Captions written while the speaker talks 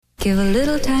Give a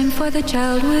little time for the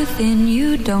child within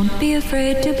you. Don't be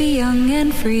afraid to be young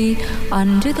and free.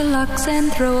 Undo the locks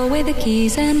and throw away the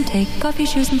keys and take off your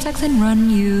shoes and socks and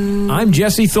run you. I'm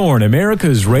Jesse Thorne,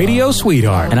 America's radio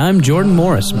sweetheart. And I'm Jordan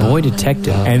Morris, boy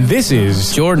detective. And this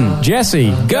is Jordan. Jesse,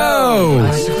 go!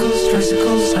 Bicycles,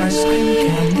 tricycles, ice cream,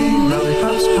 candy,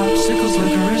 lollipops, popsicles,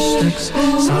 licorice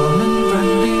sticks, Solomon,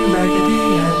 Grundy, Raggedy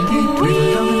Andy,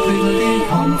 Tweedledum and Tweedledee,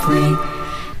 home free.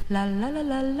 La la la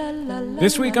la la la la.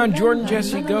 This week on Jordan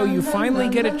Jesse Go, you finally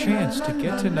get a chance to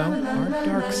get to know our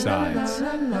dark sides.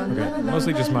 Okay,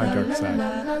 mostly just my dark side.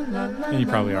 And you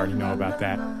probably already know about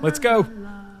that. Let's go!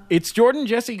 It's Jordan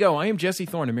Jesse Go. I am Jesse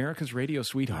Thorne, America's radio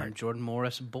sweetheart. I'm Jordan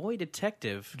Morris, boy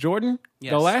detective. Jordan,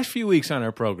 Yes. The last few weeks on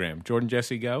our program, Jordan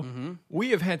Jesse Go,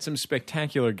 we have had some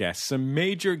spectacular guests, some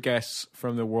major guests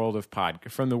from the world of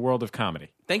comedy.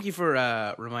 Thank you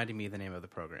for reminding me the name of the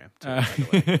program, too, by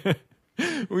the way.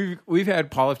 We've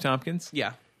had Paul F. Tompkins,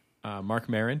 Yeah. Mark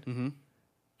Maron.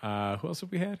 Who else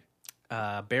have we had?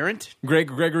 Barrett.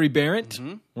 Gregory Barrett,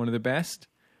 one of the best.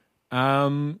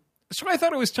 So I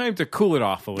thought it was time to cool it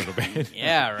off a little bit.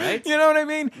 Yeah, right? You know what I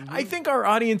mean? I think our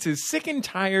audience is sick and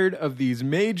tired of these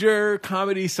major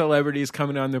comedy celebrities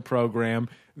coming on the program.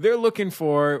 They're looking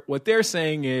for, what they're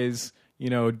saying is,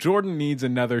 Jordan needs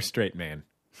another straight man.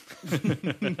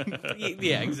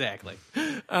 Yeah, exactly.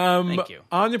 Thank you.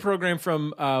 On the program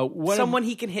from Someone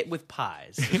he can hit with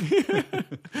pies.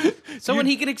 Someone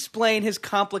he can explain his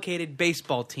complicated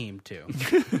baseball team to.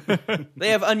 They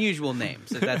have unusual names.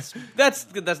 That's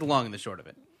the long and the short of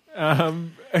it.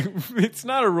 It's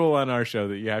not a rule on our show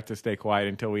that you have to stay quiet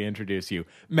until we introduce you.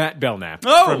 Matt Belknap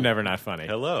from Never Not Funny.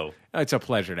 Hello. It's a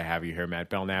pleasure to have you here, Matt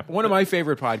Belknap. One of my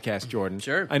favorite podcasts, Jordan.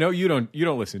 Sure. I know you don't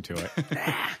listen to it.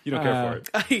 You don't care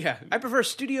for it. Yeah, I prefer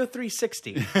Studio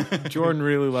 360 Jordan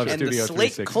really loves and Studio the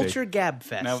Slate 360. Culture Gab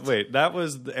Fest. Now, wait, that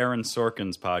was Aaron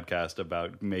Sorkin's podcast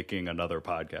about making another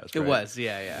podcast, right? It was,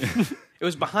 yeah. It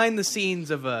was behind the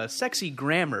scenes of a sexy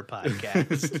grammar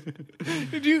podcast.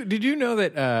 Did you know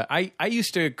that I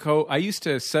used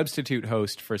to substitute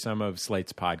host for some of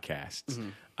Slate's podcasts.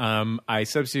 I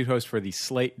substitute host for the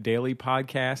Slate Daily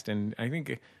podcast, and I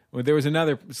think there was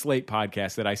another Slate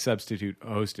podcast that I substitute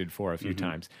hosted for a few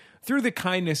times. Through the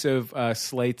kindness of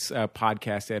Slate's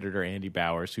podcast editor, Andy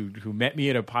Bowers, who met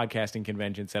me at a podcasting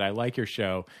convention, said, "I like your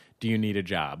show. Do you need a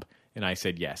job?" And I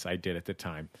said, yes, I did at the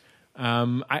time.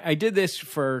 I did this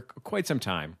for quite some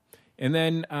time. And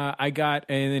then and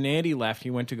then Andy left.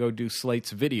 He went to go do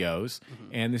Slate's videos,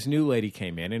 and this new lady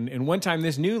came in. And one time,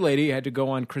 this new lady had to go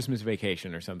on Christmas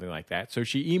vacation or something like that. So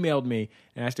she emailed me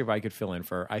and asked if I could fill in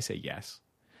for her. I say yes.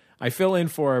 I fill in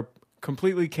for her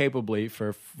completely capably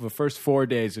for the first 4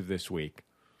 days of this week.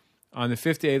 On the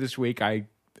fifth day of this week, I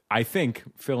think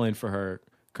fill in for her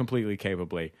completely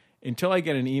capably until I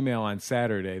get an email on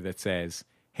Saturday that says,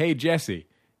 "Hey, Jesse,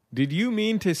 did you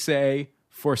mean to say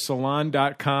for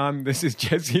salon.com, this is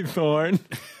Jesse Thorne?"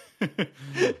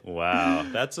 Wow,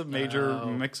 that's a major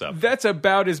mix-up. That's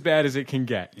about as bad as it can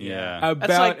get. Yeah.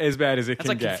 About as bad as it That's can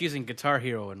like get. confusing Guitar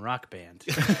Hero and Rock Band.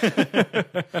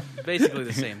 Basically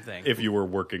the same thing. If you were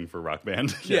working for Rock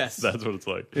Band. Yes. That's what it's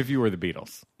like. If you were the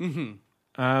Beatles.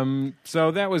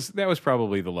 So that was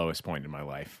probably the lowest point in my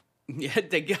life. Yeah,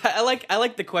 I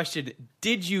like the question.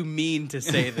 Did you mean to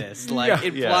say this? Like Yeah.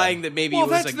 implying that maybe Well,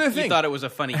 it was that's the you thing. thought it was a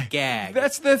funny gag.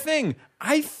 That's the thing.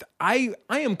 I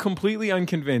am completely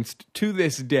unconvinced to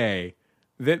this day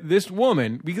that this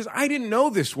woman, because I didn't know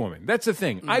this woman. That's the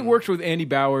thing. I worked with Andy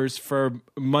Bowers for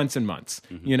months and months.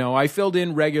 I filled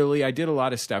in regularly. I did a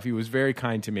lot of stuff. He was very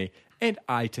kind to me, and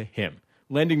I to him,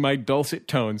 lending my dulcet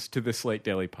tones to the Slate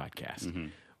Daily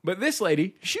podcast. But this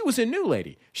lady, she was a new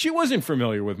lady. She wasn't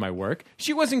familiar with my work.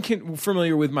 She wasn't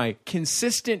familiar with my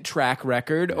consistent track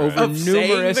record over of saying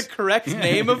numerous... the correct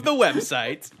name of the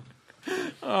website.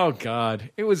 Oh, God.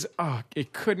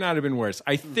 It could not have been worse.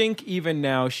 I think even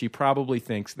now she probably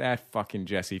thinks that fucking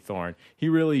Jesse Thorne, he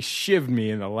really shivved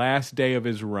me in the last day of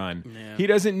his run. Yeah. He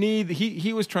doesn't need,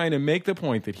 he was trying to make the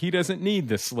point that he doesn't need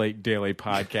the Slate Daily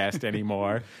podcast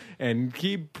anymore. And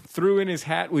he threw in his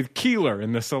hat with Keeler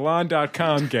and the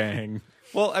Salon.com gang.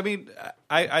 Well, I mean,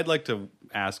 I'd like to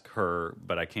ask her,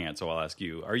 but I can't, so I'll ask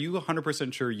you. Are you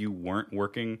 100% sure you weren't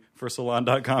working for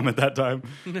Salon.com at that time?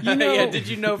 Yeah, did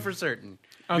you know for certain?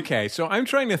 Okay, so I'm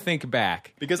trying to think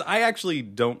back. Because I actually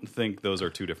don't think those are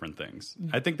two different things.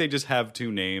 I think they just have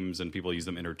two names and people use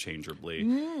them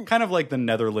interchangeably. Kind of like the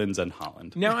Netherlands and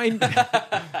Holland. Now,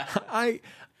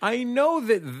 I know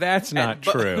that that's not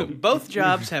true. Both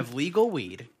jobs have legal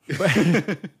weed.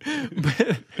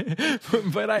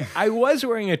 But I was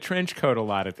wearing a trench coat a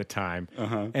lot at the time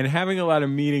and having a lot of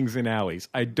meetings in alleys.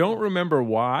 I don't remember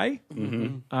why,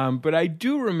 but I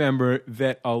do remember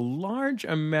that a large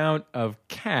amount of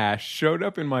cash showed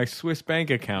up in my Swiss bank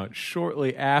account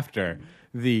shortly after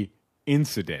the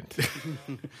incident,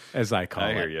 as I call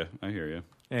I it. I hear you.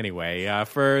 Anyway,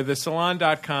 for the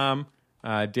Salon.com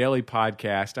daily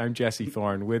podcast, I'm Jesse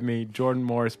Thorne. With me, Jordan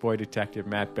Morris, boy detective,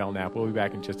 Matt Belknap. We'll be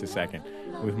back in just a second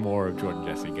with more of Jordan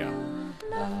Jesse Go.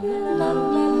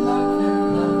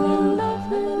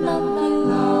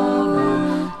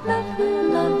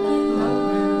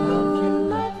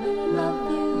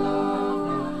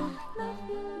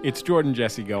 It's Jordan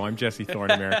Jesse Go. I'm Jesse Thorne,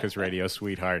 America's radio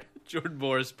sweetheart. Jordan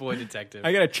Morris, boy detective.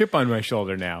 I got a chip on my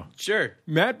shoulder now. Sure.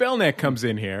 Matt Belknap comes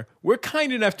in here. We're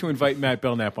kind enough to invite Matt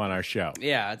Belknap on our show.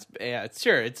 Yeah, it's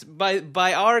sure. It's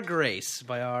by our grace,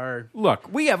 by our.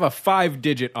 Look, we have a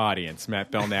 5-digit audience,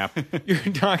 Matt Belknap.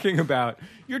 You're talking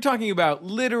about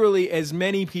literally as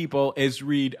many people as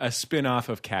read a spin-off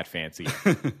of Cat Fancy.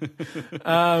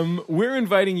 We're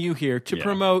inviting you here to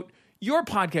promote your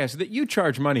podcast that you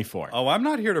charge money for. Oh, I'm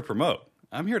not here to promote.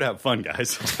 I'm here to have fun,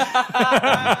 guys.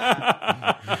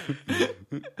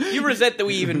 You resent that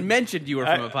we even mentioned you were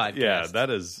from a podcast. Yeah,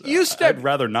 that is. I'd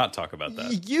rather not talk about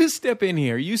that. You step in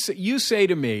here. You say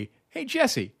to me, "Hey,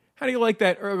 Jesse, how do you like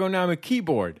that ergonomic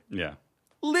keyboard?" Yeah.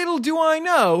 Little do I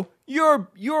know,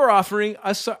 you're offering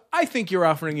I think you're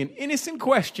offering an innocent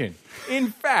question. In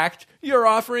fact, you're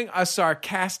offering a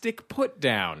sarcastic put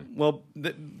down. Well,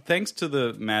 thanks to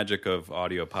the magic of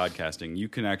audio podcasting, you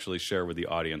can actually share with the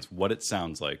audience what it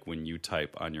sounds like when you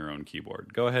type on your own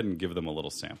keyboard. Go ahead and give them a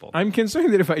little sample. I'm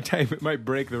concerned that if I type, it might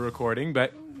break the recording,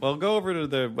 but Well, go over to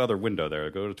the other window there.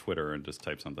 Go to Twitter and just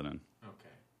type something in.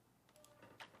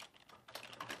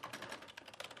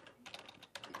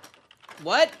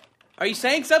 What? Are you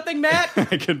saying something, Matt?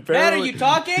 I can Matt, are you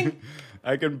talking?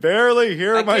 I can barely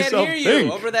hear I myself can't hear you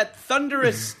think. over that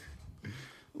thunderous.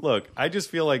 Look, I just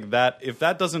feel like that if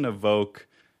that doesn't evoke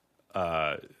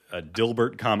a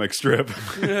Dilbert comic strip,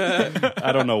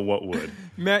 I don't know what would.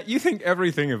 Matt, you think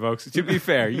everything evokes. To be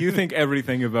fair, you think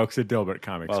everything evokes a Dilbert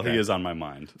comic Well, strip. he is on my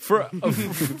mind. For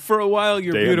a while,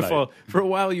 you're Day and beautiful. night. For a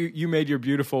while, you made your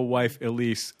beautiful wife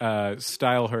Elise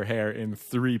style her hair in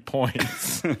 3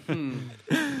 points,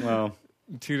 Well,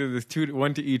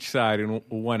 one to each side and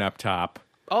one up top.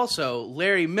 Also,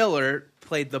 Larry Miller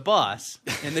played the boss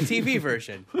in the TV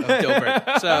version of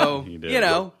Dilbert. So, He did. you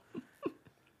know,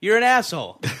 you're an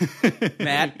asshole,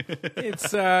 Matt.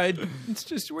 It's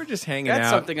just we're just hanging That's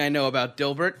out. something I know about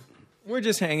Dilbert. We're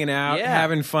just hanging out, Yeah.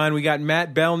 having fun. We got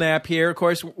Matt Belknap here. Of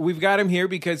course, we've got him here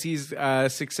because he's a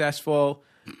successful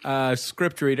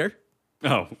script reader.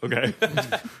 oh, okay.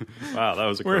 Wow, that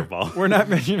was a curveball. We're not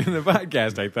mentioning the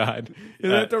podcast, I thought.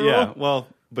 Is that the rule? Yeah, well,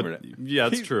 but yeah,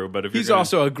 it's true. But if He's you're gonna,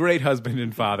 also a great husband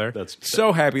and father. That's-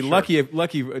 so happy, sure. lucky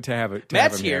to have it.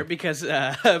 Matt's him here because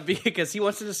he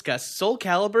wants to discuss Soul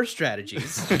Calibur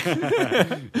strategies.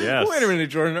 yes. Wait a minute,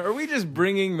 Jordan. Are we just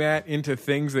bringing Matt into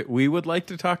things that we would like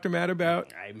to talk to Matt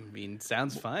about? I mean,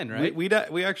 sounds fine, right? We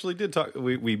actually did talk.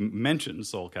 We mentioned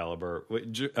Soul Calibur.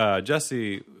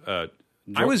 Jesse,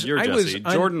 you're Jesse.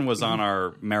 Jordan was on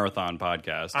our marathon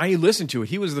podcast. I listened to it.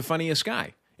 He was the funniest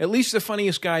guy. At least the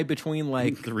funniest guy between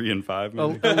like 3 and 5.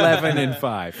 Maybe? 11 and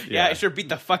 5. yeah, I sure beat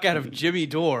the fuck out of Jimmy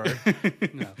Dore.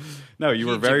 No, you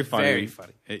were He's very funny. very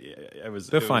funny. It was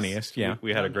The funniest, yeah.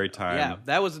 We had a great time. Yeah,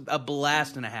 that was a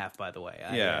blast and a half, by the way.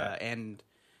 Yeah. And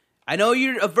I know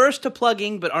you're averse to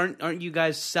plugging, but aren't you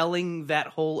guys selling that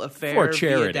whole affair For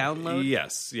charity. via download?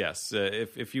 Yes.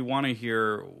 If you want to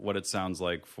hear what it sounds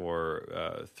like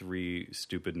for 3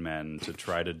 stupid men to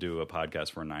try to do a podcast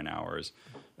for 9 hours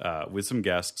with some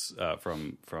guests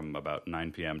from about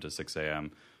 9 p.m. to 6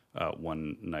 a.m.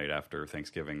 One night after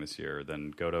Thanksgiving this year,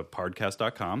 then go to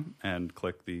podcast.com and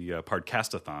click the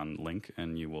Podcastathon link,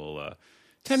 and you will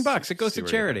 $10. It goes see to where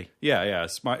you charity. go. Yeah.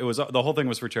 It was the whole thing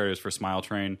was for charity. It was for Smile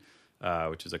Train,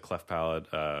 which is a cleft palate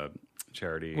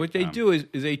charity. What they do is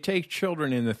they take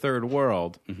children in the third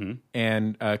world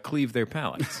and cleave their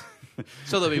palates.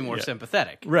 So they'll be more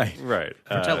sympathetic Right. right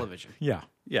for television. Yeah.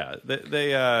 Yeah,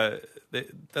 they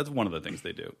that's one of the things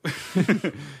they do.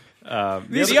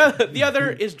 The other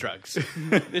is drugs.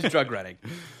 Is drug running.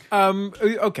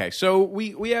 Okay, so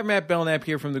we have Matt Belknap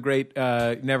here from the great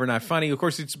Never Not Funny. Of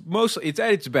course, it's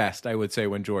at its best, I would say,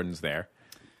 when Jordan's there.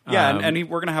 Yeah, and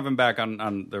we're gonna have him back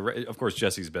on the. Of course,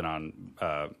 Jesse's been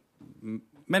on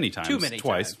many times, Too many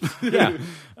twice. times. Yeah,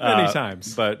 many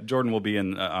times. But Jordan will be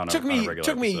in on a regular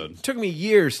episode. Took me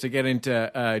years to get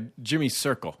into Jimmy's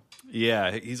circle.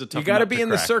 Yeah, he's a tough. You got to nut be in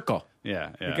the crack. circle.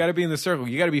 Yeah, yeah. You got to be in the circle.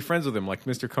 You got to be friends with him, like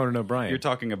Mr. Conan O'Brien. You're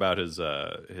talking about his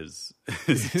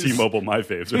T-Mobile My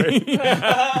Faves, right?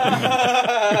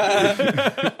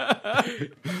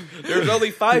 There's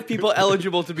only 5 people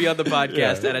eligible to be on the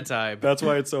podcast at a time. That's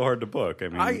why it's so hard to book. I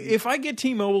mean, if I get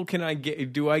T-Mobile,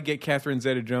 do I get Catherine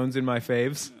Zeta-Jones in my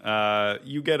faves?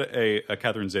 you get a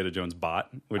Catherine Zeta-Jones bot,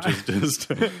 which is just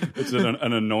it's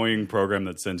an annoying program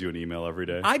that sends you an email every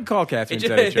day. I'd call Catherine It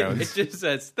Zeta-Jones. just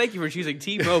says, "Thank you for choosing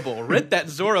T-Mobile. Rent that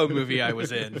Zorro movie I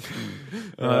was in."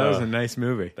 That was a nice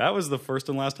movie. That was the first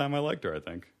and last time I liked her, I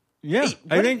think. Yeah,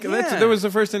 I think yeah. that was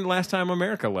the first and last time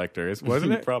America liked her,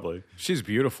 wasn't it? Probably. She's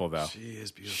beautiful, though. She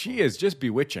is beautiful. She is just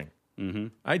bewitching. Mm-hmm.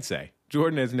 I'd say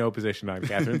Jordan has no position on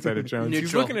Catherine Zeta-Jones. He's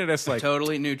Neutral. looking at us like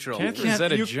Totally neutral. Catherine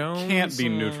Zeta-Jones. You can't be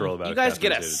neutral about You guys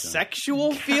Catherine get a Zeta-Jones.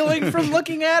 sexual feeling from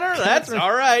looking at her? That's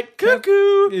all right.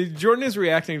 Cuckoo. Jordan is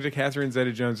reacting to Catherine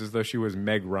Zeta-Jones as though she was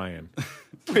Meg Ryan.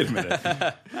 Wait a minute.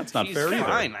 That's not She's fair either.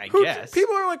 fine, I Who- guess.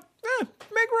 People are like,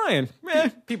 Meg Ryan.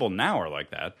 People now are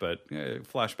like that, but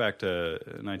flashback to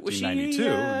Was she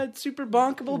 1992. super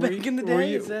bonkable back in the Were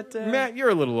day? you- Is that Matt, you're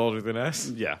a little older than us.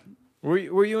 Yeah. Were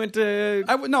you into?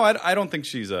 I don't think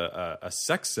she's a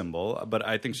sex symbol, but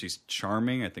I think she's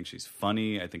charming. I think she's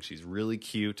funny. I think she's really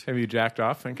cute. Have you jacked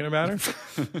off thinking about her?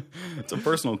 It's a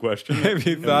personal question. Have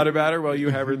you thought about her while you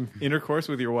have intercourse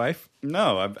with your wife?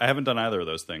 No, I haven't done either of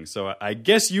those things. So I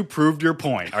guess you proved your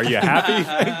point. Are you happy?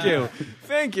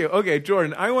 Thank you. Okay,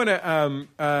 Jordan, I want to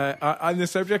on the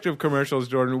subject of commercials,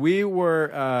 Jordan. We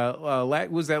were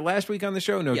was that last week on the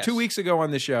show? No, Yes. 2 weeks ago on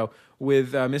the show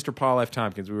with Mr. Paul F.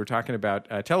 Tompkins. We were talking about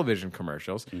television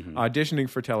commercials, auditioning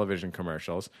for television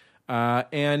commercials.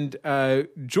 And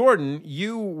Jordan,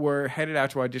 you were headed out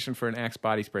to audition for an Axe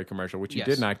body spray commercial, which you Yes.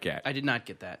 did not get. I did not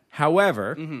get that.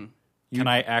 However, Can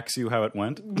I ask you how it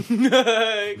went?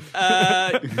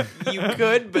 You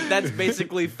could, but that's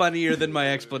basically funnier than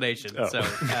my explanation. Oh.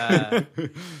 So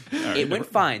it went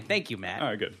fine. Thank you, Matt. All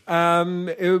right,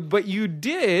 good. but you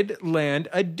did land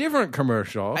a different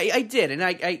commercial. I did, and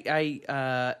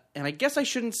I guess I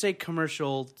shouldn't say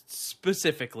commercial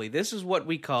specifically. This is what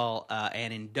we call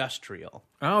an industrial.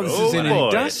 Oh, this is an boy.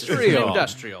 industrial.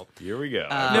 Industrial. Here we go.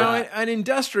 No, an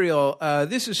industrial.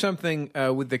 This is something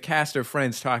with the cast of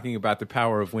Friends talking about the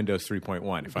power of Windows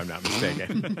 3.1, if I'm not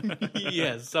mistaken.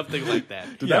 Yes, something like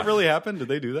that. Did that really happen? Did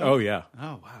they do that? Oh, yeah.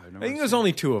 Oh, wow. I think there's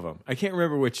only 2 of them. I can't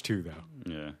remember which 2,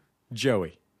 though. Yeah.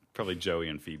 Joey. Probably Joey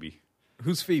and Phoebe.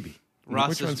 Who's Phoebe?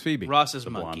 Which one's Phoebe? Ross's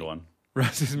The monkey. blonde one.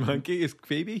 Ross's monkey is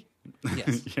Phoebe?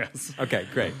 Yes. Yes. Okay,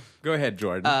 great. Go ahead,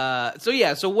 Jordan.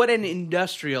 So what an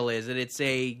industrial is, and it's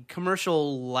a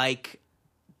commercial-like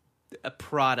a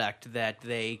product that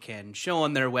they can show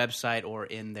on their website or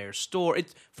in their store.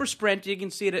 It's for Sprint. You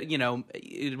can see it.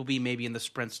 It'll be maybe in the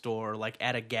Sprint store, like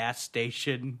at a gas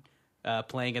station,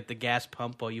 playing at the gas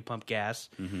pump while you pump gas.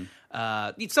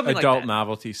 It's something like Adult that.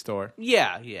 novelty store.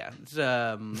 Yeah. It's,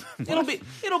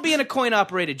 it'll be in a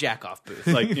coin-operated jack-off booth.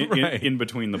 Like Right. in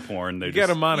between the porn, they You got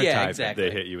to just monetize Yeah, it. exactly.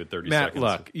 they hit you with 30 Matt, seconds.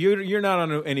 look, you're not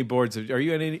on any boards of. Are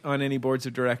you on any boards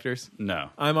of directors? No.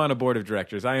 I'm on a board of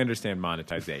directors. I understand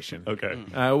monetization. Okay.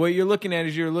 What you're looking at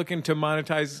is you're looking to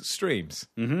monetize streams.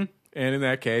 Mm-hmm. And in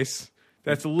that case,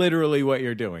 that's literally what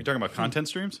you're doing. You talking about content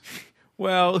streams?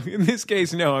 Well, in this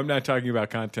case, no, I'm not talking about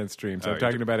content streams. I'm you're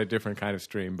talking about a different kind of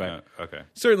stream, but Okay.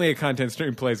 certainly a content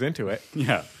stream plays into it.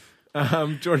 Yeah.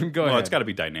 Jordan, go Well, ahead. it's got to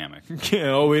be dynamic. Yeah,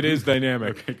 oh, it is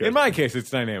dynamic. good. In my case, it's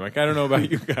dynamic. I don't know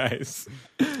about you guys.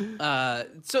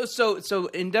 So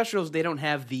industrials, they don't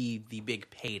have the big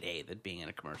payday that being in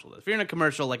a commercial does. If you're in a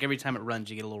commercial, like every time it runs,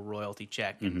 you get a little royalty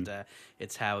check, and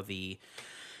it's how the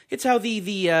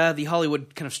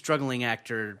Hollywood kind of struggling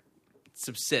actor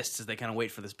subsists as they kind of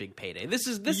wait for this big payday. This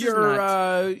is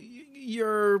not.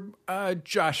 You're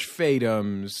Josh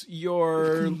Fadums.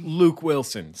 You're Luke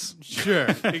Wilson's. Sure,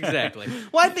 exactly.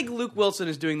 Well, I think Luke Wilson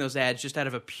is doing those ads just out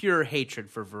of a pure hatred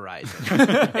for Verizon.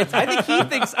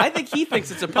 I think he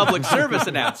thinks it's a public service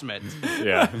announcement.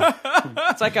 Yeah.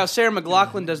 It's like how Sarah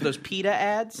McLachlan does those PETA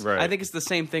ads. Right. I think it's the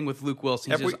same thing with Luke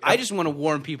Wilson. I I just want to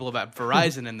warn people about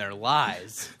Verizon and their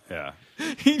lies. Yeah.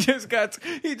 He just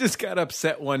got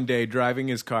upset one day driving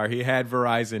his car. He had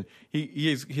Verizon.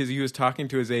 He was talking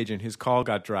to his agent. His call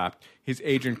got dropped. His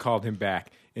agent called him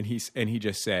back, and he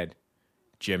just said,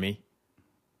 "Jimmy,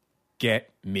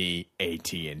 get me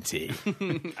AT&T."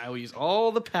 I will use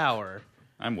all the power.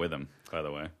 I'm with him, by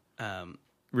the way.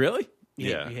 Really?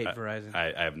 You hate Verizon.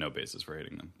 I have no basis for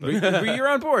hating them. But you're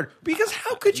on board. Because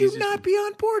how could you not be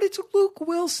on board? It's Luke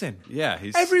Wilson. Yeah,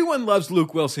 he's Everyone loves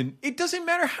Luke Wilson. It doesn't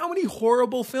matter how many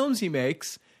horrible films he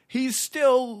makes. he's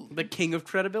still The king of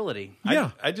credibility.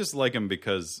 I just like him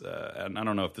because, and I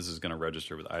don't know if this is going to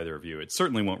register with either of you. It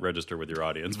certainly won't register with your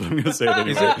audience, but I'm going to say it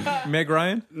anyway. Is it Meg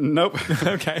Ryan? Nope.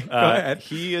 Okay, go ahead.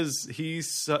 He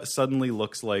suddenly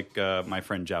looks like my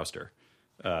friend Jouster,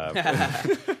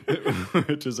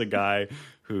 which is a guy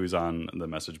who's on the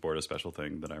message board, a special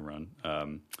thing that I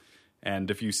run.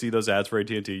 And if you see those ads for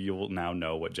AT&T, you will now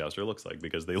know what Jouster looks like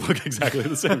because they look exactly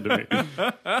the same to me.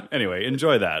 Anyway,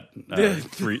 enjoy that.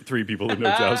 Three people who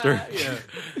know Jouster.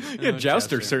 Yeah,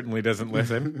 Jouster certainly doesn't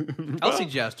listen. I'll see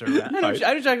Jouster around. I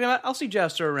don't talking about. I'll see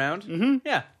Jouster around. Mm-hmm.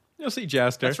 Yeah, You'll see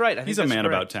Jouster. that's right. I think He's a that's man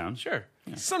correct. about town. Sure.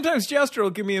 Sometimes Jouster will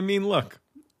give me a mean look.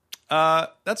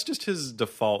 That's just his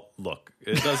default look.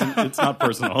 It's not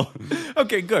personal.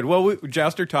 Okay, good. Well,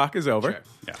 Jouster talk is over. Sure.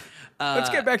 Yeah.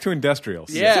 Let's get back to industrials.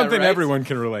 yeah, Something right. everyone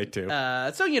can relate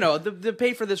to. So the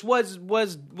pay for this was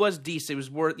decent. It was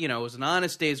worth it was an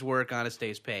honest day's work, honest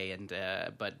day's pay, and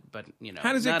but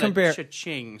How does it not compare- a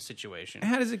cha-ching situation.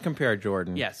 How does it compare,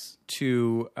 Jordan? Yes.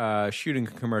 To shooting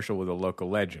a commercial with a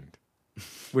local legend,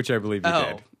 which I believe you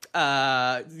did.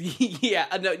 Yeah,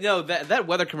 no. That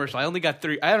weather commercial, I only got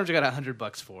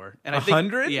 $100 for, and I think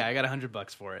 100? Yeah, I got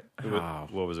 $100 for it. Wow.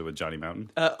 What was it with Johnny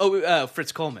Mountain?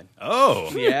 Fritz Coleman. Oh,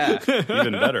 Yeah,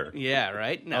 even better. yeah,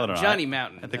 right. I No, don't know. Johnny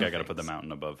Mountain. I think I got to put the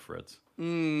mountain above Fritz.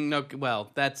 No, well,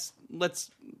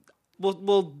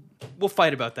 we'll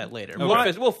fight about that later.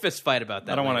 Okay. We'll fist fight about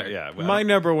that. I don't want later. to. Yeah. Well, My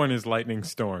number one is lightning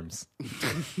storms. now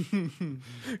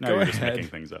go you're just ahead. making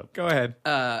things up. Go ahead.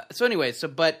 So anyway, so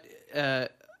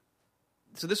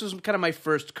this was kind of my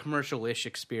first commercial-ish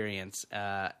experience,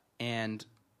 and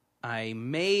I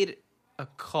made a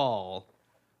call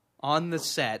on the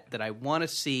set that I want to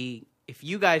see if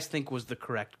you guys think was the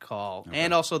correct call,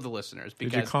 and also the listeners.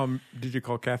 Did Because you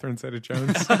call Catherine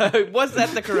Zeta-Jones? was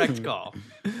that the correct call?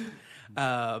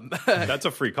 That's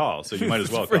a free call, so you might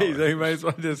as well call. Free, her. so you might as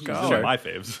well just call Those are her. my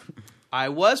faves. I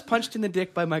was punched in the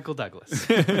dick by Michael Douglas,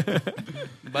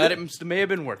 but it may have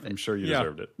been worth I'm it. sure you Yeah.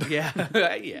 deserved it.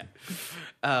 Yeah,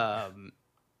 yeah.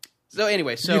 So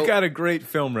anyway, so You got a great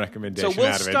film recommendation So we'll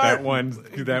out of it. start-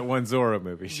 that one Zorro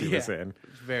movie she was Yeah. in.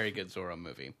 very good Zorro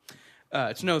movie.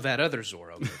 It's no that other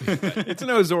Zorro movie. It's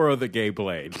no Zorro the Gay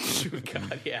Blade.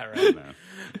 God, yeah, right.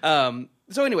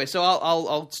 So anyway, so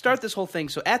I'll start this whole thing.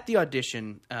 So at the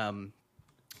audition, I'm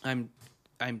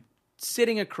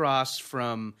sitting across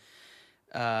from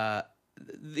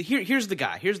here's the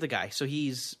guy. So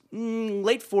he's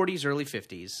late 40s, early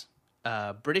 50s.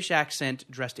 British accent,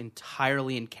 dressed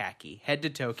entirely in khaki, head to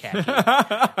toe khaki,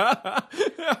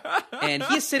 and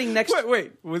he is sitting next.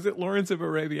 Wait. Was it Lawrence of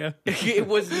Arabia? It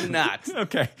was not.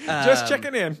 Okay. Just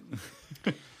checking in.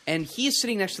 And he is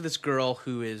sitting next to this girl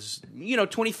who is,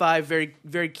 25, very,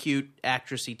 very cute,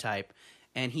 actressy type,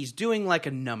 and he's doing like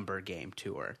a number game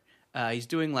to her. He's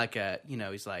doing like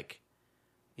he's like,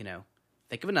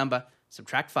 think of a number,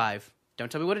 subtract 5,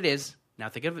 don't tell me what it is. Now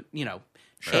think of,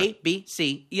 A, B,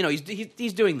 C.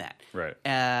 He's doing that. Right.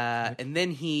 And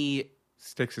then he,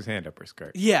 Sticks his hand up her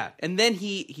skirt. yeah, and then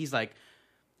he's like,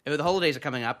 oh, the holidays are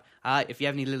coming up. If you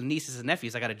have any little nieces and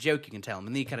nephews, I got a joke you can tell them.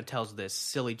 And then he kind of tells this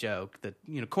silly joke that,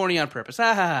 corny on purpose.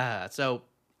 So,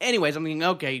 anyways, I'm thinking,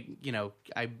 okay,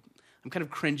 I'm kind of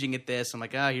cringing at this. I'm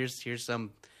like, here's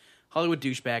some Hollywood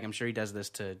douchebag. I'm sure he does this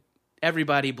to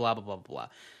everybody, blah, blah, blah,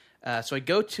 blah. So I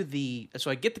go to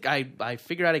I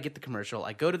figure out I get the commercial.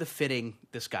 I go to the fitting.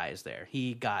 This guy is there.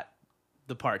 He got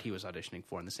the part he was auditioning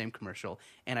for in the same commercial.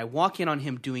 And I walk in on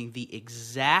him doing the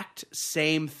exact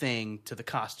same thing to the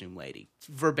costume lady,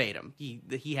 verbatim.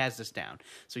 He has this down.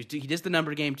 So he does the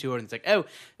number game to her, and it's like,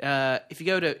 if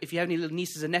you have any little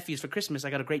nieces and nephews for Christmas, I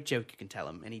got a great joke you can tell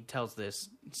them. And he tells this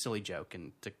silly joke,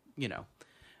 and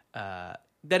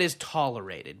that is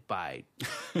tolerated by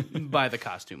the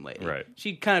costume lady. Right.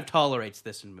 She kind of tolerates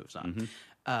this and moves on.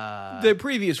 The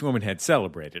previous woman had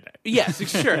celebrated it. Yes,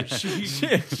 sure. She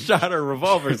shot her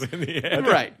revolvers in the head.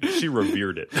 Right. She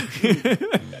revered it.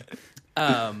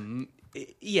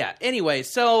 Yeah. Anyway,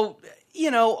 so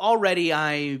already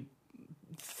I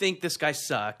think this guy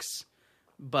sucks,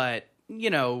 but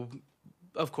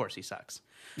of course he sucks.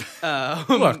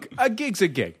 Look, a gig's a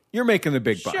gig. You're making the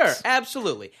big bucks. Sure,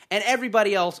 absolutely. And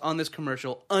everybody else on this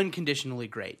commercial, unconditionally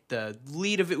great. The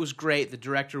lead of it was great. The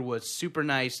director was super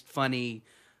nice, funny,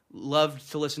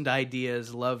 loved to listen to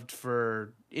ideas, loved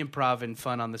for improv and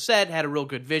fun on the set, had a real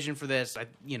good vision for this. I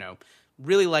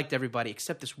really liked everybody,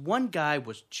 except this one guy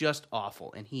was just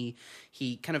awful. And he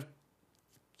kind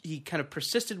of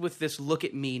persisted with this look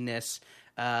at me-ness.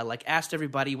 Asked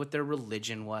everybody what their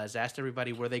religion was, asked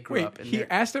everybody where they grew Wait, up. And he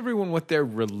asked everyone what their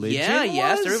religion yeah, was? he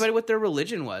asked everybody what their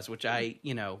religion was, which I,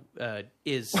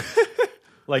 is...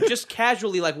 Like just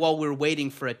casually, like while we're waiting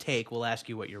for a take, we'll ask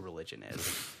you what your religion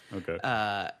is. Okay.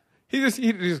 He just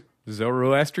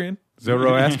Zoroastrian.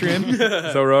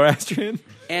 Zoroastrian.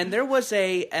 And there was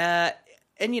a,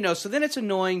 so then it's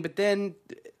annoying, but then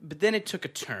it took a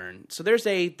turn. So there's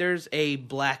a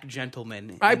black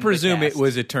gentleman. I in the presume cast. it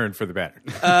was a turn for the better.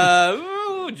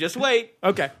 Just wait.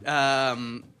 Okay.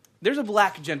 There's a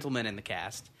black gentleman in the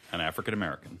cast. An African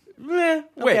American. Okay.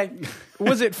 Wait,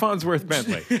 was it Farnsworth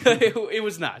Bentley? It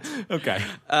was not. Okay.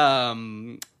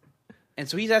 And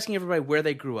so he's asking everybody where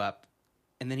they grew up,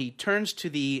 and then he turns to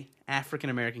the African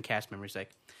American cast member. He's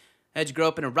like, "Did you grow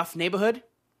up in a rough neighborhood?"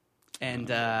 And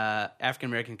African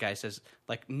American guy says,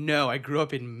 "Like, no, I grew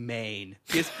up in Maine."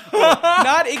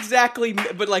 Not exactly,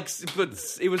 but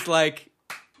it was like,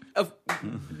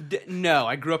 no,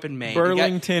 I grew up in Maine,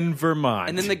 Burlington, Vermont.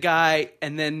 And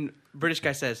then British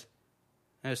guy says,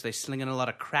 "Oh, so they slinging a lot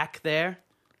of crack there?"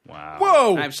 Wow.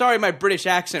 Whoa! I'm sorry, my British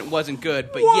accent wasn't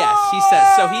good, but yes, he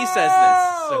says. So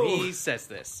he says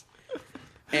this,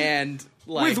 and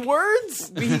like with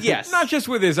words? yes, Not just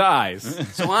with his eyes.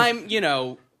 So I'm,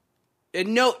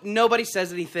 and nobody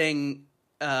says anything.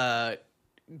 African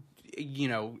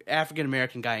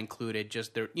American guy included.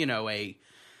 Just there, a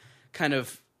kind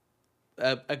of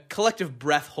a collective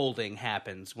breath holding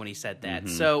happens when he said that.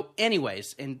 So,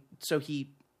 anyways, and so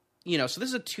he. So this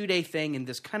is a 2-day thing, and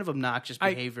this kind of obnoxious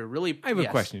behavior really... I have a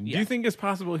question. Yeah. Do you think it's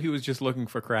possible he was just looking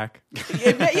for crack?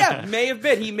 Yeah, may have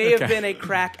been. He may have been a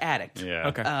crack addict. Yeah.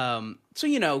 Okay. So,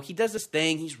 he does this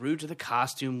thing. He's rude to the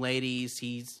costume ladies.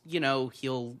 He's,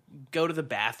 he'll go to the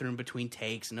bathroom between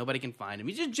takes, and nobody can find him.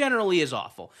 He just generally is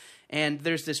awful. And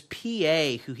there's this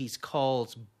PA who he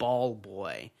calls Ball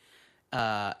Boy.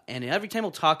 And every time he'll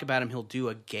talk about him, he'll do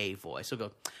a gay voice. He'll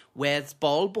go, "Where's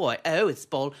Ball Boy? Oh, it's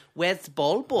Ball. Where's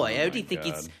Ball Boy? Oh, do you think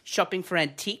he's shopping for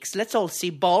antiques? Let's all see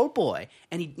Ball Boy."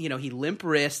 And he limp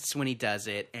wrists when he does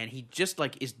it, and he just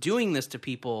is doing this to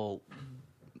people.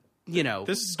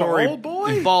 This story.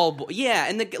 Ball Boy, yeah,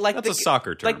 and That's a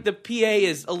soccer term. Like the PA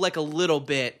is a little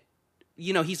bit.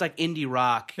 He's like indie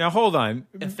rock. Now, hold on.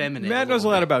 Effeminate Matt a knows a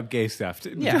little lot bit. about gay stuff.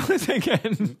 Yeah. Do it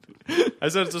again. I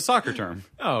said it's a soccer term.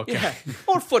 Oh, okay. Yeah.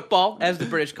 Or football, as the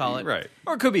British call it. Right.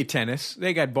 Or it could be tennis.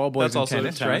 They got ball boys That's in also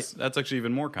tennis, tennis. right? That's actually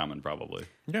even more common, probably.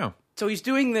 Yeah. So he's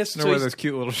doing this. No, those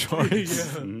cute little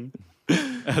shorts.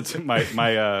 That's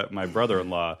my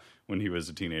brother-in-law. When he was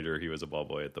a teenager, he was a ball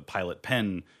boy at the Pilot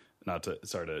Pen. Not to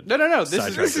start to No. This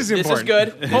is This important. is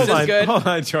good. This is good. Hold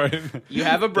on, Jordan. You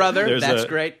have a brother. That's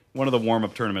great. One of the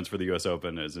warm-up tournaments for the U.S.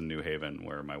 Open is in New Haven,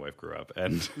 where my wife grew up,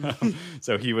 and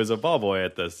so he was a ball boy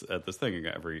at this thing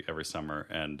every summer.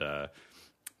 And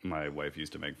my wife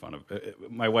used to make fun of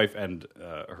my wife and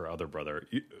her other brother.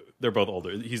 They're both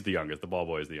older. He's the youngest. The ball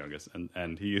boy is the youngest,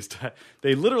 and he used to.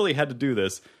 They literally had to do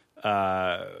this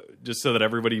just so that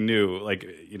everybody knew,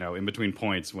 in between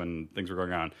points when things were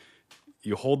going on.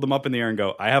 You hold them up in the air and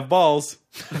go, "I have balls,"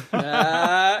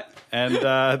 and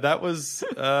that was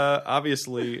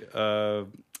obviously a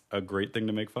great thing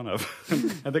to make fun of.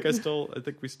 I think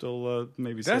we still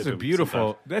maybe. That's a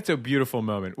beautiful. That's a beautiful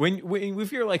moment. When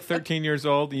if you're like 13 years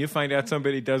old and you find out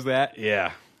somebody does that,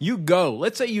 Yeah. you go.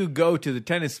 Let's say you go to the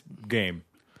tennis game.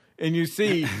 And you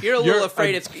see, You're a little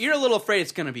afraid it's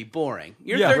going to be boring.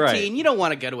 You're Yeah, 13. right. You don't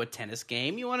want to go to a tennis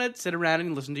game. You want to sit around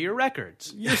and listen to your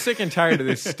records. You're sick and tired of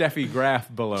this Steffi Graf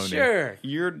baloney. Sure.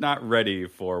 You're not ready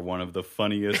for one of the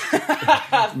funniest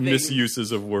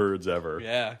misuses of words ever.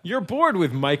 Yeah. You're bored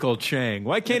with Michael Chang.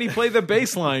 Why can't he play the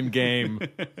baseline game?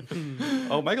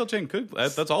 Oh, Michael Chang could.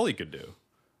 That's all he could do.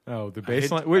 Oh, the hate-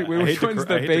 baseline. I hate Which to one's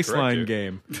cor- I the hate to correct you. baseline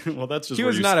game? Well, that's just He where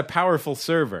was you not a powerful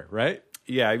server, right?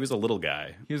 Yeah, he was a little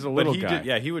guy. He was a But little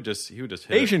guy. he would just hit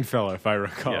Asian it. fella, if I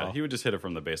recall. Yeah, he would just hit it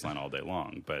from the baseline all day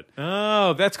long. But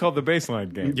Oh, that's called the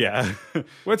baseline game. yeah,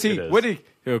 What's he? It is. What he?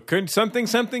 Couldn't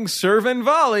something serve and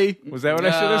volley? Was that what I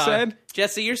should have said?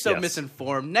 Jesse, you're so Yes.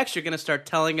 misinformed. Next, you're going to start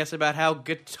telling us about how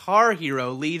Guitar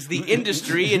Hero leads the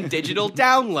industry in digital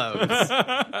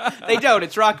downloads. They don't.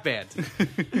 It's Rock Band.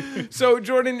 So,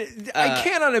 Jordan, I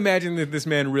cannot imagine that this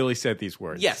man really said these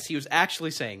words. Yes, he was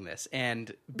actually saying this.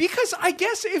 And Because I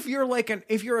guess if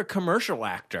you're a commercial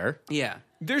actor, yeah.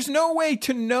 there's no way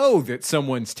to know that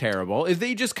someone's terrible if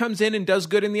he just comes in and does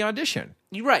good in the audition.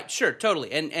 You're right, sure, totally.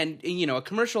 And a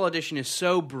commercial audition is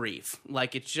so brief.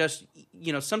 Like, it's just,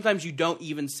 sometimes you don't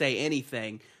even say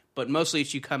anything, but mostly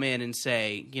it's you come in and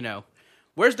say,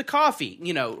 where's the coffee?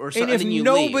 You know, or something. And if then you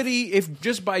leave. if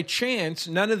just by chance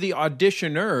none of the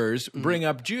auditioners bring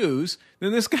up Jews,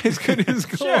 then this guy's good as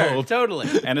gold. Sure, totally.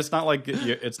 And it's not like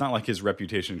his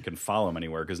reputation can follow him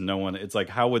anywhere because no one. It's like,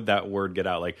 how would that word get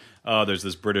out? Like, oh, there's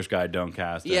this British guy, don't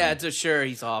cast him. Yeah, sure,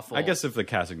 he's awful. I guess if the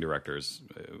casting directors,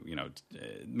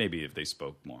 maybe if they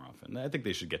spoke more often, I think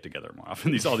they should get together more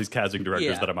often. All these casting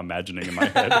directors that I'm imagining in my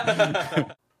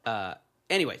head.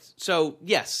 Anyways, so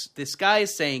yes, this guy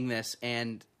is saying this,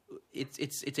 and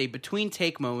it's a between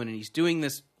take moment, and he's doing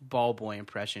this ball boy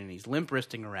impression, and he's limp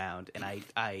wristing around, and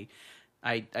I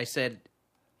said,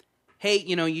 hey,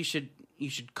 you should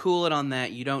cool it on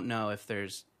that. You don't know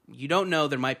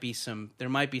there might be some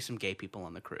gay people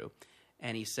on the crew,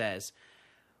 and he says,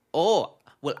 oh,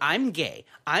 well, I'm gay.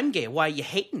 Why are you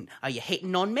hating? Are you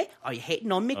hating on me? Are you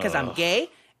hating on me because I'm gay?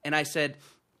 And I said,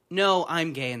 no,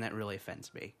 I'm gay, and that really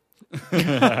offends me.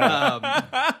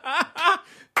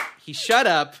 He shut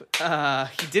up.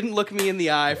 He didn't look me in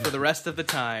the eye for the rest of the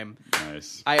time.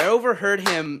 Nice. I overheard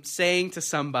him saying to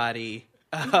somebody,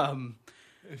 well,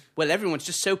 everyone's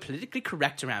just so politically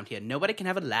correct around here. Nobody can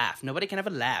have a laugh.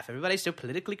 Everybody's so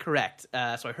politically correct.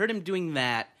 So I heard him doing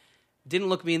that. Didn't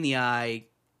look me in the eye.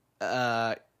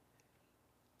 And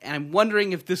I'm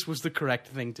wondering if this was the correct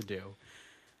thing to do.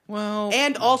 Well,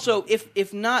 and also,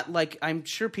 if not, like, I'm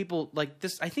sure people like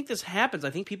this. I think this happens. I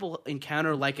think people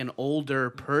encounter like an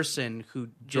older person who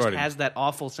just has that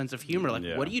awful sense of humor. Like,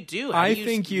 what do you do? What do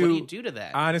you do to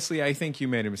that? Honestly, I think you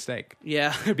made a mistake.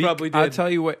 Yeah, probably did. I'll tell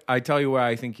you what I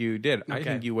think you did. Okay. I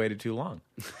think you waited too long.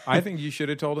 I think you should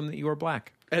have told him that you were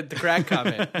black. At the crack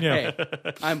comment. Hey,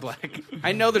 I'm black.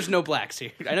 I know there's no blacks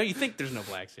here. I know you think there's no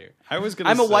blacks here.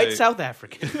 I'm a white South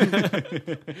African.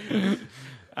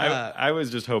 I was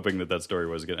just hoping that story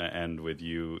was going to end with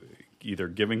you either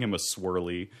giving him a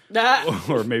swirly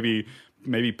or maybe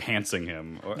pantsing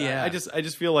him. Or, yeah. I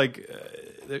just feel like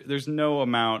there's no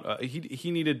amount.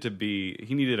 He needed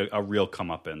a real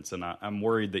comeuppance, and I'm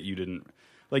worried that you didn't.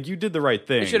 Like, you did the right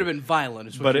thing. It should have been violent,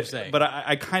 is what you're saying. But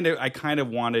I kind of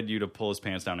wanted you to pull his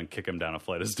pants down and kick him down a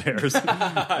flight of stairs.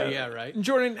 Yeah, right.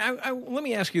 Jordan, let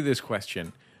me ask you this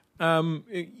question.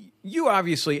 You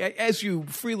obviously, as you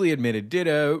freely admitted, did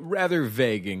a rather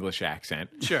vague English accent.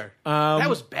 Sure. That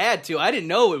was bad, too. I didn't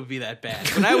know it would be that bad.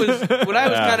 When I was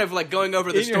kind of like going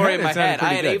over the story in my head,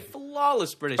 I had a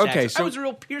flawless British accent. So I was a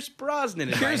real Pierce Brosnan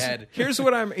in my head. Here's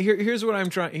what I'm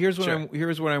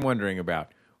wondering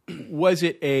about. Was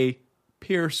it a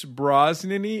Pierce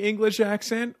Brosnan-y English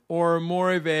accent or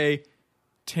more of a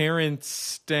Terrence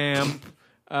Stamp,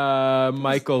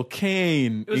 Michael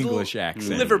Caine English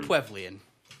accent? Liverpudlian.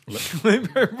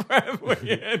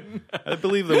 Liverpudlian. I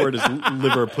believe the word is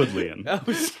Liverpudlian. Oh,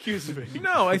 excuse me.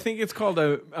 No, I think it's called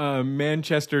a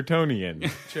Manchestertonian.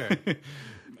 Sure.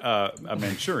 A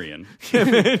Manchurian.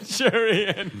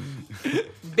 Manchurian.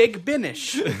 Big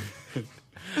Binish.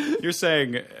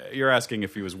 You're asking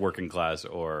if he was working class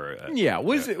or a snob.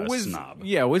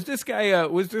 Yeah, was this guy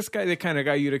the kind of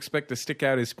guy you'd expect to stick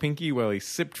out his pinky while he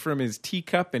sipped from his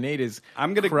teacup and ate his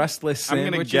crustless sandwiches? I'm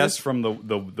going to guess from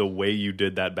the way you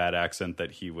did that bad accent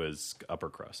that he was upper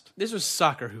crust. This was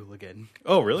Soccer Hooligan.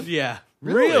 Oh, really? Yeah.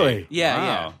 Really? Yeah,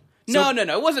 wow. yeah.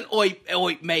 No. It wasn't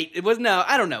oit, mate. It was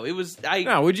I don't know. It was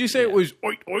No, would you say it was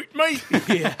oit, mate?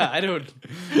 Yeah, I don't.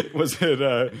 Was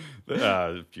it?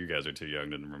 You guys are too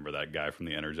young to remember that guy from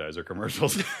the Energizer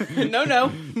commercials.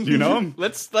 No. Do you know him?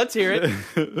 Let's hear it.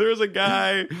 There was a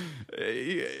guy.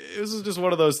 This is just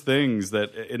one of those things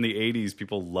that in the 80s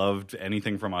people loved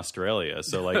anything from Australia.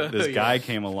 So like this guy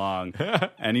came along,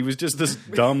 and he was just this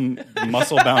dumb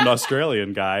muscle-bound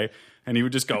Australian guy. And he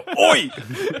would just go, oi!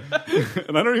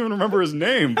 And I don't even remember his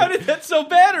name. How did that so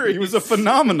matter? He was a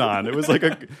phenomenon. It was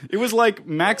like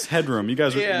Max Headroom. You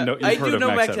guys yeah, you've I heard do of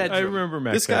know Max Headroom. I remember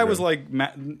Max This guy Headroom. was like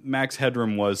Max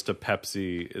Headroom was to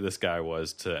Pepsi. This guy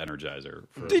was to Energizer.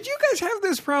 Did you guys have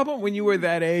this problem when you were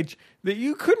that age that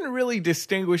you couldn't really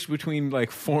distinguish between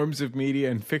like forms of media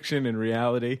and fiction and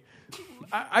reality?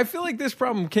 I feel like this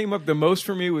problem came up the most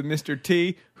for me with Mr.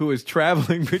 T, who was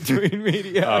traveling between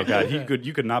media. Oh god, you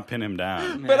could not pin him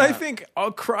down. But I think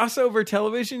crossover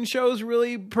television shows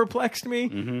really perplexed me.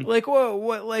 Mm-hmm. Like what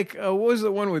was the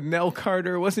one with Nell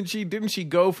Carter? Didn't she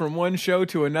go from one show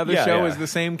to another show as the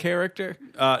same character?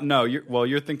 No,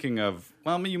 you're thinking of.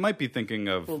 Well, you might be thinking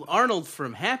of. Well, Arnold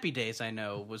from Happy Days, I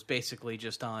know, was basically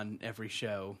just on every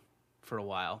show for a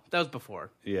while. That was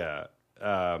before. Yeah.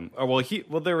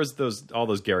 There was all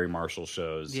those Gary Marshall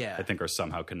shows. Yeah. I think are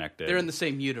somehow connected. They're in the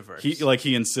same universe.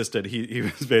 He insisted he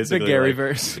was basically The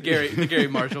Garyverse. the Gary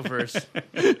Marshall verse.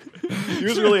 He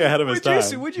was really ahead of his time.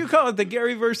 Would you call it the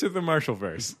Garyverse or the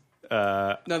Marshallverse?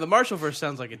 No, the Marshall-verse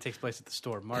sounds like it takes place at the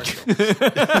store Marshall.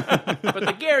 But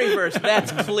the Gary-verse,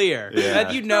 that's clear. Yeah.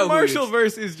 That you know. The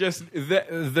Marshall-verse is just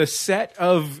the set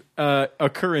of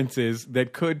occurrences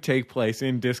that could take place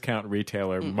in discount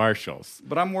retailer Marshalls.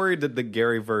 But I'm worried that the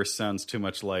Gary verse sounds too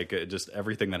much like just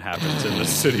everything that happens in the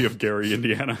city of Gary,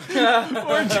 Indiana.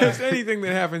 Or just anything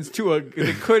that happens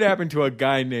that could happen to a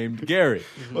guy named Gary.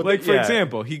 Like, for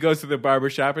example, he goes to the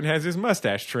barbershop and has his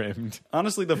mustache trimmed.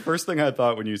 Honestly, the first thing I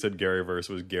thought when you said Gary verse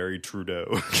was Gary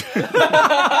Trudeau.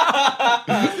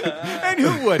 And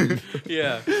who wouldn't?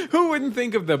 Yeah. Who wouldn't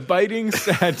think of the biting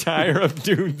satire of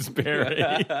Doonesbury?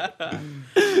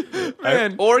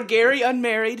 Man, Or Gary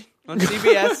Unmarried on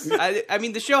CBS. I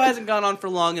mean, the show hasn't gone on for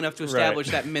long enough to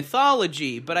establish that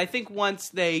mythology, but I think once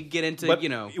they get into, But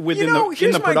within You know, in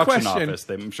here's the my production question. office,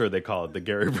 I'm sure they call it the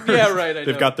Gary verse. Yeah, right, I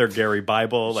They've know. got their Gary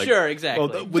Bible. Like, Sure, exactly.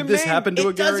 Well, would The this main- happen to a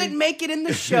it Gary? doesn't make it in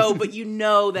the show, but you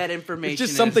know that information It's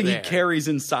just is something he there. carries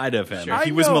inside of him. Sure.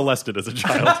 He I was know. molested as a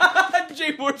child.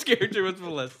 Jay Moore's character was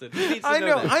molested. He needs to I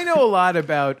know. that. I know a lot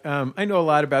about. I know a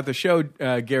lot about the show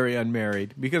Gary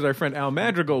Unmarried because our friend Al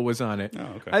Madrigal was on it.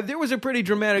 Oh, okay. There was a pretty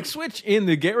dramatic switch in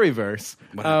the Garyverse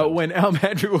when Al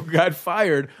Madrigal got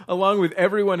fired, along with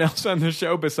everyone else on the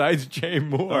show besides Jay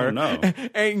Moore. Oh, no.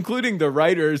 Including the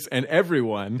writers and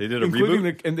everyone. They did a including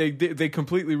reboot? and they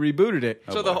completely rebooted it.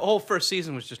 So the whole first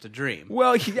season was just a dream.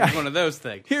 Well, It's one of those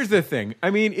things. here's the thing.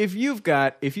 I mean, if you've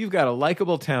got a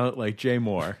likable talent like Jay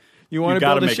Moore, you want to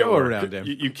gotta build a make it show work. around him.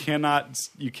 You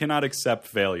cannot accept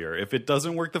failure. If it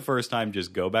doesn't work the first time,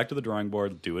 just go back to the drawing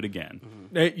board, do it again.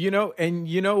 You know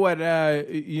what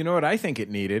I think it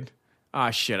needed? Ah,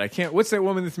 shit, I can't. What's that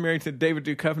woman that's married to David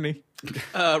Duchovny?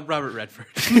 Robert Redford.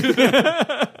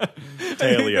 I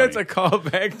think that's a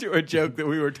callback to a joke that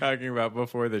we were talking about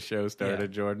before the show started,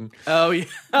 Yeah. Jordan. Oh, yeah.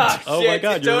 Oh, Shit, my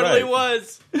God, it you're totally right.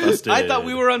 was. Busted. I thought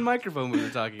we were on microphone when we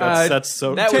were talking about That's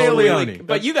so that. Was Totally really, funny.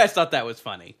 but you guys thought that was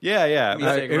funny. Yeah. You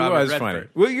saying It Robert was Redford. funny.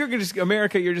 Well, you're just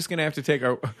gonna have to take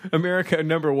our America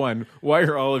number one. Why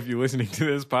are all of you listening to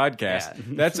this podcast? Yeah.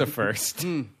 That's a first.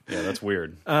 Yeah, that's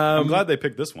weird. I'm glad they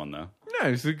picked this one though.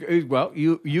 No, well,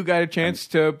 you got a chance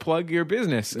to plug your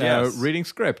business Yes. reading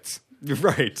scripts. You're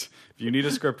right. If you need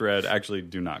a script read, actually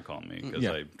do not call me because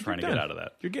Yeah. I'm trying to You're get done. out of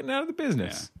that. You're getting out of the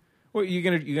business. Well, you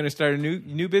gonna start a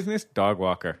new business? Dog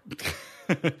walker.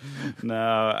 No,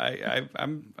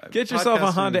 I'm Get yourself a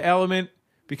podcasting- Honda Element.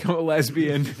 Become a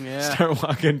lesbian. Yeah. Start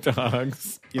walking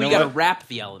dogs. You, know got to what? wrap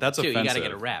the element, That's too. offensive. You got to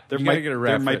get a wrap. There You gotta might get a there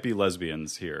rap might for- be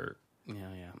lesbians here. Yeah.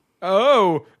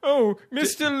 Oh,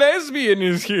 Mr. Lesbian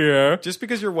is here. Just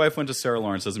because your wife went to Sarah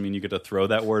Lawrence doesn't mean you get to throw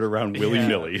that word around willy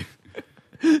nilly.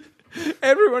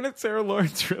 Everyone at Sarah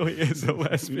Lawrence really is a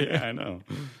lesbian. Yeah, I know.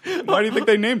 Why do you think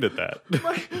they named it that?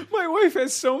 My wife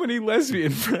has so many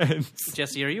lesbian friends.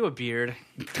 Jesse, are you a beard?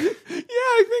 Yeah,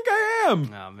 I think I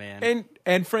am. Oh, man.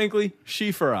 And frankly,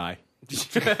 she for I.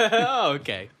 Oh,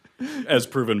 okay. As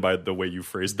proven by the way you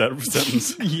phrased that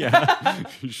sentence. Yeah.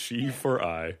 She for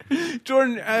I.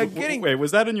 Jordan, getting Wait,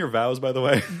 was that in your vows, by the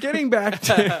way? getting back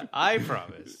to I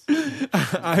promise.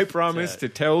 I promise to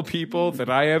tell people that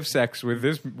I have sex with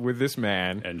this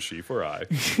man. And she for I.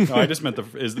 No, I just meant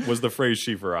was the phrase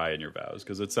she for I in your vows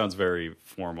because it sounds very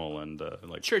formal and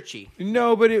like Churchy.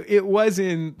 No, but it was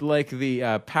in like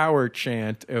the power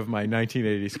chant of my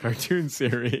 1980s cartoon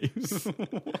series.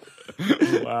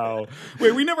 wow.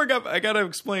 Wait, I gotta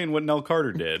explain what Nell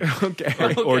Carter did Okay.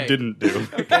 or Okay. didn't do.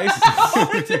 Okay.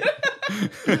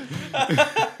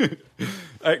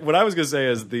 What I was gonna say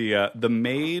is the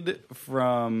maid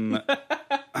from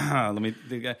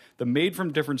the maid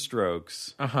from Different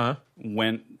Strokes Uh-huh.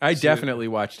 went. I to- definitely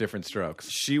watch Different Strokes.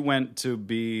 She went to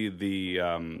be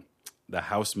the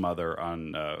house mother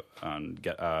on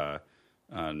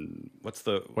what's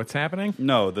the What's happening?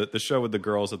 no the show with the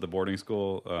girls at the boarding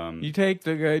school. You take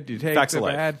the good, you take Facts the of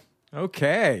Life. bad.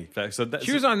 Okay. So that,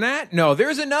 She was on that? No,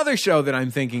 there's another show that I'm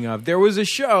thinking of. There was a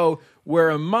show where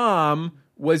a mom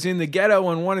was in the ghetto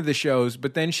on one of the shows,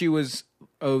 but then she was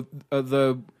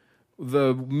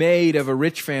the maid of a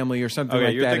rich family or something Okay,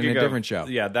 like you're that in thinking a of- different show.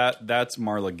 Yeah, that's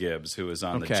Marla Gibbs, who was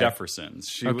on the Okay. Jeffersons.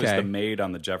 She was Okay. the maid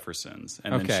on the Jeffersons,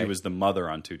 and then Okay. she was the mother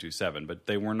on 227. But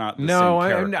they were not the No, same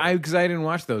character. because I didn't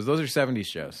watch those. Those are 70s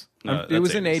shows. No, It that's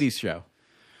was an 80s. 80s show.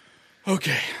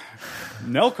 Okay.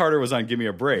 Nell Carter was on Give Me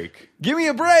a Break. Give me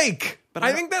a break. But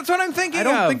I think that's what I'm thinking I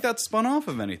don't of. think that's spun off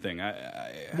of anything.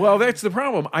 Well, that's the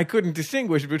problem. I couldn't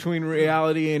distinguish between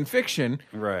reality and fiction.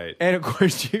 Right. And of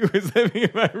course, she was living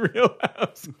in my real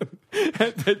house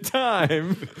at the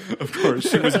time. Of course,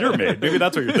 she was your maid. Maybe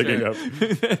that's what you're thinking of.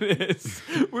 That is,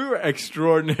 we were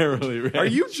extraordinarily rich. Are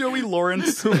you Joey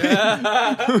Lawrence? We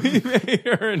made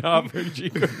her an offer she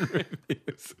couldn't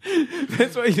refuse.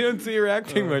 That's why you don't see her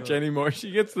acting much anymore.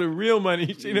 She gets the real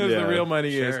money. She knows Yeah, the real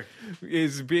money sure.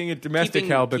 is being a domestic Keeping-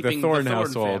 help at the keeping Thorne the Thorne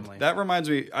household. family. That reminds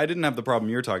me, I didn't have the problem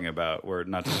you're talking about, where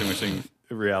not distinguishing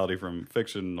reality from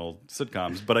fictional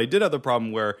sitcoms, but I did have the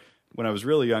problem where when I was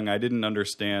really young, I didn't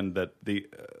understand that the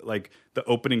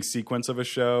opening sequence of a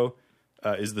show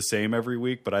is the same every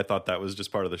week, but I thought that was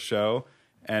just part of the show.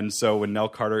 And so when Nell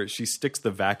Carter, she sticks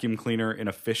the vacuum cleaner in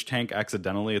a fish tank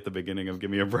accidentally at the beginning of Give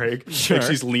Me a Break. Sure. Like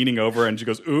she's leaning over and she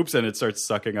goes, oops, and it starts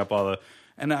sucking up all the...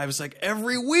 And I was like,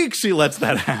 every week she lets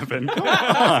that happen. Come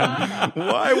on.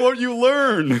 Why won't you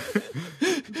learn?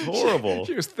 Horrible.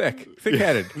 She was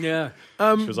thick-headed. Yeah.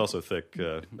 She was also thick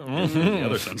in the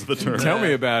other sense of the term. Tell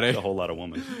me about it. A whole lot of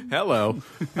woman. Hello.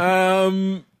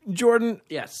 Jordan,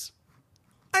 Yes.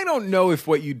 I don't know if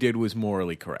what you did was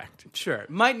morally correct. Sure.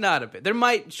 Might not have been. There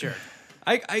might. Sure.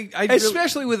 I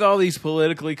Especially with all these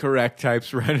politically correct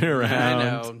types running around. I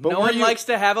know. But No were one you- likes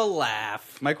to have a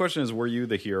laugh. My question is, were you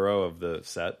the hero of the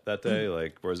set that day?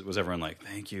 Like, was everyone like,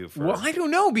 thank you for... Well, I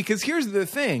don't know, because here's the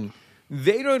thing.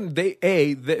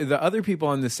 The other people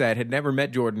on the set had never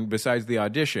met Jordan besides the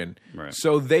audition. Right.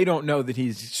 So they don't know that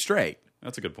he's straight.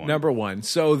 That's a good point. Number one.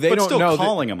 So they but don't still know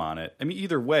calling him on it. I mean,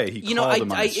 either way, he You know, called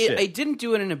him on his shit. I didn't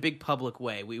do it in a big public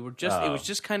way. We were just it Oh. was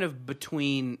just kind of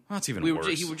between. Well, that's even we were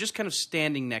worse. He were just kind of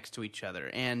standing next to each other,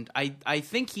 and I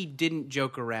think he didn't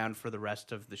joke around for the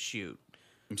rest of the shoot.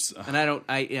 And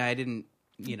I didn't,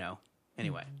 you know.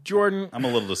 Anyway, Jordan. I'm a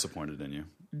little disappointed in you.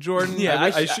 Jordan.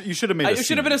 You should have made. it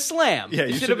should have been a slam. Yeah, you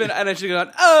you should have should- been, and I should have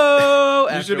gone. Oh,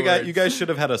 You should have got. You guys should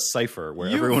have had a cipher where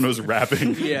everyone was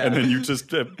rapping, Yeah. and then you just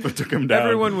took him down.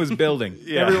 Everyone was building.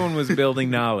 Yeah. Everyone was building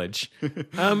knowledge.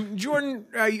 Jordan,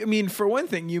 I mean, for one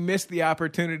thing, you missed the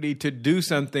opportunity to do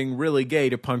something really gay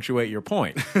to punctuate your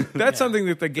point. That's something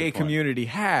that the gay point. community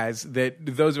has that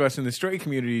those of us in the straight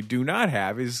community do not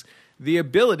have, is the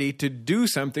ability to do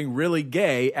something really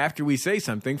gay after we say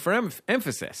something for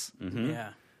emphasis.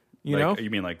 Yeah. You Like, know? you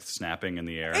mean like snapping in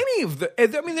the air? Any of the,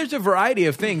 I mean, there's a variety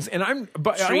of things, and I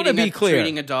want to be clear.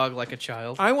 Treating a dog like a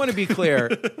child. I want to be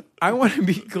clear. I want to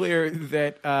be clear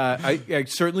that I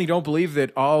certainly don't believe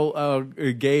that all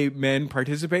gay men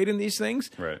participate in these things.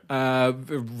 Right.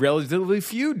 Relatively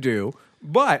few do.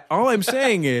 But all I'm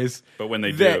saying is, But when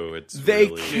they that do, it's they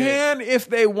really- can if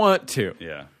they want to.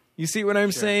 Yeah. You see what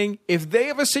I'm saying? If they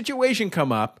have a situation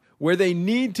come up where they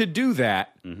need to do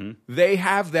that, they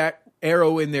have that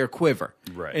arrow in their quiver.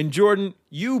 Right. And Jordan,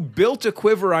 you built a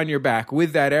quiver on your back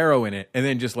with that arrow in it, and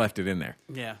then just left it in there.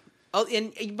 Yeah. Oh,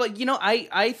 but you know,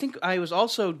 I think I was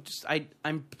also just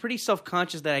I'm pretty self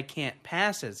conscious that I can't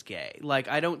pass as gay. Like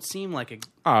I don't seem like a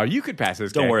Oh, you could pass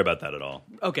as Don't gay. worry about that at all.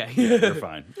 okay. You're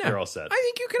fine. You're all set. I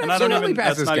think you can And I don't absolutely even, pass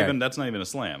that's as not gay. even that's not even a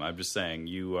slam. I'm just saying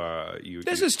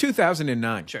This is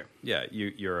 2009. Sure. yeah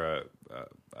you're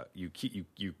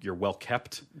you're well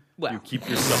kept. Well. You keep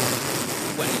yourself.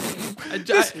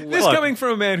 This Look. coming from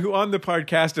a man who on the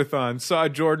podcastathon saw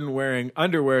Jordan wearing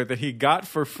underwear that he got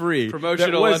for free.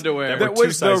 Promotional that was, underwear. That That were two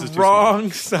was the sizes too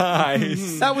wrong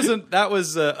size. That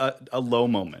was a low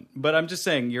moment. But I'm just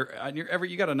saying you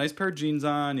got a nice pair of jeans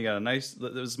on. You got a nice.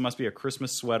 This must be a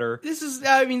Christmas sweater. This is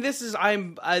this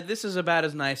is about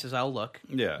as nice as I'll look.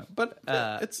 Yeah, but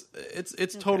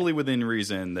it's totally within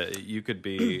reason that you could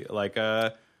be like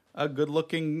a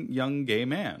good-looking young gay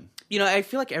man. You know, I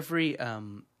feel like every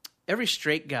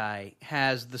straight guy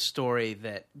has the story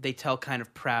that they tell kind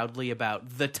of proudly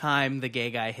about the time the gay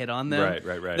guy hit on them. Right.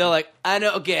 They're like, I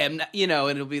know, okay, I'm not, you know,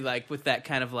 and it'll be like with that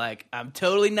kind of like, I'm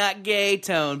totally not gay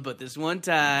tone, but this one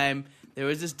time there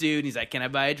was this dude, and he's like, can I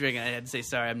buy a drink? And I had to say,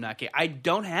 sorry, I'm not gay. I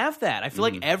don't have that. I feel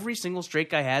like every single straight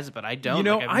guy has it, but I don't. You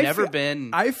know, like, I've never feel, been.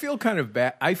 I feel kind of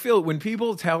bad. I feel when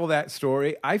people tell that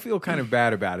story, I feel kind of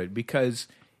bad about it because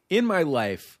in my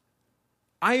life,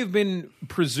 I have been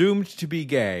presumed to be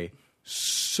gay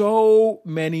so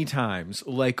many times,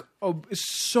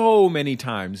 so many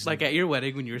times. like at your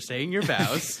wedding when you were saying your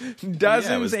vows.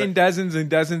 Dozens and dozens and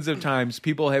dozens of times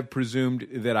people have presumed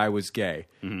that I was gay.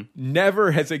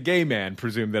 Never has a gay man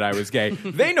presumed that I was gay.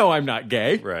 They know I'm not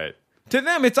gay. Right. To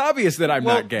them, it's obvious that I'm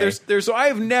Well, not gay. So I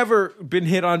have never been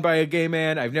hit on by a gay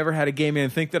man. I've never had a gay man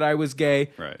think that I was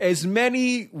gay. Right. As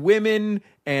many women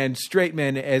and straight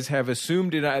men as have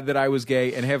assumed that I was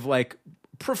gay and have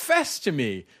profess to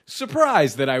me,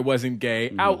 surprised that I wasn't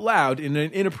gay, out loud in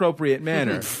an inappropriate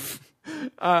manner.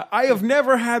 I have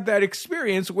never had that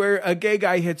experience where a gay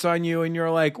guy hits on you and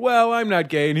you're like, well, I'm not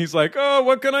gay. And he's like, oh,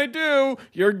 what can I do?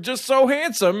 You're just so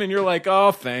handsome. And you're like,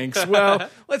 oh, thanks. Well,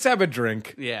 let's have a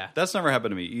drink. Yeah. That's never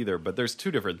happened to me either, but there's two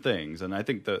different things. And I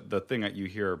think the thing that you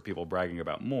hear people bragging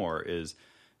about more is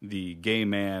the gay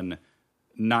man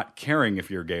not caring if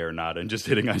you're gay or not and just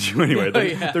hitting on you anyway.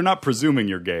 They're not presuming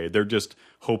you're gay. They're just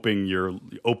hoping you're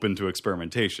open to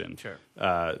experimentation. Sure.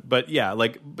 But yeah,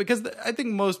 because I think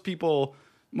most people,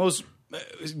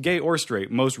 gay or straight,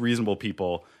 most reasonable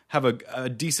people have a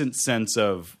decent sense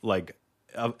of like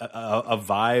a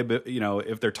vibe. You know,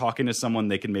 if they're talking to someone,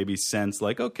 they can maybe sense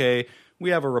like, okay, we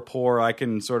have a rapport. I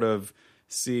can sort of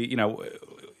see, you know,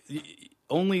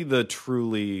 only the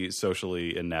truly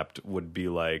socially inept would be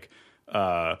like,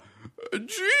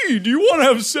 gee, do you want to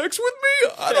have sex with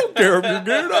me? I don't care if you're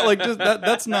gay or not. Like, just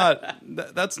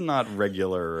that's not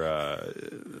regular.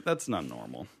 That's not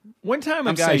normal. One time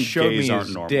a I'm guy saying showed me gays aren't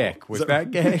his normal. dick. Was that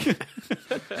gay?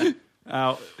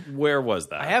 Where was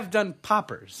that? I have done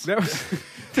poppers.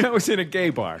 That was in a gay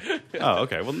bar. Oh,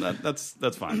 okay. Well, that's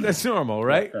fine. That's normal,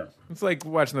 right? Yeah. It's like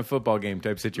watching the football game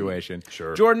type situation.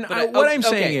 Sure. Jordan, what I'm okay.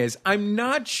 saying is, I'm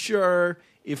not sure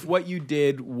if what you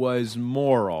did was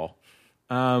moral,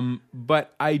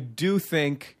 but I do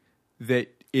think that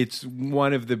it's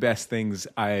one of the best things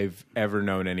I've ever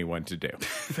known anyone to do.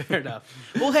 Fair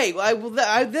enough. Well, hey,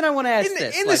 then I want to ask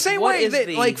this. In the like, same what way is that,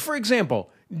 the- like, for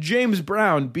example, James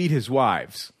Brown beat his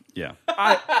wives. Yeah.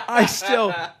 I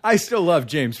still love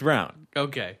James Brown.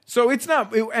 Okay. So it's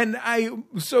not, and I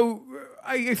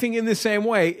think in the same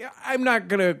way, I'm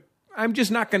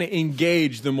just not gonna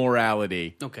engage the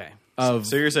morality Okay. of.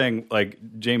 So you're saying like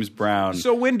James Brown?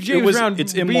 So when James Brown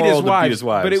it's beat immoral his wives, to beat his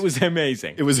wives, but it was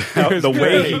amazing. It was the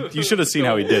way you should have seen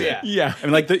how he did it. Yeah. I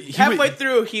mean, like Halfway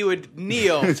through, he would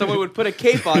kneel. Someone would put a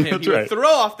cape on him. That's He would right. throw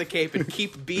off the cape and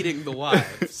keep beating the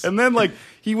wives. and then like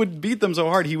he would beat them so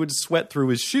hard he would sweat through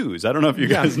his shoes. I don't know if you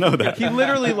guys know that. He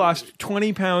literally lost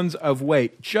 20 pounds of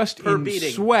weight just Per in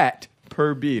beating. sweat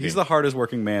per beating. He's the hardest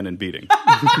working man in beating.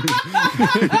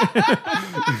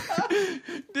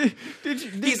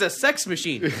 He's a sex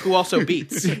machine who also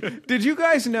beats. Did you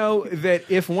guys know that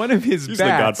if one of his He's the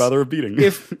bats, godfather of beating.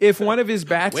 if one of his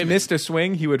bats Women. missed a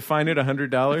swing, he would fine it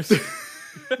 $100?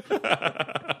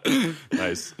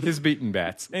 Nice. His beaten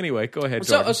bats. Anyway, go ahead,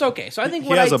 So Jordan. it's okay. So I think He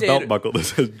what has I a did. belt buckle that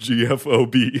says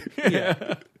GFOB.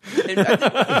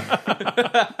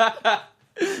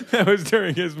 That was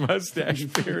during his mustache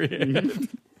period.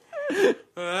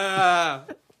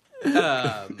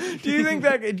 Do you think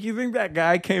that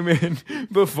guy came in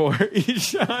before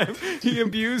each time he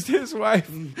abused his wife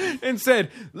and said,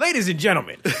 "Ladies and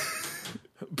gentlemen,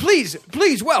 please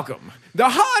welcome the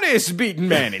hardest beaten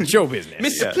man in show business,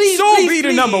 Mr. Soul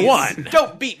Beater number one."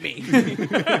 Don't beat me.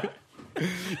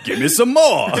 Give me some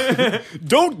more.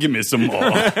 Don't give me some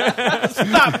more.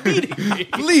 Stop beating me.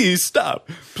 Please stop.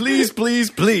 Please,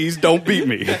 please, please don't beat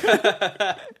me.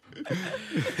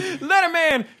 Let a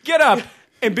man get up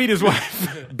and beat his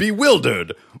wife.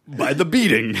 Bewildered by the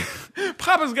beating.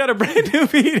 Papa's got a brand new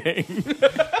beating.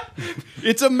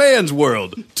 It's a man's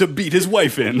world to beat his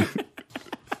wife in.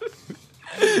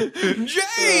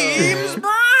 James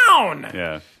Brown.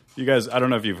 Yeah. You guys, I don't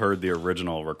know if you've heard the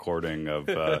original recording of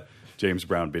James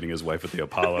Brown beating his wife at the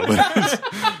Apollo, but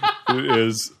it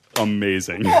is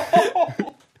amazing.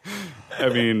 I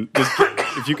mean,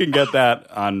 if you can get that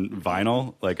on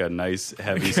vinyl, like a nice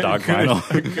heavy stock vinyl,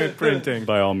 Good printing.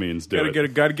 by all means do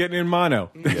it. Gotta get it in mono.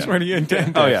 That's where you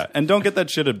intend. Oh yeah, and don't get that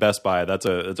shit at Best Buy. That's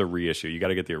a reissue. You got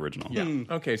to get the original. Yeah.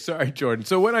 Okay, sorry, Jordan.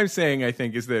 So what I'm saying, I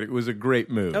think, is that it was a great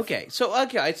move. Okay, so I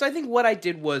think what I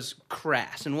did was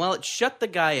crass, and while it shut the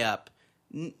guy up,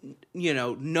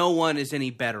 no one is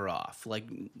any better off. Like,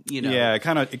 Yeah, it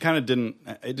kind of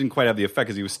didn't quite have the effect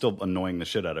because he was still annoying the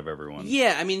shit out of everyone.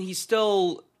 Yeah, I mean, he's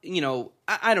still,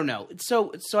 I don't know.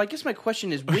 So I guess my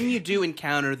question is, when you do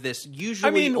encounter this, usually,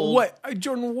 I mean,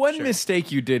 Jordan? One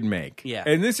mistake you did make, Yeah.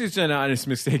 and this is an honest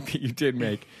mistake that you did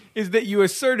make, is that you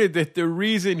asserted that the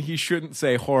reason he shouldn't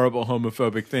say horrible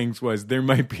homophobic things was there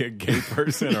might be a gay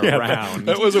person around.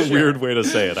 That was a weird way to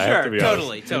say it. I have to be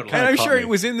totally. honest. And I'm sure it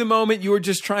was in the moment you were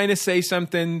just trying to say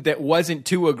something that wasn't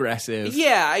too aggressive.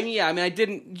 Yeah, I mean, I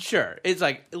didn't. Sure, it's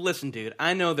like, listen, dude,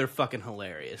 I know they're fucking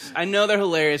hilarious. I know they're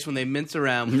hilarious when they mince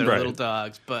around with their Right. little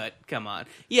dogs, but come on,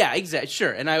 yeah, exactly,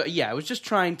 sure. And I was just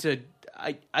trying to.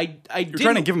 You're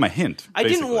trying to give him a hint. I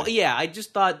didn't basically. want. Yeah, I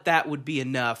just thought that would be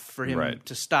enough for him Right.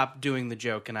 to stop doing the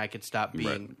joke, and I could stop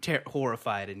being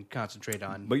horrified and concentrate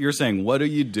on. But you're saying, what do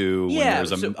you do when Yeah,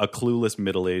 there's a clueless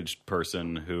middle-aged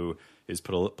person who is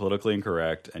politically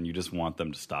incorrect, and you just want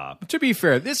them to stop. To be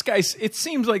fair, it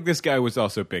seems like this guy was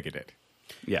also bigoted.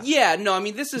 Yeah. Yeah, no, I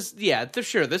mean, this is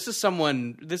sure. This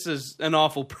is an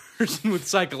awful person with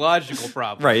psychological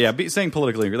problems. Right, yeah, saying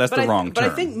politically incorrect, that's the wrong term. But I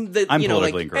think that, I'm you know,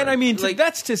 politically like, incorrect. And I mean, Like-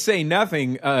 that's to say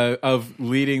nothing of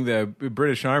leading the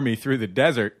British Army through the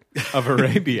desert of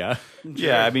Arabia.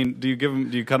 Yeah, I mean, do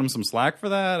you cut him some slack for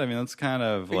that? I mean, that's kind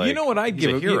of like, you know what I'd he's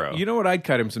give a him? hero. You know what I'd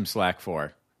cut him some slack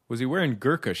for? Was he wearing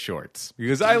Gurkha shorts?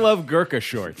 Because I love Gurkha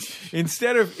shorts.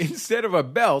 Instead of a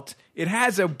belt, it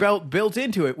has a belt built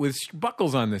into it with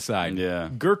buckles on the side. Yeah.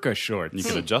 Gurkha shorts. You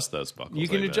can adjust those buckles. You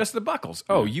can I bet. adjust the buckles.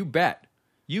 Oh, you bet.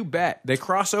 You bet. They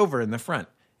cross over in the front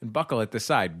and buckle at the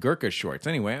side. Gurkha shorts.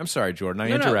 Anyway, I'm sorry, Jordan. I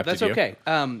interrupted that's you. okay.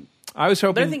 I was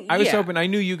hoping. But I think- I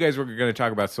knew you guys were going to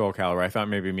talk about Soul Calibur. I thought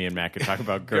maybe me and Matt could talk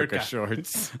about Gurkha Gurkha.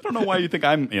 shorts. I don't know why you think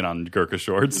I'm in on Gurkha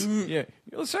shorts. Yeah,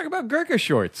 let's talk about Gurkha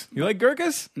shorts. You like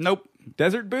Gurkhas? Nope.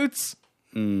 Desert boots?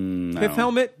 No. Fifth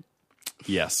helmet?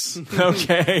 Yes.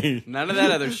 Okay. None of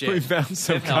that other shit. We found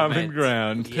some Fifth common helmet.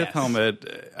 ground. Yes. Fifth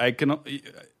helmet.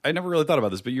 I never really thought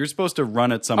about this, but you're supposed to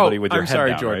run at somebody with your I'm head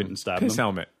sorry, down, Jordan. right, and stab Piss them.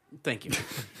 helmet. Thank you.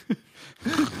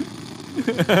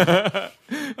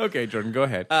 Okay, Jordan, go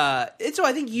ahead. And so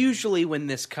I think usually when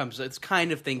this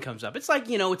kind of thing comes up, it's like,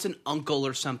 you know, it's an uncle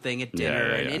or something at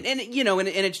dinner, Yeah. and you know, and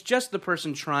it's just the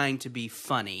person trying to be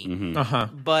funny,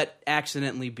 Mm-hmm. but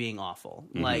accidentally being awful.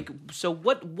 Like, so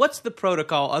what's the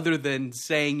protocol other than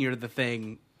saying you're the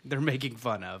thing they're making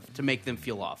fun of to make them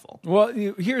feel awful? Well,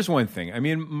 here's one thing. I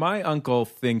mean, my uncle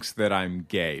thinks that I'm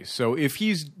gay. So if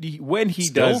when he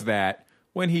does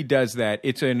that,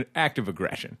 it's an act of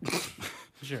aggression.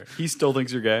 Sure. He still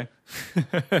thinks you're gay?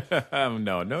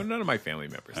 No, none of my family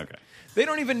members. Okay. They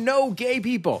don't even know gay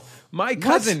people. My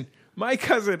cousin, I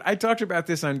talked about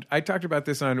this on,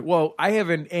 well, I have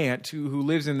an aunt who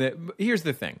lives here's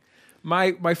the thing.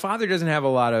 My father doesn't have a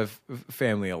lot of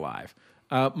family alive.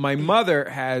 My mother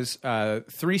has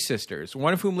 3 sisters,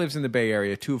 one of whom lives in the Bay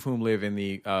Area, 2 of whom live in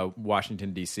the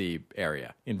Washington, D.C.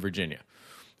 area in Virginia.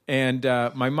 And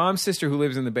my mom's sister, who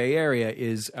lives in the Bay Area,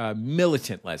 is a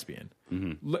militant lesbian,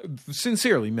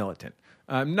 sincerely militant.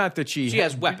 Not that she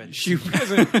has weapons. She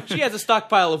hasn't. She has a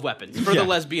stockpile of weapons for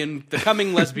the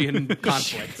coming lesbian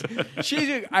conflict.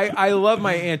 I love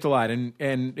my aunt a lot, and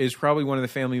is probably one of the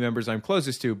family members I'm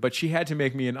closest to. But she had to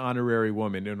make me an honorary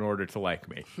woman in order to like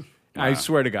me. I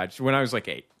swear to God, when I was like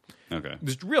 8. Okay.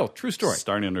 It's real, true story.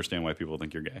 Starting to understand why people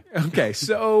think you're gay. Okay,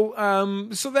 so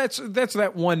that's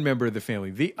that one member of the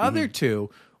family. The other 2,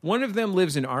 one of them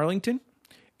lives in Arlington,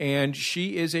 and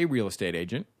she is a real estate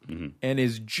agent, and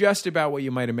is just about what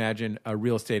you might imagine a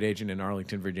real estate agent in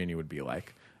Arlington, Virginia would be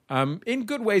like. In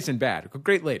good ways and bad. A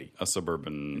great lady. A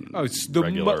suburban, It's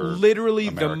regular literally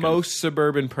the American. most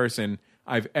suburban person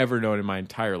I've ever known in my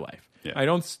entire life. Yeah.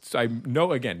 I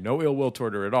know, again, no ill will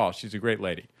toward her at all. She's a great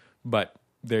lady. But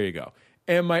there you go.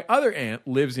 And my other aunt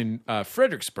lives in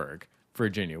Fredericksburg,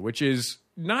 Virginia, which is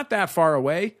not that far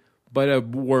away, but a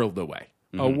world away.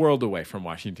 A world away from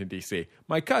Washington, D.C.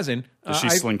 My cousin... Does she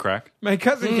sling crack? My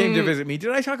cousin came to visit me.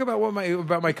 Did I talk about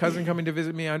my cousin coming to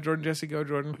visit me on Jordan Jesse Go,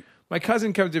 Jordan? My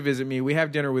cousin comes to visit me. We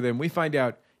have dinner with him. We find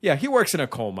out, yeah, he works in a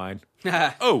coal mine.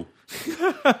 Oh.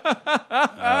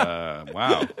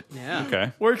 Wow. Yeah.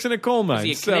 Okay. Works in a coal mine.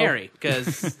 Is he a canary?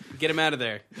 Because get him out of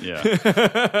there. Yeah.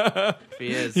 If he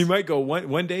is. He might go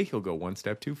one day. He'll go one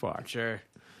step too far. Sure.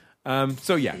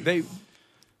 So yeah, they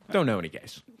don't know any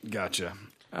gays. Gotcha.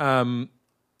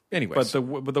 Anyways,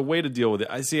 But the way to deal with it,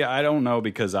 I don't know,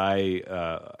 because I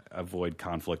avoid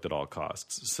conflict at all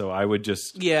costs. So I would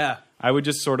just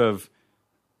sort of,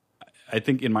 I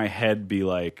think in my head, be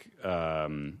like,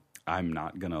 I'm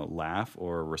not gonna laugh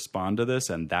or respond to this,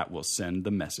 and that will send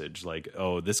the message like,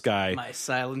 oh, this guy, My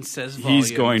silence says volumes.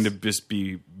 he's going to just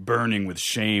be burning with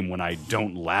shame when I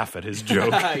don't laugh at his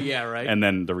joke. Yeah, right. And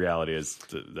then the reality is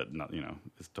that not, it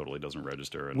totally doesn't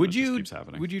register, and it just keeps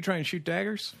happening. Would you try and shoot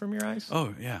daggers from your eyes?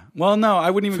 Oh yeah. Well, no, I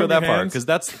wouldn't even From go that your far, hands? because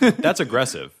that's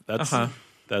aggressive. That's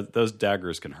those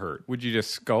daggers can hurt. Would you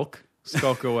just skulk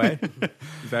away?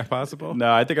 Is that possible?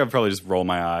 No, I think I'd probably just roll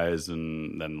my eyes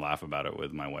and then laugh about it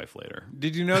with my wife later.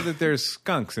 Did you know that there's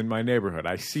skunks in my neighborhood?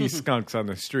 I see skunks on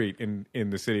the street in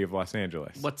the city of Los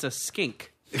Angeles. What's a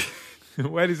skink?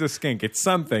 What is a skink? It's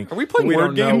something. Are we playing we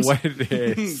word don't games? know what it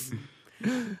is.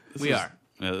 We are.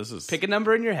 Yeah, this is Pick a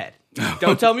number in your head.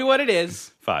 Don't tell me what it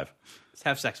is. 5. Just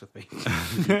have sex with me.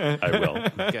 I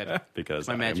will, Good. because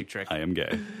My magic trick. I am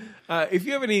gay. If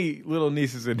you have any little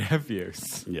nieces and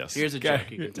nephews, Yes. Here's a joke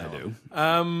you can tell.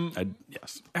 I do.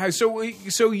 Yes.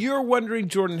 so you're wondering,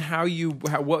 Jordan,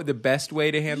 what the best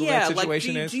way to handle that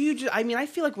situation is? Do you just, I mean, I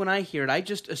feel like when I hear it, I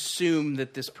just assume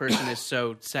that this person is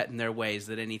so set in their ways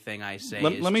that anything I say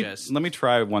is just let me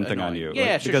try one thing on annoying. you.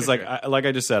 Yeah, sure, because sure, like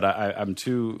I just said, I'm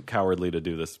too cowardly to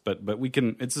do this, but we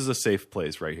can. This is a safe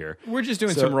place right here. We're just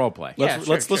doing some role play.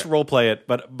 Let's role play it.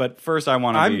 But first, I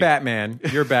want to. I'm Batman.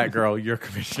 You're Batgirl. You're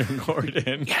Commissioner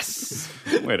Gordon. yes.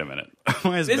 Wait a minute.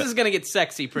 Why is This is going to get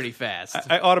sexy pretty fast.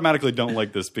 I automatically don't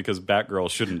like this because Batgirl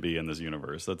shouldn't be in this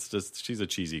universe. That's just she's a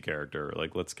cheesy character.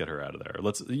 Like, let's get her out of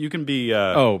there. You can be.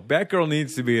 Batgirl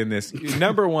needs to be in this.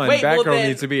 Number one, Wait, well, Batgirl then-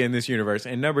 needs to be in this universe,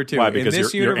 and number two, why? in Because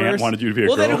this your universe, aunt wanted you to be a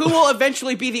well, girl. then who will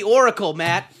eventually be the Oracle,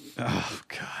 Matt? Oh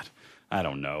God, I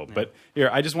don't know. But here,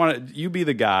 I just want to. You be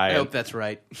the guy. I hope that's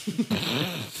right.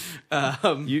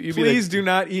 You be Please do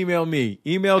not email me.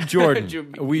 Email Jordan. His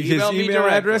Email me email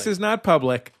address directly. is not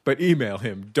public, but email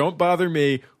him. Don't bother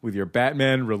me with your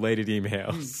Batman-related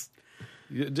emails.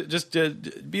 Just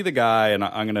be the guy, and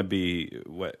I'm going to be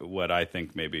what I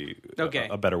think maybe Okay.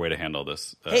 a better way to handle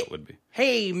this would be.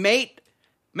 Hey, mate,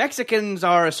 Mexicans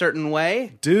are a certain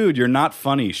way. Dude, you're not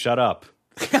funny. Shut up.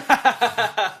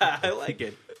 I like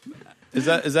it. Is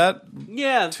that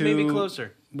Yeah, too, maybe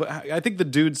closer. But I think the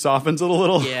dude softens it a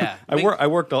little. Yeah. I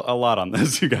worked a lot on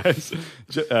this, you guys.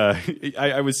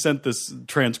 I was sent this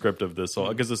transcript of this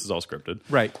because this is all scripted,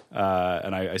 Right.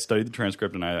 And I studied the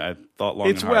transcript, and I thought long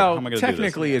It's and hard. How am I gonna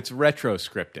technically do it's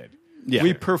retro-scripted. Yeah.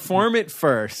 We perform it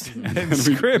first and this?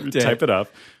 script it. Type it up.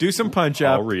 Do some punch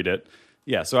I'll up. read it.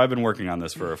 Yeah, so I've been working on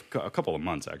this for a couple of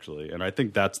months actually, and I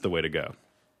think that's the way to go.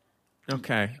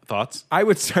 Okay. Thoughts? I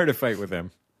would start a fight with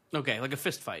him. Okay, like a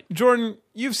fist fight. Jordan,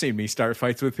 you've seen me start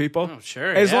fights with people. Oh,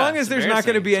 sure, As yeah, long as it's there's not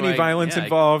going to be embarrassing. any It's like, violence yeah,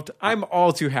 involved, I'm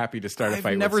all too happy to start a I've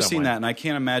fight never with seen someone. that, and I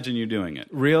can't imagine you doing it.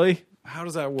 Really? How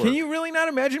does that work? Can you really not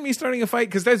imagine me starting a fight?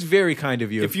 Because that's very kind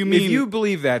of you. If you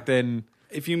believe that, then...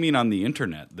 If you mean on the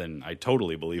internet, then I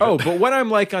totally believe Oh, it. but what I'm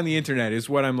like on the internet is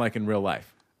what I'm like in real life.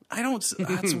 I don't.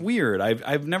 That's weird.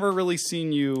 I've never really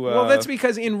seen you. Well, that's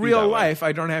because in real that way. life,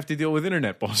 I don't have to deal with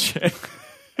internet bullshit.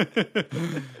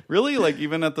 really, like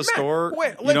even at the store,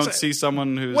 wait, you don't let's- see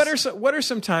someone who's What are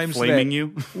some times flaming that, you?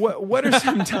 What are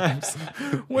some times?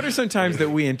 What are some times that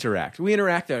we interact? We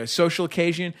interact at a social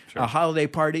occasion, a holiday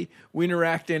party. We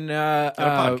interact in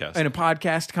podcast. in a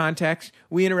podcast context.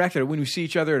 We interact when we see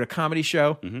each other at a comedy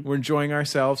show. We're enjoying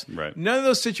ourselves. Right. None of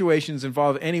those situations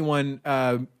involve anyone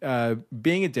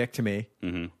being a dick to me.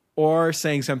 Or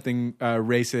saying something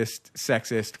racist,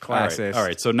 sexist, classist. All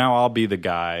right. So now I'll be the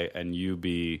guy, and you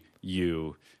be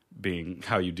you being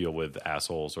how you deal with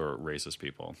assholes or racist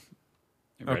people.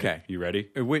 You ready? Okay. You ready?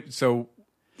 So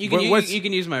You can, what's- you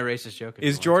can use my racist joke. if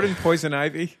is you want. Jordan Poison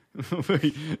Ivy?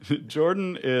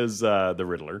 Jordan is the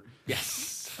Riddler,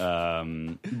 Yes.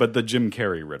 but the Jim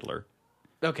Carrey Riddler.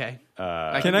 Okay.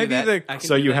 Can I be the-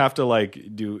 So you have to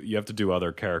do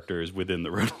other characters within the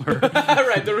Riddler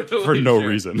right, the riddle for no sure.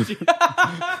 reason.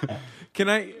 Can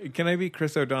I be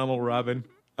Chris O'Donnell Robin?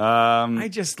 Um, I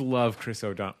just love Chris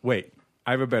O'Donnell. Wait,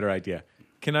 I have a better idea.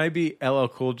 Can I be LL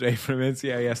Cool J from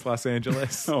NCIS Los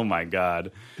Angeles? Oh my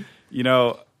God!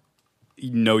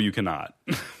 No, you cannot,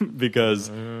 because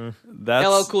that's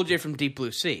LL Cool J from Deep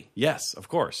Blue Sea. Yes, of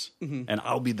course, and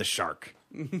I'll be the shark.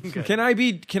 Can I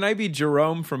be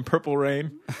Jerome from Purple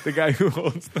Rain, the guy who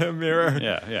holds the mirror?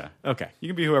 Yeah. Okay. You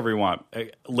can be whoever you want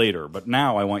later, but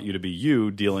now I want you to be you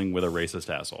dealing with a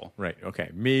racist asshole. Right. Okay.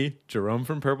 Me, Jerome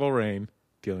from Purple Rain,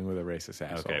 dealing with a racist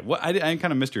asshole. Okay. Well, I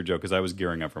kind of missed your joke because I was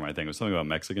gearing up for my thing. It was something about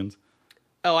Mexicans.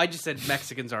 Oh, I just said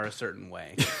Mexicans are a certain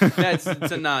way. It's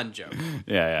a non-joke.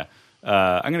 Yeah.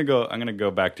 I'm gonna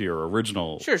go back to your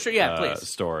original Sure, yeah, please.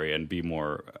 story and be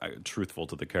more truthful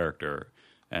to the character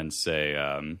and say,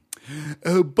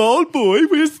 "Oh, bald boy,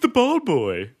 where's the bald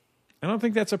boy? I don't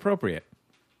think that's appropriate.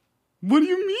 What do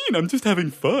you mean? I'm just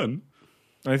having fun."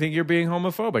 I think you're being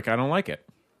homophobic. I don't like it.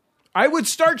 I would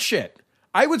start shit.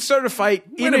 I would start a fight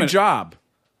in a minute. job.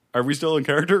 Are we still in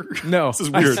character? No, This is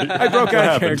weird. I broke What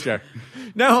out of happened? character.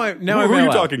 Now I'm Who are you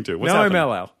LL. talking to? What's now happening?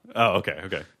 I'm LL. Oh,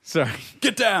 okay. Sorry.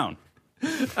 Get down.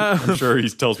 I'm sure he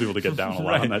tells people to get down a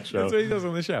lot on that show. That's what he does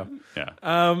on the show. Yeah.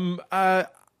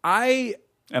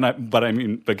 But I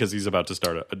mean, because he's about to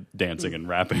start dancing and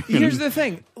rapping. Here's the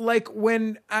thing: like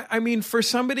when I mean, for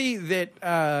somebody that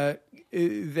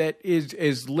that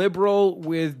is liberal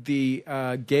with the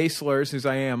gay slurs as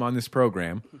I am on this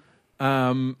program.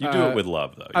 You do it with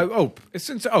love, though.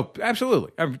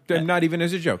 Absolutely. I'm not even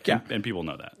as a joke. Yeah. And people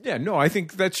know that. Yeah, no, I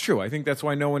think that's true. I think that's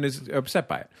why no one is upset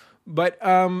by it. But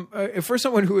for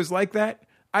someone who is like that,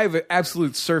 I have an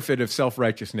absolute surfeit of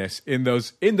self-righteousness in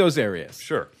those areas.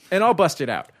 Sure. And I'll bust it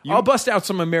out. I'll bust out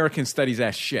some American studies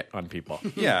ass shit on people.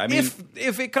 Yeah, I mean,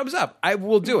 if it comes up, I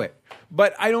will do it.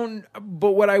 But I don't.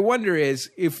 But what I wonder is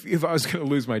if I was going to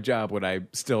lose my job, would I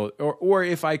still, or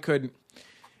if I could?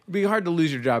 It'd be hard to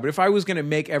lose your job. But if I was going to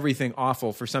make everything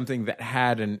awful for something that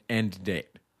had an end date,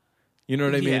 you know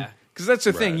what I mean? Yeah. Because that's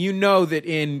the thing. Right. You know that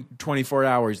in 24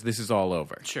 hours this is all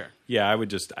over. Sure. yeah, I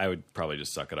would probably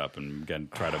just suck it up and again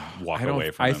try to walk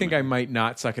away from I them. think I might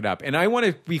not suck it up. And I want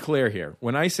to be clear here.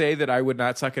 When I say that I would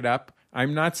not suck it up,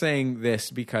 I'm not saying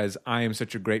this because I am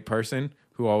such a great person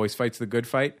who always fights the good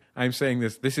fight. I'm saying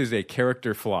this is a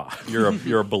character flaw.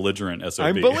 You're a belligerent SOB.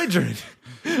 I'm belligerent.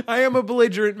 I am a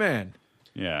belligerent man.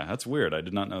 Yeah, that's weird. I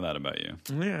did not know that about you.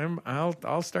 Yeah,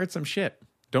 I'll start some shit.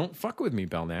 Don't fuck with me,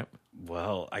 Belknap.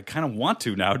 Well, I kind of want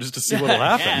to now just to see what'll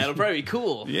happen. Yeah, it'll probably be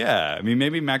cool. Yeah, I mean,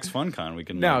 maybe Max FunCon we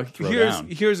can Now, throw down.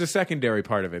 here's a secondary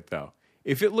part of it, though.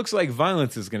 If it looks like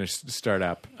violence is going to start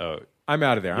up, I'm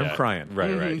out of there. Yeah, I'm crying.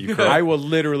 Right. You curl, I will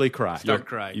literally cry. Start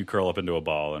crying. you curl up into a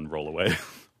ball and roll away.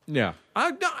 Yeah,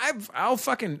 I'll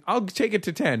take it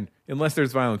to 10 unless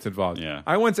there's violence involved. Yeah.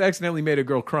 I once accidentally made a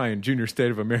girl cry in Junior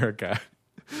State of America,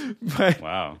 but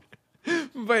Wow.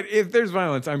 if there's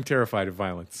violence, I'm terrified of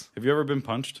violence. Have you ever been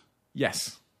punched?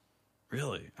 Yes,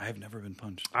 Really? I have never been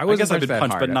punched. I wasn't guess I've been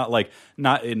punched that punched, hard. but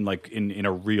not in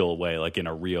a real way, like in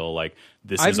a real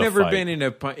this I've is a never fight. been in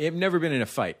a I've never been in a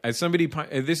fight. As somebody,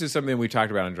 this is something we talked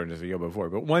about on Jordan Jesse Go before.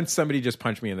 But once somebody just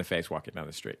punched me in the face walking down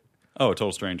the street. Oh, a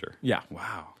total stranger. Yeah,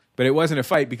 Wow. but it wasn't a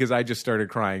fight because I just started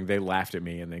crying. They laughed at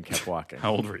me and then kept walking.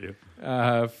 How old were you?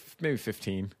 Maybe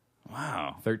 15.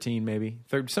 Wow. 13 maybe.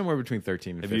 Somewhere between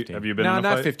 13 and 15. Have you been No, in a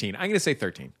not fight? 15. I'm going to say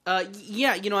 13.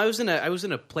 Yeah, I was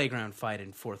in a playground fight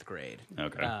in 4th grade.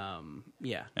 Okay.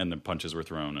 Yeah. And the punches were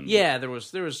thrown. And Yeah, there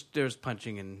was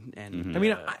punching and I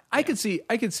mean, I could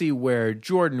see where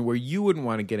Jordan, where you wouldn't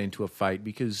want to get into a fight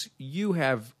because you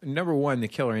have number one the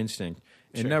killer instinct,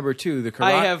 and number two the karate.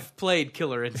 I have played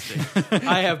Killer Instinct.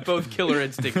 I have both Killer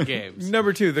Instinct games.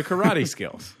 number two the karate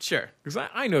skills. Sure. Because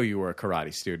I know you were a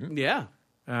karate student. Yeah.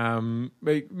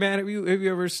 But man, have you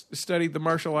ever studied the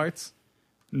martial arts?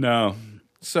 No.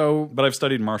 So, But I've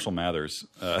studied Marshall Mathers,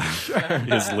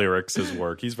 his lyrics, his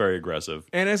work. He's very aggressive.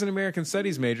 and as an American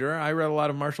Studies major, I read a lot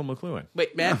of Marshall McLuhan.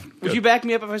 Wait, Matt, would you back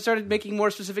me up if I started making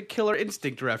more specific Killer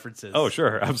Instinct references? Oh,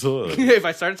 sure, absolutely. If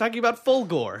I started talking about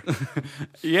Fulgore.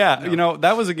 Yeah,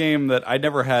 that was a game that I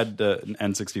never had an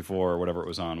N64 or whatever it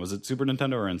was on. Was it Super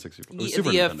Nintendo or N64? It was Super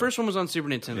The Nintendo. first one was on Super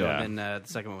Nintendo, Yeah. and the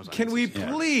second one was on Can we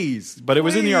N64. please? But it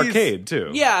was in the please- arcade,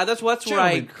 too. Yeah, that's where I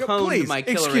Gentlemen, honed please, my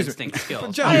Killer excuse me. Instinct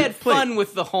skills. Gentlemen, I had please. fun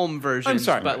with the home version. I'm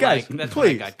sorry, but guys. that's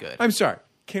please, when I got good. I'm sorry.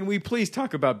 Can we please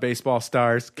talk about baseball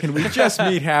stars? Can we just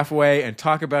meet halfway and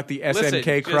talk about the Listen,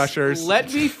 SNK just Crushers?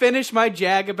 Let me finish my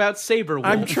jag about Saberwolf.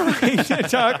 I'm trying to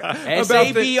talk about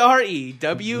the.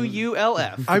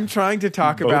 SABREWULF. I'm trying to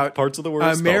talk Both about parts of the word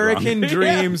spelled American wrong.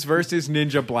 Dreams versus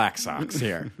Ninja Black Sox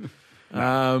here.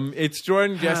 It's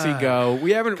Jordan Jesse Go.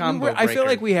 We haven't. Combo I feel breaker.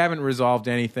 like we haven't resolved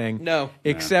anything. No.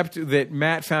 except that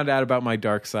Matt found out about my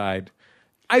dark side.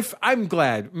 I'm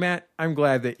glad, Matt. I'm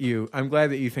glad that you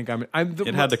think I'm.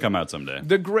 It had to come out someday.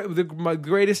 My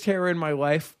greatest terror in my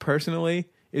life, personally,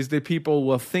 is that people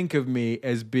will think of me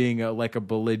as being like a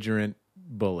belligerent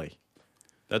bully.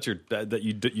 That's that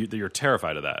you're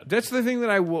terrified of that. That's the thing that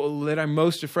I'm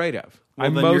most afraid of.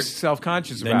 I'm then most you're-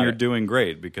 self-conscious about. Then you're it. doing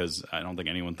great because I don't think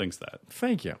anyone thinks that.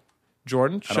 Thank you,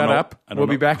 Jordan. don't Shut know. up. I don't We'll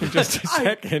be know. back in just a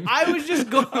second. I was just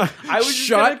going. I was just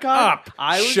Shut gonna up.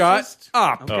 I was Shut just,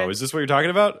 up. Okay. Oh, is this what you're talking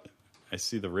about? I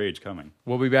see the rage coming.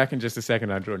 We'll be back in just a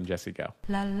second on Jordan Jesse Go.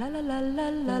 La la la la la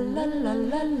la la la la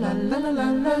la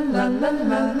la.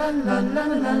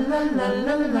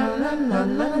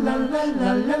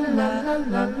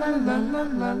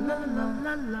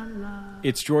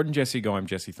 It's Jordan Jesse Go. I'm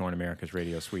Jesse Thorne, America's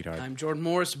radio sweetheart. I'm Jordan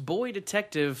Morris, boy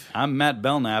detective. I'm Matt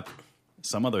Belknap.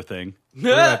 Some other thing.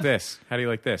 What about this? How do you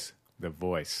like this? The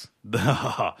voice.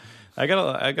 I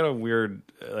got a weird,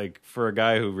 like, for a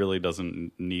guy who really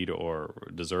doesn't need or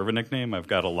deserve a nickname, I've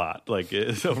got a lot, like,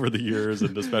 over the years,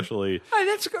 and especially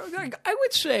I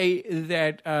would say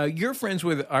that you're friends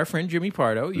with our friend Jimmy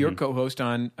Pardo. You're co-host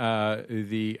on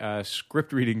the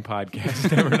script reading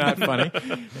podcast, Never Not Funny.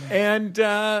 And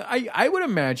I would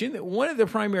imagine that one of the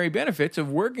primary benefits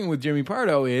of working with Jimmy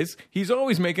Pardo is he's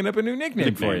always making up a new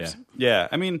nickname for you. nicknames. Yeah,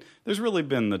 I mean, there's really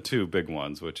been the two big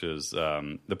ones, which is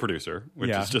the producer, which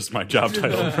Yeah. is just my job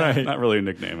title. Not really a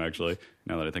nickname, actually,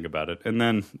 now that I think about it. And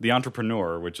then the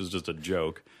entrepreneur, which is just a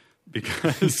joke.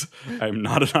 because I'm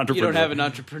not an entrepreneur. You don't have an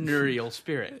entrepreneurial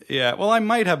spirit. Yeah, well, I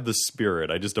might have the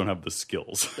spirit. I just don't have the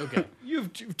skills. Okay.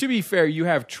 To be fair, you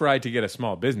have tried to get a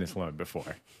small business loan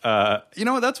before. You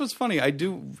know, that's what's funny. I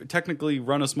do technically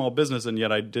run a small business, and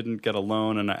yet I didn't get a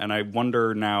loan, and I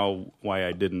wonder now why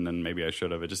I didn't, and maybe I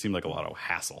should have. It just seemed like a lot of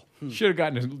hassle. Should have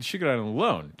gotten a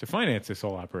loan to finance this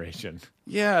whole operation.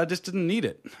 Yeah, I just didn't need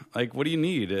it. Like, what do you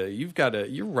need?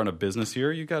 You run a business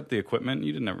here. You got the equipment.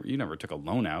 You never took a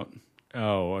loan out.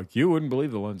 Oh, you wouldn't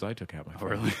believe the loans I took out, my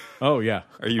friend. Really? Oh, yeah.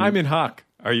 Are you- I'm in hock.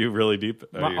 Are you really deep?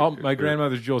 My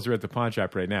grandmother's jewels are at the pawn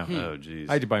shop right now. Oh, jeez.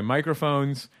 I had to buy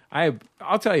microphones.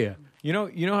 I'll tell you. You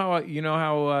know how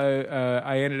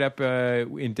I ended up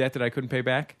in debt that I couldn't pay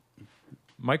back?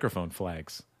 Microphone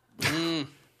flags.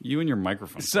 You and your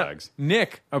microphone flags.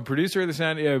 Nick, a producer of the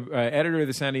sound, editor of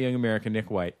the Sound of Young America, Nick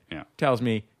White, tells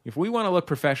me if we want to look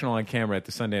professional on camera at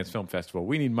the Sundance Film Festival,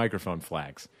 we need microphone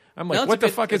flags. I'm like, what the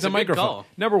fuck is a microphone? Call.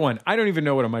 Number one, I don't even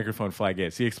know what a microphone flag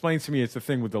is. He explains to me it's the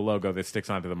thing with the logo that sticks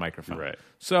onto the microphone. Right.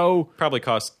 So Probably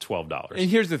costs $12. and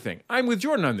here's the thing. I'm with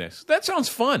Jordan on this. That sounds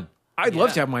fun. I'd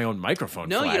love to have my own microphone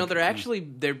No, flag.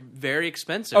 they're very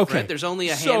expensive. Okay. Right? There's only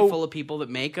a So- handful of people that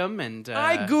make them, and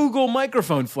I Google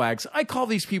microphone flags. I call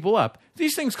these people up.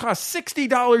 These things cost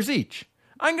 $60 each.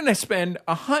 I'm going to spend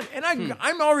and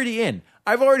I'm already in.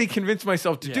 I've already convinced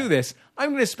myself to do this. I'm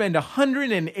going to spend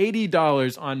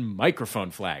 $180 on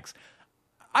microphone flags.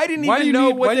 I didn't even know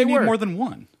what why they do you were. need more than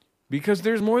one? Because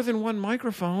there's more than one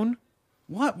microphone.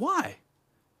 What? Why?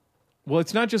 Well,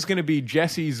 it's not just going to be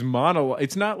Jesse's monologue.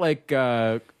 It's not like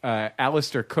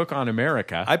Alistair Cook on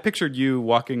America. I pictured you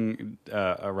walking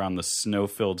around the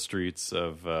snow-filled streets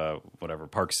of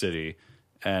Park City,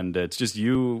 and it's just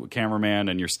you, cameraman,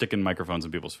 and you're sticking microphones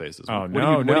in people's faces. Oh, What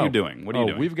no. are you doing? What are you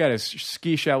doing? We've got a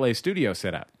ski chalet studio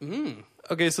set up.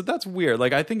 Okay, so that's weird.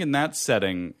 Like, I think in that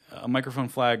setting, a microphone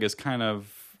flag is kind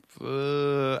of,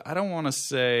 I don't want to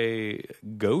say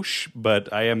gauche,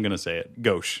 but I am going to say it.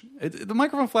 Gauche. The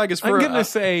microphone flag is for... I'm going to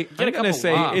say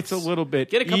lavs. it's a little bit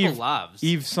Get a couple lavs.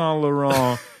 Yves Saint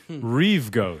Laurent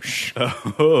Rive Gauche.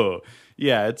 Oh,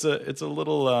 yeah, it's a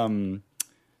little,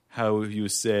 how you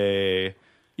say...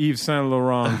 Yves Saint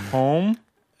Laurent Home.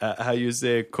 how you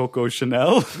say Coco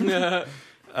Chanel?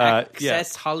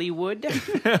 Access Hollywood.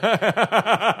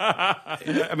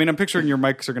 I mean, I'm picturing your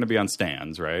mics are going to be on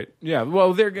stands, right? Yeah,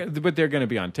 well, they're going to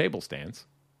be on table stands.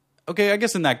 Okay, I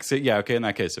guess in that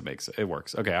case, it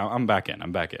works. Okay, I'm back in.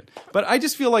 But I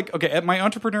just feel like, my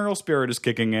entrepreneurial spirit is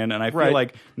kicking in, and I feel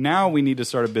like now we need to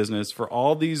start a business for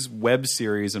all these web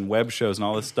series and web shows and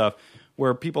all this stuff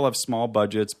where people have small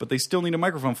budgets, but they still need a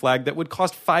microphone flag that would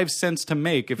cost 5 cents to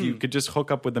make if you could just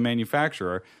hook up with the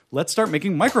manufacturer. Let's start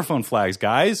making microphone flags,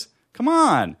 guys. Come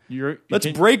on. Let's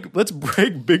break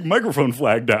big microphone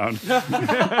flag down. We'll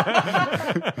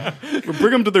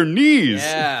bring them to their knees.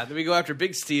 Yeah, then we go after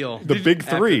Big Steel. The big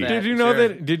three. that.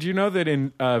 Did you know that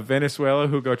in Venezuela,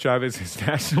 Hugo Chavez has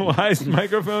nationalized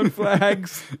microphone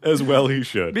flags? As well he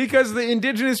should. Because the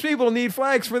indigenous people need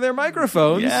flags for their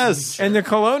microphones. Yes. And the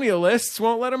colonialists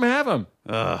won't let them have them.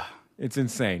 It's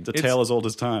insane. It's a tale as old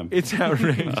as time. It's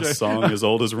outrageous. A song as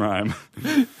old as rhyme.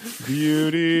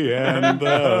 Beauty and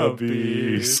the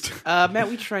Beast. Matt,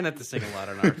 we try not to sing a lot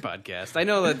on our podcast. I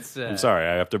know that's... I'm sorry,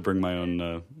 I have to bring my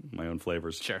own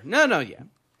flavors. Sure. No, yeah.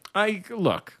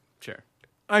 Sure.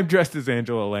 I'm dressed as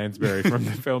Angela Lansbury from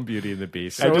the film Beauty and the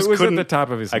Beast. So I just it was at couldn't- the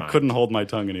top of his mind. I couldn't hold my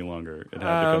tongue any longer. It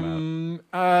had to come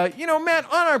out. Matt,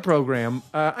 on our program,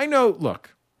 I know,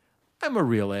 look, I'm a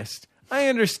realist. I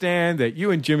understand that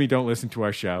you and Jimmy don't listen to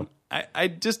our show. I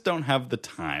just don't have the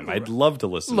time. I'd love to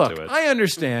listen Look, to it. I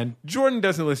understand. Jordan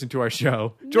doesn't listen to our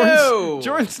show. No!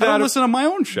 Jordan's I not don't listen to my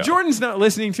own show. Jordan's not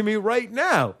listening to me right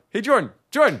now. Hey, Jordan.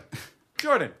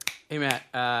 Hey, Matt,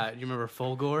 do you remember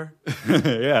Fulgore?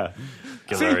 Yeah.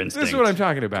 See, Killer this instinct. is what I'm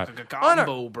talking about.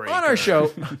 Combo breaker. On our show,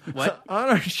 What? on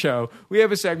our show, we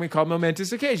have a segment called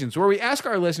Momentous Occasions, where we ask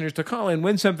our listeners to call in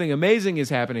when something amazing is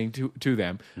happening to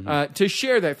them, to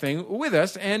share that thing with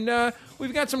us, and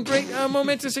we've got some great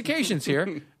momentous occasions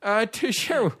here to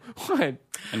share. What?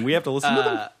 And we have to listen to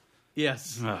them?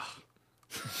 Yes.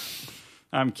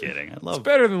 I'm kidding. I love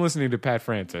Better than listening to Pat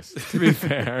Francis, to be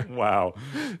fair. Wow.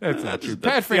 That's not true.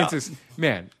 That's Pat Francis,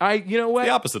 man, you know what?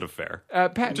 The opposite of fair.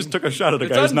 Pat Just took a shot at a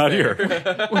guy who's not unfair.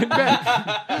 here.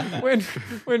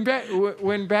 when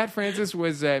Pat Francis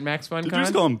was at Max FunCon. Did you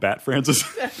just call him Bat Francis?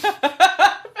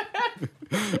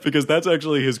 Because that's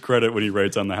actually his credit when he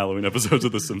writes on the Halloween episodes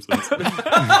of The Simpsons.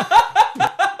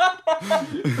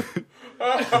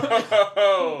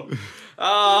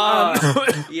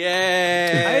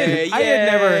 Yay!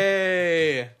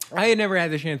 I had never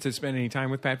had the chance to spend any time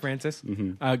with Pat Francis.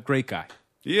 Great guy.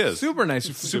 He is. Super nice,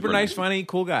 super nice, funny,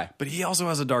 cool guy. But he also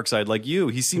has a dark side like you.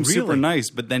 He seems Really? super nice,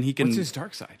 but then he can... What's his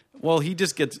dark side? Well, he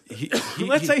just gets...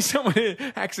 Let's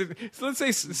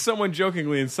say someone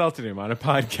jokingly insulted him on a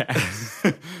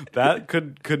podcast. that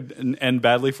could end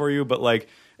badly for you, but like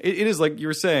it is like you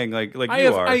were saying, like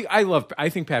I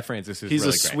think Pat Francis is. He's really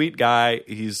a great. sweet guy.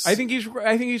 I think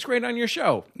he's great on your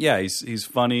show. Yeah, he's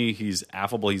funny. He's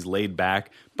affable. He's laid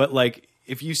back. But like,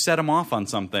 if you set him off on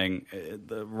something,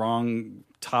 the wrong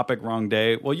topic, wrong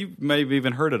day. Well, you may have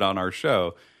even heard it on our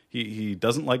show. He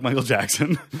doesn't like Michael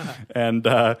Jackson, and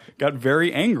got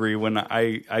very angry when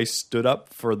I stood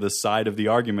up for the side of the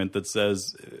argument that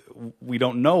says we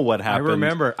don't know what happened. I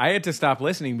remember I had to stop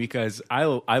listening because I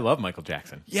love Michael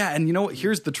Jackson. Yeah, and you know what?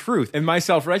 Here's the truth. And my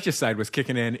self-righteous side was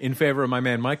kicking in favor of my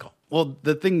man Michael. Well,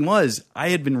 the thing was, I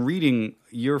had been reading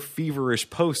your feverish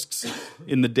posts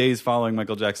in the days following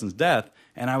Michael Jackson's death,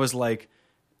 and I was like,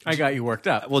 I got you worked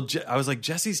up. well, I was like,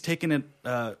 Jesse's taking it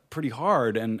pretty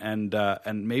hard, and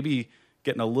maybe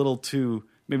getting a little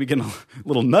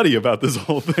nutty about this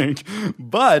whole thing.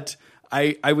 But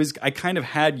I kind of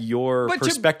had your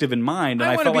perspective in mind, and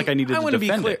I felt like I needed to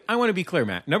defend it. I want to be clear,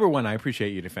 Matt. Number one, I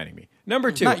appreciate you defending me.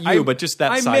 Number two, Not you, but just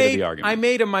that side of the argument.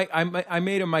 I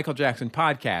made a Michael Jackson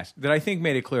podcast that I think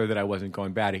made it clear that I wasn't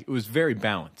going batty. It was very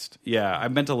balanced. Yeah, I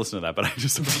meant to listen to that, but I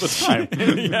just don't have the time.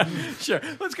 Yeah, sure.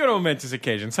 Let's go to momentous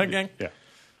occasions, huh, gang? Yeah.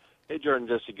 Hey, Jordan,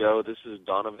 Jesse Go. This is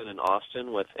Donovan in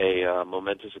Austin with a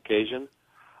momentous occasion.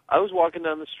 I was walking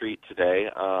down the street today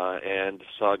and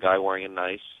saw a guy wearing a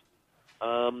nice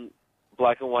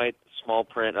black and white small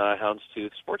print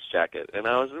houndstooth sports jacket, and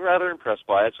I was rather impressed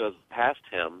by it. So as I passed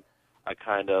him, I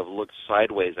kind of looked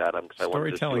sideways at him because I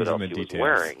wanted to see what else he was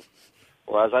wearing.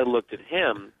 Well, as I looked at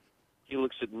him, he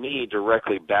looks at me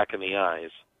directly back in the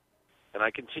eyes, and I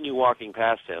continue walking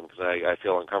past him because I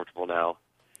feel uncomfortable now.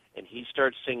 And he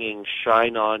starts singing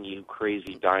 "Shine On You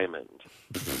Crazy Diamond"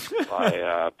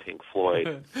 by Pink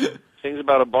Floyd. Sings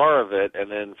about a bar of it,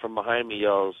 and then from behind me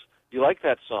yells, "Do you like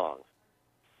that song?"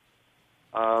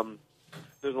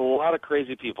 There's a lot of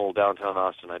crazy people downtown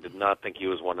Austin. I did not think he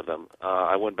was one of them.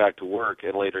 I went back to work,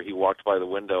 and later he walked by the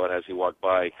window, and as he walked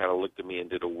by, he kind of looked at me and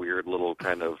did a weird little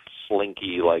kind of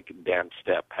slinky, like, dance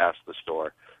step past the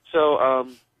store. So,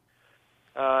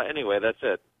 anyway, that's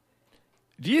it.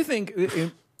 Do you think...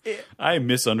 I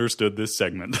misunderstood this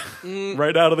segment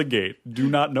right out of the gate. Do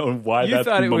not know why you that's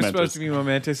thought it momentous. was supposed to be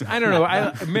momentous. I don't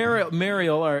know.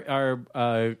 Mariel,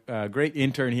 our great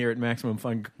intern here at Maximum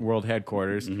Fun World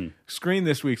headquarters, screened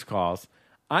this week's calls.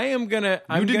 You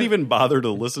didn't even bother to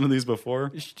listen to these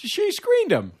before? She screened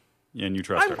them. Yeah, and you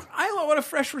trust her. I want a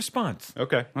fresh response.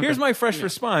 Okay. Here's my fresh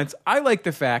response. I like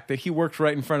the fact that he works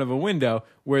right in front of a window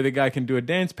where the guy can do a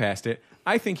dance past it.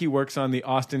 I think he works on the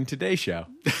Austin Today Show.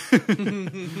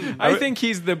 I think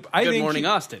he's the... Good Morning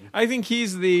Austin. I think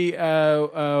he's the...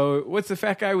 what's the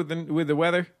fat guy with the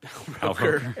weather? Al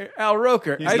Roker. Al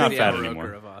Roker. He's not fat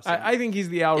anymore. I think he's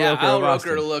the Al yeah, Roker Al of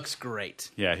Austin. Roker looks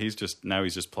great. Yeah, he's just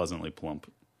pleasantly plump.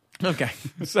 Okay,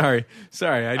 sorry.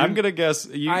 I'm gonna guess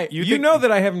you know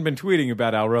that I haven't been tweeting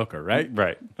about Al Roker, right?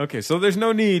 Right. Okay, so there's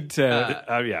no need to.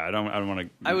 Yeah, I don't want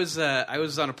to. I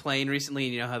was on a plane recently,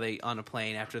 and you know how they on a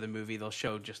plane after the movie they'll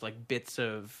show just like bits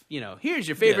of here's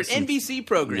your favorite NBC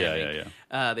programming.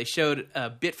 Yeah. They showed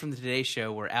a bit from the Today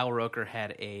Show where Al Roker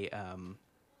had a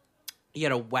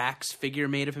wax figure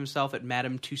made of himself at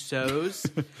Madame Tussauds.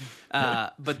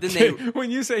 But then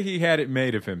when you say he had it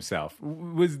made of himself,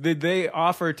 did they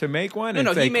offer to make one?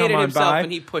 No, he made it himself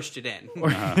and he pushed it in.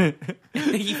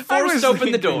 He forced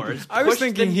open the doors. I was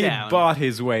thinking he bought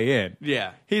his way in.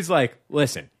 Yeah, he's like,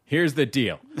 listen. Here's the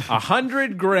deal: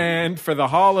 $100,000 for the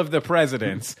Hall of the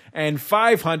Presidents and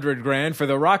 $500,000 for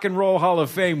the Rock and Roll Hall of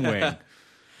Fame wing.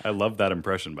 I love that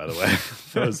impression, by the way.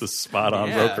 That was a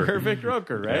spot-on Roker. Perfect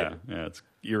Roker, right? Yeah, it's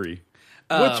eerie.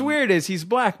 What's weird is he's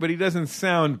black, but he doesn't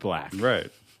sound black.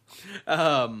 Right.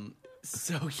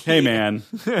 Hey, man,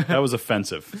 that was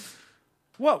offensive.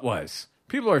 What was?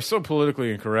 People are so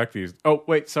politically incorrect these... Oh,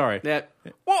 wait, sorry.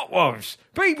 What was?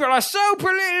 People are so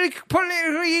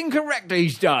politically incorrect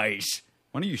these days.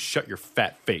 Why don't you shut your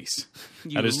fat face?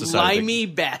 You limey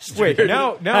bastard. Wait,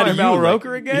 now I'm Al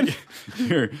Roker again?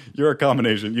 You're a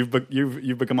combination.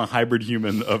 You've become a hybrid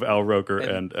human of Al Roker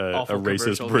and a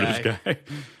racist British guy.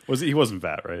 He wasn't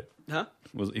fat, right? Huh?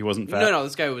 He wasn't fat? No,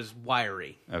 this guy was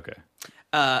wiry. Okay.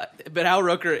 But Al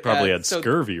Roker... Probably had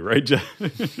scurvy, right, Jesse?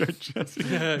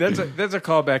 That's a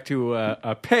callback to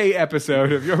a pay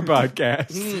episode of your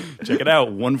podcast. Check it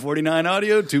out. 149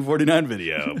 audio, 249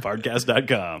 video.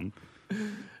 Podcast.com.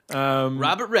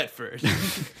 Robert Redford.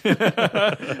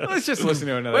 Let's just listen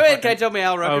to another. Wait, can I tell me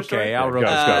Al Roker story? Okay, Al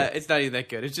Roker. It's not even that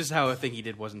good. It's just how a thing he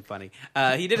did wasn't funny.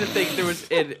 He did a thing.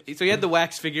 So he had the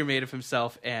wax figure made of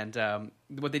himself, and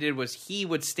what they did was he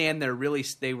would stand there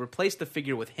They replaced the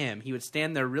figure with him. He would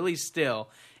stand there really still,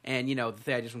 and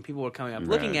when people were coming up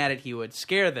looking at it, he would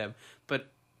scare them.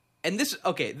 And this is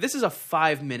a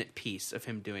 5-minute piece of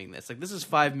him doing this. Like, this is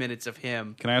 5 minutes of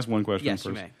him. Can I ask one question first?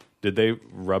 Yes, you may. Did they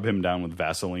rub him down with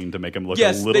Vaseline to make him look a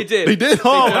Yes, little... they did. They did?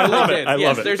 Oh, I love it. I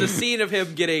love it. There's a scene of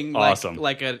him getting awesome.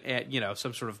 like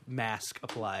some sort of mask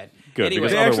applied. Good, anyway,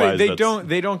 because otherwise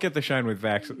they don't get the shine with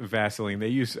Vaseline. They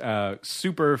use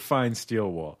super fine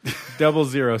steel wool,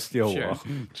 00 steel wool.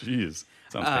 Jeez,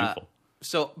 sounds painful.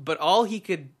 So, but all he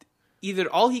could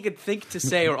think to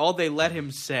say, or all they let him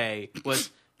say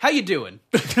was, "How you doing?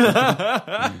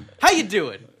 How you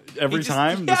doing?" Every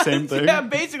time, the same thing? Yeah,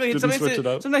 basically.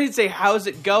 Sometimes he'd say, "How's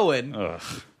it going?" Ugh.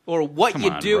 Or what Come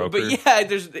you on, do. Roker.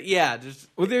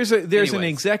 But there's an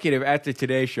executive at the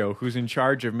Today Show who's in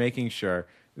charge of making sure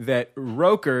that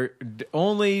Roker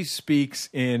only speaks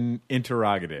in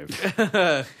interrogative.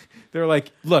 They're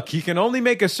like, look, he can only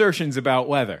make assertions about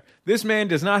weather. This man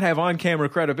does not have on-camera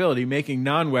credibility making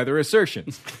non-weather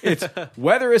assertions. It's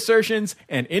weather assertions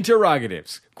and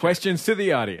interrogatives. Questions to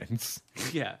the audience.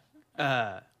 Yeah.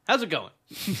 How's it going?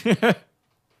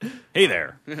 Hey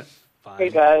there. Fine. Hey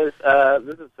guys,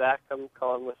 this is Zach. I'm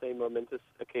calling with a momentous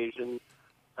occasion.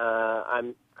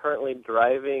 I'm currently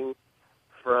driving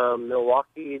from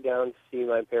Milwaukee down to see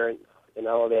my parents in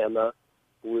Alabama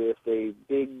with a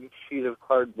big sheet of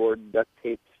cardboard duct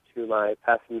taped to my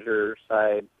passenger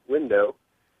side window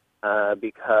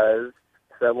because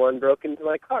someone broke into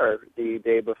my car the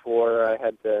day before I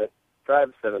had to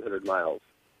drive 700 miles.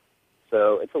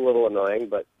 So it's a little annoying,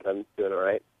 but I'm doing all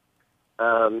right.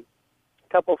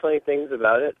 Couple funny things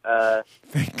about it.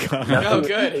 Thank God. Oh,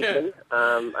 good.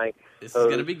 This is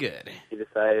going to be good. He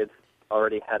decided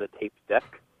already had a taped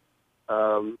deck.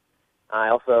 The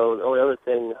only other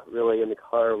thing really in the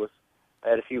car was I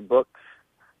had a few books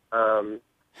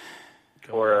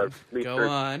for a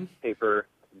research paper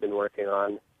I've been working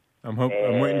on. I'm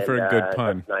waiting for a good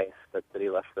pun. It's nice that he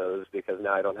left those because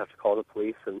now I don't have to call the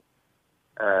police and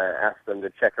ask them to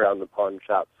check around the pawn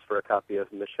shops for a copy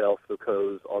of Michel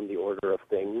Foucault's On the Order of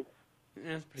Things.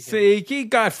 Yeah, that's pretty good. See, he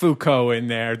got Foucault in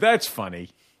there. That's funny.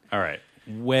 All right.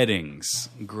 Weddings,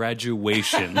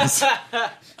 graduations,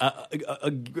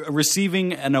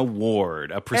 receiving an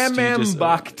award, a prestigious...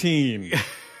 Bakhtin.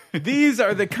 These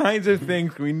are the kinds of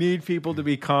things we need people to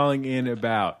be calling in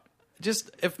about.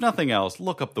 Just, if nothing else,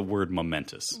 look up the word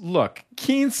momentous. Look,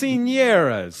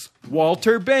 quinceañeras,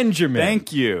 Walter Benjamin.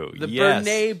 Thank you. The yes.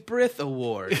 Bernay Brith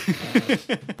Award.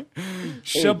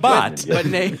 Shabbat.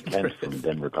 Ken from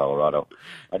Denver, Colorado.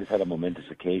 I just had a momentous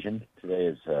occasion. Today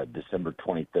is December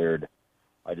 23rd.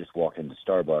 I just walked into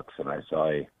Starbucks and I saw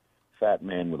a fat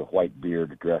man with a white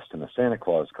beard dressed in a Santa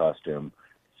Claus costume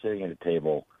sitting at a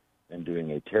table and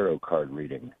doing a tarot card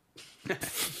reading.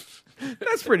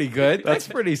 That's pretty good. That's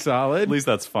pretty solid. At least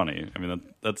that's funny. I mean,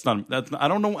 that's not. I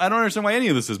don't know. I don't understand why any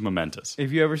of this is momentous.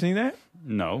 Have you ever seen that?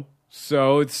 No.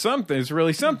 So it's something. It's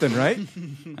really something, right?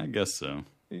 I guess so.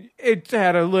 It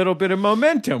had a little bit of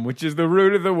momentum, which is the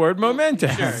root of the word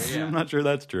momentum. Sure, yeah. I'm not sure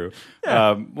that's true.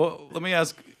 Yeah. Well, let me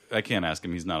ask. I can't ask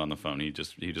him. He's not on the phone. He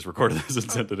just recorded this and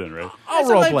sent it in, right? I'll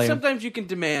role play him. Sometimes you can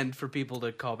demand for people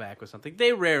to call back with something.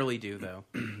 They rarely do, though.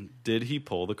 Did he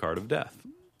pull the card of death?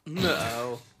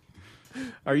 No.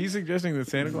 Are you suggesting that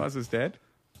Santa Claus is dead?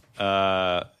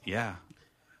 Yeah.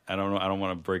 I don't know. I don't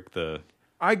want to break the.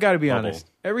 I got to be bubble. honest.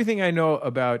 Everything I know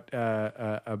about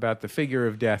the figure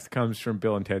of death comes from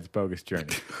Bill and Ted's Bogus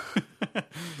Journey.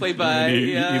 Played by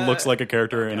he looks like a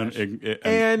character in an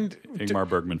Ingmar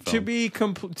Bergman film.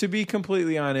 To be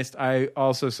completely honest, I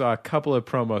also saw a couple of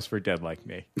promos for Dead Like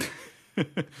Me.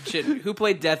 Shit, who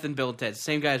played Death in Bill and Ted?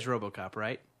 Same guy as RoboCop,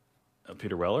 right?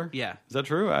 Peter Weller? Yeah. Is that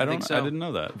true? I think so. I didn't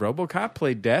know that. RoboCop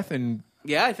played Death, and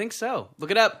Yeah, I think so.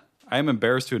 Look it up. I am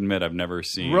embarrassed to admit I've never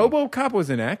seen RoboCop was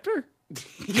an actor?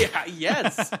 Yeah,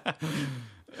 yes.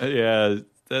 Yeah,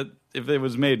 that if it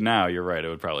was made now, you're right. It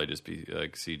would probably just be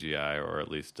like CGI or at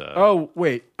least. Oh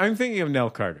wait, I'm thinking of Nell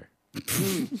Carter.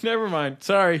 Never mind.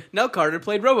 Sorry. Nell Carter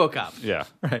played RoboCop. Yeah.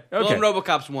 Right. Well, Okay. in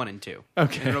RoboCop's 1 and 2.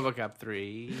 Okay. In RoboCop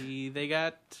 3, they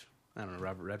got, I don't know,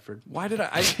 Robert Redford. Why did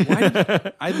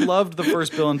I loved the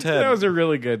first Bill and Ted. That was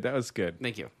That was good.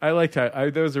 Thank you. I liked how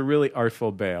that was a really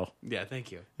artful bail. Yeah,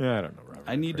 thank you. Yeah, I don't know, Robert.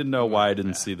 I need to know why I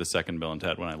didn't see the second Bill and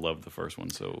Ted when I loved the first one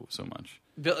so much.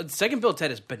 Second Bill and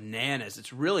Ted is bananas.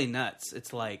 It's really nuts.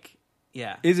 It's like,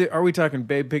 yeah. Is it? Are we talking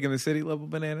Babe Pig in the City level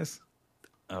bananas?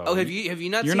 Oh, have you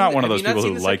not? You're seen not one of have those you not people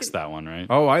seen who the likes second? that one, right?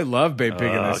 Oh, I love Babe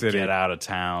Pig in the City. Get out of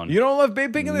town. You don't love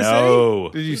Babe Pig in the No.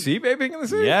 City? Did you see Babe Pig in the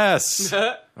City? Yes.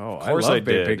 Oh, Of course I love I Babe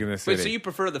did. Pig in the City. Wait, so you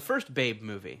prefer the first Babe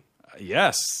movie?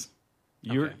 Yes.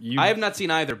 Okay. I have not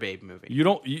seen either Babe movie. You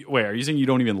don't. Wait, are you saying you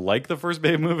don't even like the first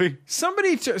Babe movie?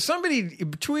 Somebody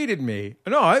tweeted me.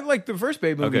 No, I like the first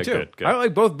Babe movie Okay, too. good. I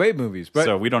like both Babe movies. But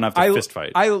So we don't have to fist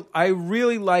fight. I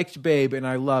really liked Babe, and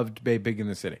I loved Babe Pig in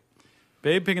the City.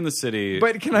 Babe Pig in the City,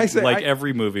 But can I say, like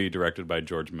every movie directed by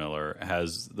George Miller,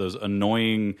 has those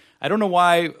annoying. I don't know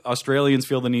why Australians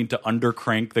feel the need to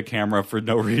undercrank the camera for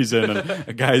no reason, and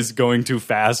a guy's going too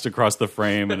fast across the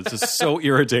frame, and it's just so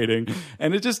irritating.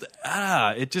 And it just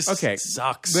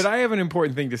sucks. But I have an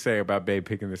important thing to say about Babe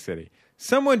Pig in the City.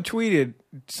 Someone tweeted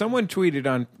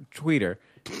on Twitter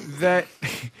that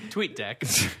Tweet deck.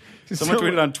 Someone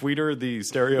tweeted on Twitter the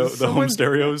home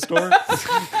stereo store.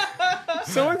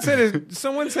 Someone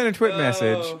sent a tweet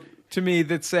message to me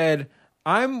that said,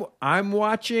 "I'm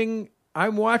watching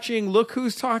Look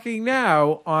Who's Talking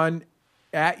Now on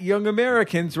at Young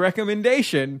Americans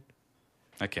recommendation."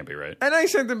 That can't be right. And I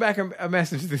sent them back a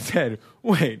message that said,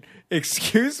 "Wait,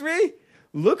 excuse me?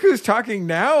 Look Who's Talking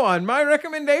Now on my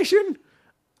recommendation?"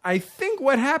 I think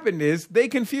what happened is they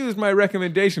confused my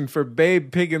recommendation for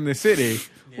Babe Pig in the City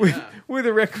with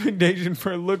a recommendation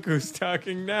for Look Who's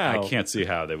Talking Now. I can't see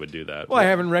how they would do that. Well, I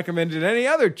haven't recommended any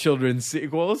other children's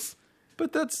sequels.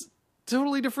 But that's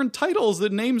totally different titles. The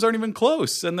names aren't even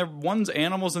close, and one's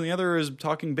animals and the other is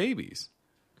talking babies.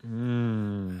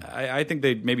 I think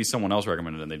maybe someone else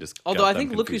recommended it and they just. Although I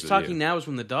think Look Who's Talking Now is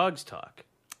when the dogs talk.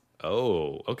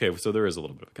 Oh, okay. So there is a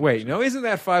little bit of connection. Wait, no, isn't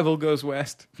that Fievel Goes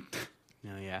West?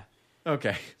 Oh, yeah.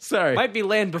 Okay, sorry. Might be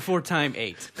Land Before Time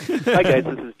 8. Hi, guys.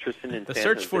 This is Tristan in The San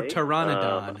Search Jose. for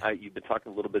Pteranodon. You've been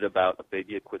talking a little bit about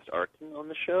Fabiaquist Arkin on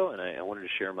the show, and I wanted to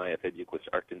share my Fabiaquist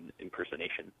Arkin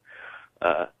impersonation.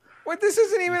 What? This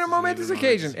isn't even a momentous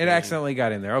occasion. It accidentally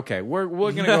got in there. Okay, we're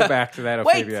going to go back to that,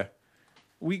 Wait. Ophavia.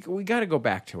 We got to go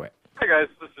back to it. Hi guys,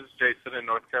 this is Jason in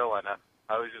North Carolina.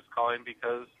 I was just calling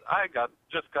because I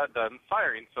just got done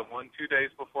firing someone 2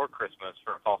 days before Christmas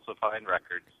for falsifying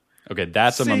records. Okay,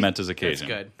 that's a See, momentous occasion.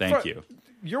 that's good. Thank you.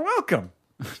 You're welcome.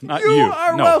 Not You you.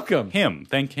 are No, welcome. Him.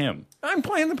 Thank him. I'm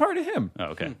playing the part of him Oh,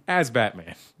 okay. as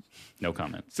Batman. No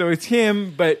comment. So it's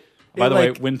him, but By the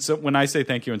way, when I say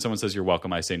thank you and someone says you're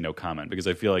welcome, I say no comment because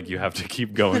I feel like you have to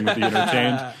keep going with the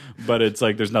interchange. But it's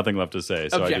like there's nothing left to say.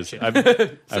 So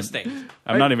Objection. Sustained.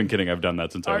 I'm not even kidding. I've done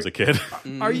that since I was a kid.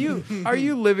 are you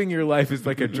living your life as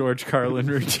like a George Carlin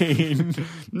routine?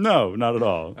 No, not at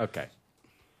all. Okay.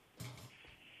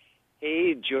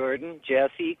 Hey, Jordan,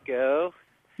 Jesse, go.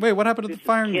 Wait, what happened to the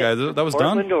firing guy? That was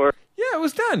Portland, done? Oregon. Yeah, it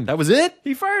was done. That was it?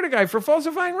 He fired a guy for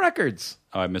falsifying records.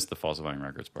 Oh, I missed the falsifying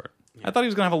records part. I thought he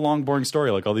was going to have a long, boring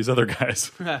story like all these other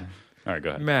guys. All right, go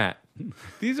ahead. Matt,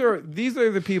 these are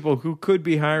the people who could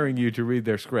be hiring you to read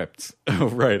their scripts. Oh,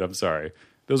 right. I'm sorry.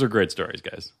 Those are great stories,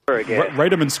 guys. Oregon. Write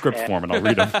them in script form and I'll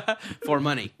read them. For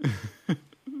money.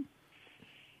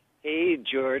 Hey,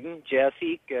 Jordan,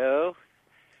 Jesse, go.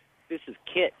 This is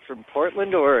Kit from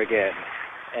Portland, Oregon.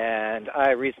 And I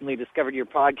recently discovered your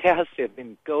podcast. I've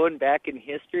been going back in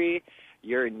history.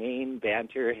 Your inane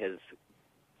banter has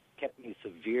kept me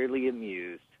severely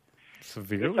amused.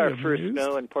 Severely It's our amused? first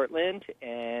snow in Portland,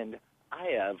 and I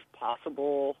have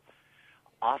possible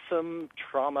awesome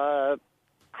trauma,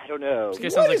 I don't know, This guy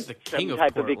sounds like the king some of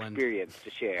type Portland. of experience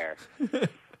to share.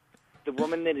 The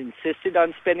woman that insisted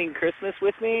on spending Christmas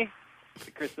with me,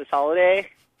 the Christmas holiday,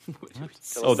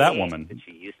 told Oh, that me woman. that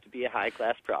she used to be a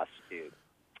high-class prostitute.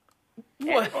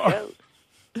 What?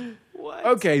 And What?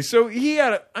 Okay, so he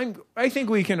had. I think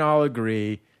we can all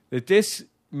agree that this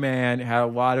man had a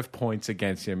lot of points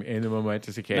against him in the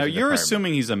momentous occasion. Now, you're department.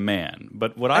 assuming he's a man,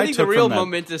 but what I I think took the real from that,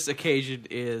 momentous occasion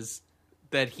is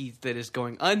that is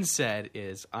going unsaid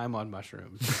is I'm on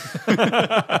mushrooms.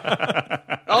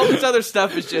 All this other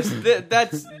stuff is just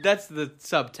that's the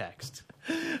subtext.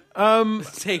 I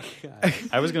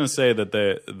was going to say that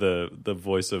the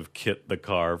voice of Kit the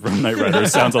car from Knight Rider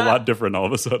sounds a lot different all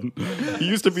of a sudden. He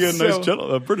used to be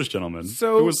a British gentleman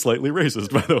who was slightly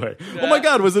racist, by the way. Oh my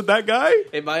God, was it that guy?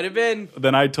 It might have been.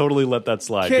 Then I totally let that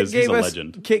slide because he's a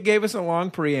legend. Kit gave us a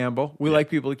long preamble. We like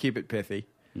people to keep it pithy.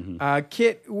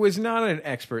 Kit was not an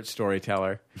expert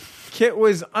storyteller. Kit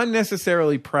was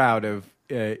unnecessarily proud of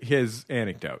his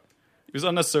anecdote. He was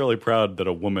unnecessarily proud that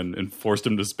a woman enforced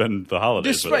him to spend the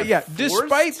holidays with her.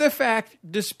 Despite the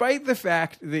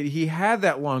fact that he had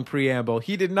that long preamble,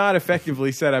 he did not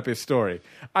effectively set up his story.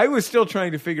 I was still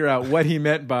trying to figure out what he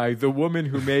meant by the woman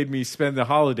who made me spend the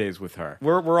holidays with her.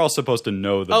 We're all supposed to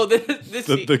know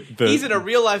that. He's in a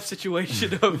real life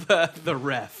situation of the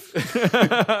ref.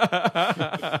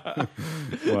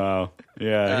 Wow.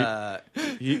 Yeah.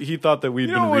 He thought that we'd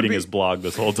been reading his blog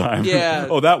this whole time. Yeah.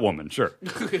 Oh, that woman. Sure.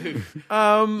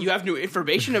 You have new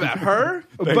information about her?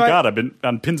 Thank God, I've been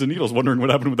on pins and needles wondering what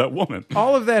happened with that woman.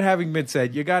 All of that having been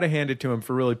said, you got to hand it to him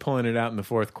for really pulling it out in the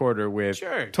fourth quarter with,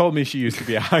 told me she used to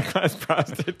be a high-class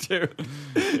prostitute.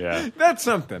 Yeah. That's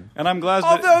something. And I'm glad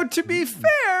Although, to be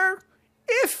fair,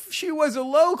 if she was a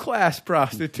low-class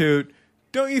prostitute,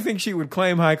 don't you think she would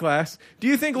claim high class? Do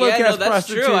you think low-class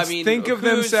prostitutes think of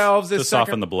themselves as to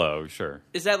soften the blow? Sure.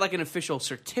 Is that like an official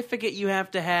certificate you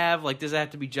have to have? Like, does that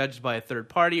have to be judged by a third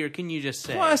party, or can you just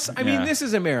say? Plus, I mean, this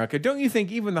is America. Don't you think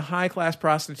even the high-class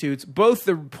prostitutes, both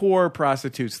the poor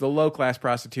prostitutes, the low-class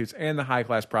prostitutes, and the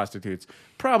high-class prostitutes,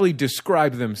 probably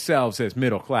describe themselves as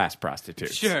middle-class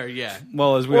prostitutes? Sure, yeah.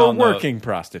 Well, as we all know, working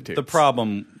prostitutes. The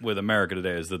problem with America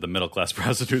today is that the middle-class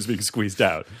prostitute is being squeezed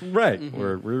out. Right.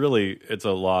 We're really, it's a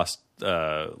lost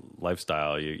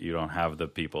lifestyle. You don't have the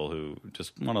people who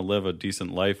just want to live a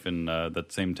decent life in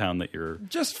that same town that you're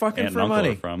just fucking aunt for and uncle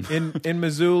money are from. In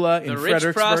Missoula, in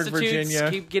Fredericksburg, prostitutes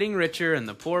Virginia. Keep getting richer, and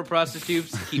the poor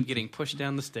prostitutes keep getting pushed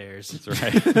down the stairs. That's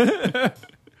right.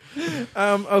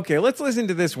 Okay, let's listen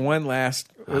to this one last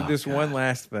one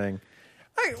last thing.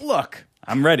 Look,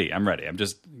 I'm ready. I'm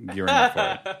just gearing up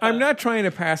for it. I'm not trying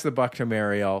to pass the buck to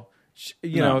Mariel.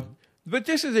 You know, but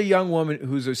this is a young woman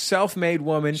who's a self-made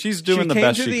woman. She's doing the best she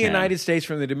can. She came to the United States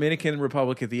from the Dominican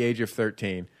Republic at the age of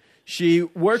 13. She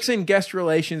works in guest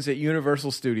relations at Universal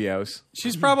Studios.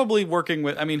 She's probably working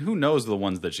with. I mean, who knows the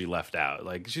ones that she left out?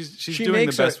 Like she's doing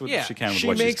the best she can with what she's got.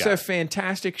 She makes a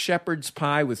fantastic shepherd's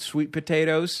pie with sweet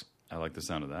potatoes. I like the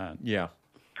sound of that. Yeah.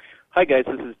 Hi guys,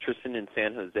 this is Tristan in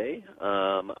San Jose.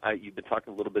 You've been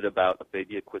talking a little bit about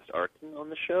Ophavia Quist-Arkin on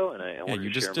the show, and I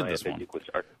wanted to share my Ophavia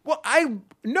Quist-Arkin. Well,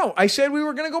 I said we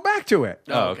were going to go back to it.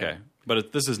 Oh, okay.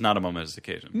 But this is not a momentous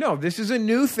occasion. No, this is a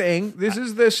new thing. This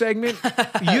is the segment.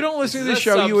 You don't listen to the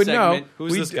show, you would know.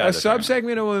 Who's this guy? A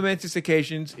sub-segment of Momentous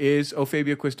Occasions is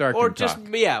Ophavia Quist-Arkin or just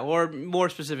talk. Or more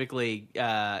specifically,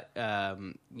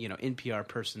 NPR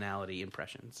personality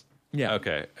impressions. Yeah.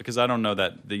 Okay. Because I don't know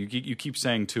that you keep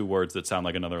saying two words that sound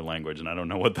like another language, and I don't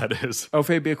know what that is.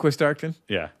 Ophavia Quist-Arkin?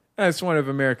 Yeah. That's one of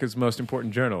America's most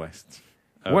important journalists.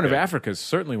 Okay.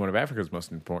 Certainly one of Africa's most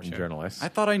important journalists. I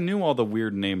thought I knew all the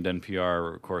weird named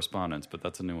NPR correspondents, but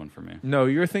that's a new one for me. No,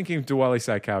 you're thinking of Diwali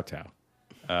Saikowtow.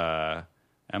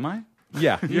 Am I?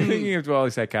 Yeah, you're thinking of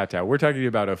Diwali Saikowtow. We're talking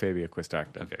about Ophavia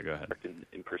Quist-Arkin. Okay, go ahead.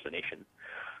 Impersonation.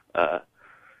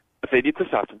 Ophavia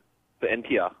Quist-Arkin, the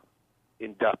NPR,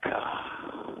 in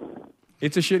Dhaka.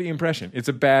 It's a shitty impression. It's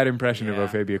a bad impression of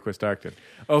Ophavia Quist-Arkin.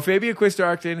 Ophavia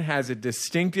Quist-Arkin has a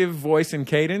distinctive voice and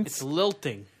cadence. It's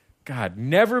lilting. God,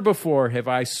 never before have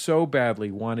I so badly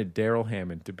wanted Daryl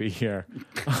Hammond to be here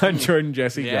on Jordan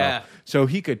Jesse Go, so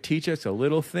he could teach us a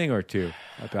little thing or two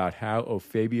about how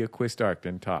Ophavia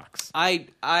Quist-Arkin talks.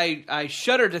 I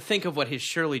shudder to think of what his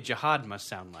Shirley Jihad must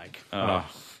sound like.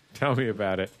 Tell me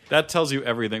about it. That tells you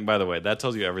everything. By the way, that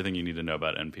tells you everything you need to know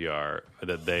about NPR.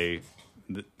 That they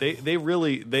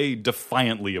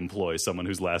defiantly employ someone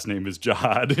whose last name is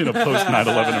Jihad in a post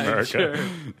 9/11 America. Sure.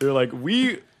 They're like,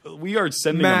 we are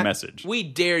sending a message. We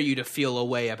dare you to feel a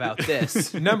way about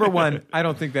this. Number one, I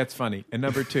don't think that's funny, and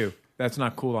number two, that's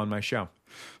not cool on my show.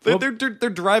 They're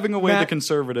driving away the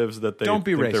conservatives that they don't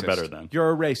be think racist. they're better than.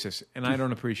 You're a racist, and I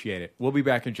don't appreciate it. We'll be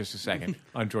back in just a second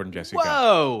on Jordan Jesse Go.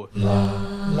 Whoa!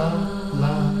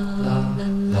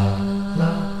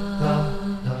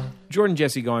 Jordan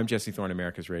Jesse Go. I'm Jesse Thorne,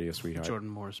 America's radio sweetheart. Jordan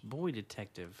Morris, boy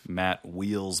detective. Matt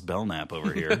Wheels Belknap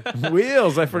over here.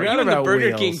 Wheels, I forgot about Are you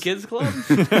in the Burger Wheels. King Kids Club?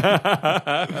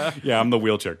 Yeah, I'm the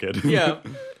wheelchair kid. Yeah.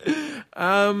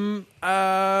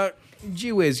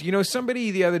 Gee whiz, somebody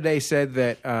the other day said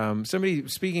that somebody,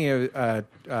 speaking of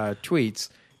tweets,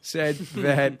 said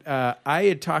that I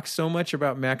had talked so much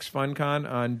about Max FunCon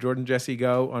on Jordan Jesse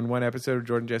Go, on one episode of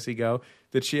Jordan Jesse Go,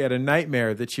 that she had a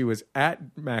nightmare that she was at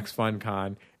Max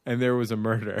FunCon and there was a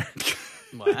murder.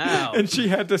 Wow. And she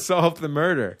had to solve the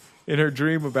murder in her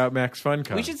dream about Max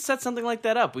FunCon. We should set something like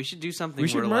that up. We should do something. We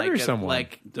should murder someone.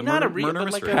 Not a real,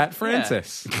 but like Pat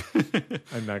Francis.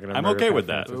 I'm not going to. I'm okay with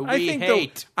that.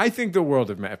 I think the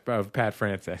world of Pat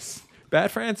Francis.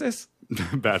 Bad Francis.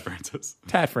 Bad Francis.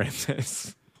 Tat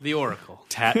Francis. The Oracle.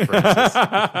 Tat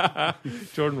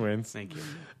Francis. Jordan wins. Thank you.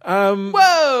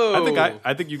 Whoa!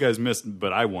 I think you guys missed,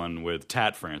 but I won with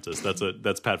Tat Francis.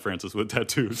 That's Pat Francis with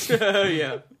tattoos.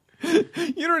 Yeah.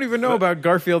 You don't even know about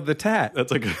Garfield the Tat.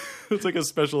 That's like a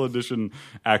special edition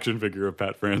action figure of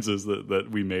Pat Francis that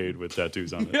we made with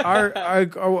tattoos on it.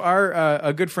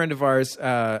 A good friend of ours,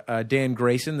 Dan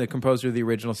Grayson, the composer of the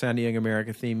original Sounding Young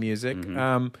America theme music,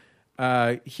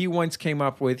 he once came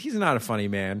up with, he's not a funny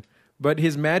man, but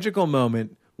his magical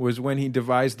moment was when he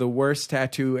devised the worst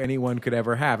tattoo anyone could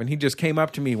ever have. And he just came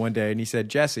up to me one day and he said,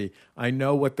 Jesse, I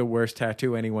know what the worst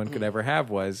tattoo anyone could ever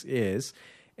have is.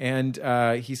 And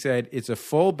he said, it's a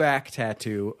full back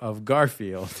tattoo of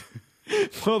Garfield.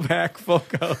 Full back, full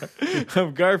color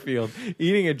of Garfield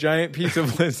eating a giant piece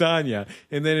of lasagna.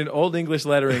 And then in Old English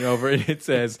lettering over it, it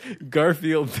says,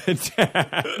 Garfield the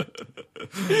Tat.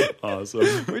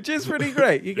 Awesome. Which is pretty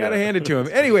great. You got to hand it to him.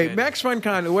 Anyway, Max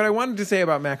FunCon, what I wanted to say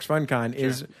about Max FunCon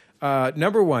is,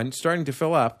 number one, starting to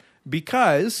fill up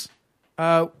because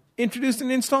introduced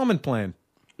an installment plan.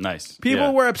 Nice.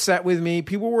 People were upset with me.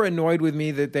 People were annoyed with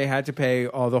me that they had to pay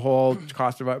the whole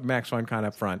cost of Max FunCon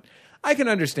up front. I can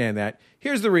understand that.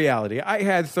 Here's the reality. I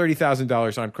had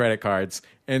 $30,000 on credit cards,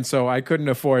 and so I couldn't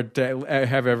afford to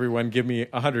have everyone give me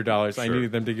 $100. Sure. I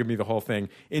needed them to give me the whole thing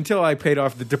until I paid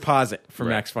off the deposit for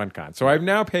Max FunCon. So I've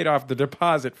now paid off the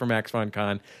deposit for Max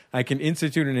FunCon. I can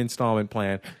institute an installment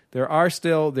plan. There's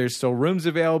still rooms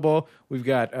available. We've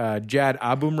got Jad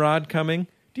Abumrad coming.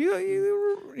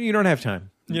 You don't have time.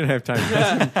 You don't have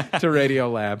time to Radio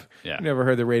Lab. Yeah. Never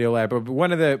heard the Radio Lab, but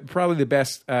probably the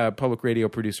best public radio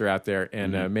producer out there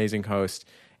and an amazing host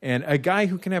and a guy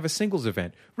who can have a singles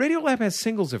event. Radio Lab has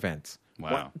singles events.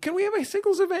 Wow. Can we have a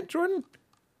singles event, Jordan?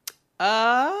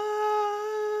 That's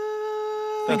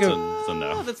a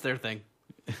no. That's their thing.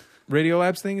 Radio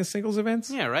Lab's thing is singles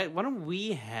events? Yeah, right. Why don't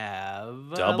we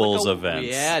have doubles events?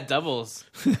 Yeah, doubles.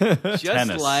 Just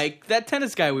tennis. like that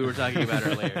tennis guy we were talking about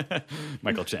earlier.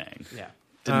 Michael Chang. Yeah.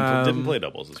 Didn't play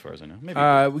doubles as far as I know. Maybe.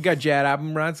 We got Jad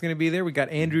Abumrad's going to be there. We got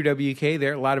Andrew WK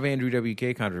there. A lot of Andrew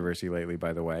WK controversy lately,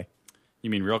 by the way.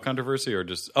 You mean real controversy or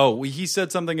just... Oh, he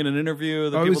said something in an interview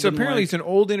that people didn't apparently like? It's an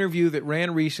old interview that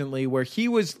ran recently where he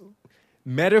was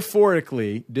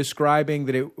metaphorically describing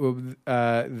that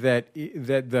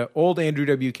that the old Andrew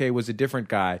WK was a different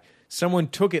guy. Someone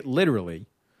took it literally.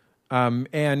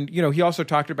 And, he also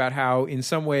talked about how in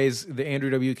some ways the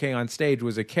Andrew WK on stage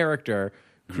was a character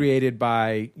created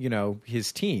by,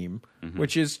 his team,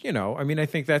 which is, I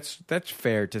think that's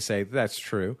fair to say that's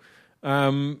true.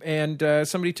 And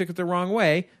somebody took it the wrong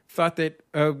way, thought that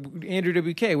Andrew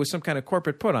WK was some kind of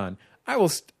corporate put on. I'm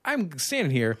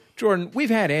standing here, Jordan, we've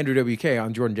had Andrew WK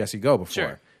on Jordan Jesse Go before.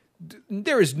 Sure.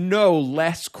 There is no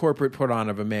less corporate put on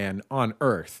of a man on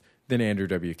earth than Andrew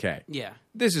WK. Yeah.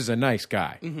 This is a nice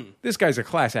guy. This guy's a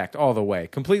class act all the way,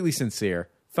 completely sincere.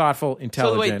 Thoughtful,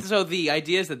 intelligent. So the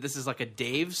idea is that this is like a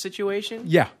Dave situation?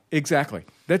 Yeah, exactly.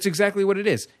 That's exactly what it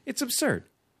is. It's absurd.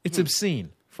 It's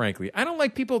obscene, frankly. I don't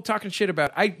like people talking shit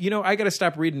about... I got to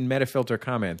stop reading Metafilter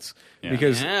comments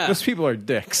because those people are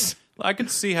dicks. I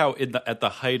could see how at the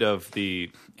height of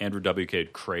the Andrew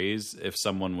WK craze, if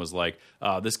someone was like,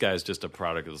 this guy's just a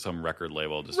product of some record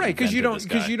label. Just right, because you don't know.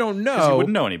 Because you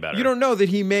wouldn't know any better. You don't know that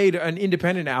he made an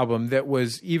independent album that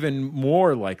was even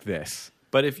more like this.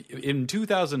 But if in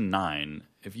 2009,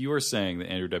 if you were saying that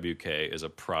Andrew WK is a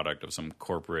product of some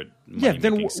corporate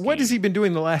then what has he been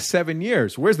doing the last 7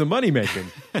 years? Where's the money making?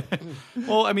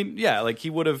 Well, like he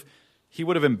would have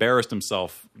embarrassed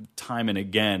himself time and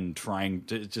again trying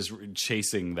to just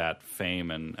chasing that fame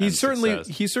and success.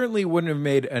 He certainly wouldn't have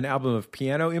made an album of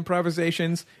piano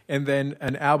improvisations and then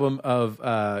an album of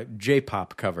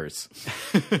J-pop covers,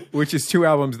 which is 2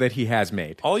 albums that he has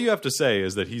made. All you have to say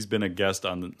is that he's been a guest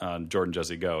on Jordan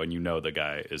Jesse Go, and the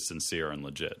guy is sincere and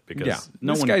legit. Because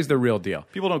this guy's the real deal.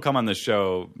 People don't come on this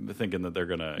show thinking that they're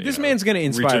going to... This man's going to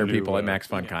inspire people at Max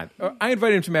FunCon. I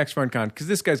invited him to Max FunCon because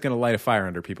this guy's going to light a fire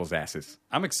under people's asses.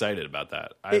 I'm excited about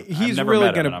that. He's I've never really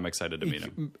met him, and I'm excited to meet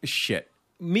him.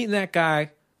 Meeting that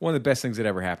guy, one of the best things that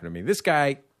ever happened to me. This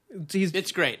guy,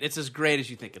 it's great. It's as great as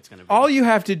you think it's going to be. All you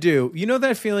have to do,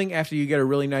 that feeling after you get a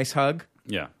really nice hug?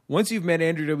 Yeah. Once you've met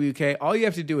Andrew WK, all you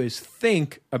have to do is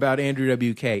think about Andrew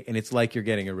WK, and it's like you're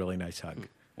getting a really nice hug.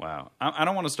 Wow. I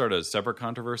don't want to start a separate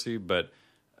controversy, but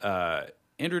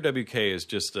Andrew WK is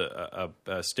just a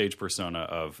stage persona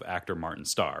of actor Martin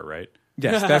Starr, right?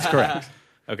 Yes, that's correct.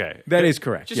 Okay. That is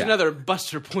correct. Just another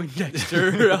Buster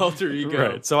Poindexter alter ego.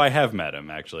 Right. So I have met him,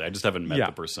 actually. I just haven't met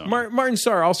the persona. Martin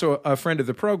Starr, also a friend of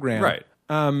the program. Right.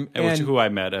 And who I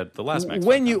met at the last Max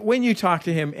when you talk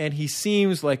to him, and he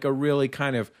seems like a really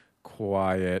kind of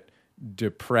quiet,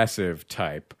 depressive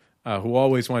type who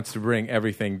always wants to bring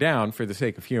everything down for the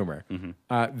sake of humor.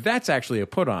 That's actually a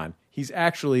put-on. He's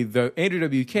actually the Andrew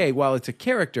WK. While it's a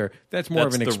character, that's more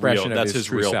of an expression of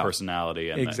his real self.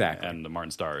 Personality. And, exactly. And the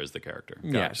Martin Starr is the character.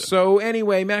 Gotcha. Yeah. So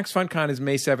anyway, Max FunCon is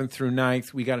May 7th through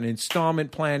 9th. We got an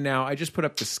installment plan now. I just put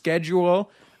up the schedule.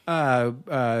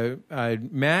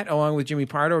 Matt, along with Jimmy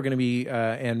Pardo, are going to be,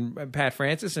 and Pat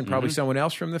Francis, and probably someone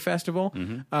else from the festival,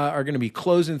 are going to be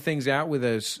closing things out with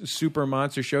a super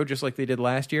monster show, just like they did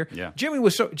last year. Yeah. Jimmy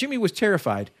was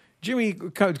terrified. Jimmy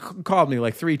called me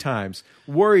like 3 times,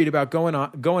 worried about going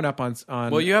up on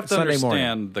Well, you have to Sunday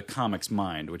understand morning. the comic's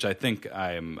mind, which I think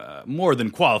I'm more than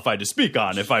qualified to speak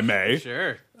on, if I may.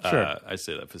 Sure. I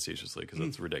say that facetiously because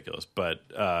it's ridiculous. But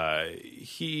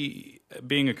he,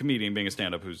 being a comedian, being a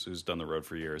stand-up who's done the road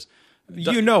for years,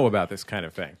 You know about this kind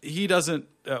of thing. he doesn't.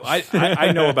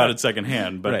 I know about it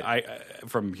secondhand, but Right.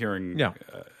 from hearing, Yeah.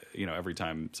 Every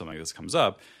time something like this comes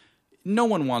up, no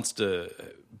one wants to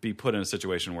be put in a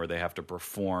situation where they have to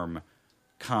perform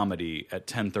comedy at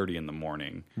 10:30 in the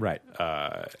morning. Right.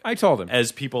 I told him.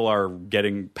 As people are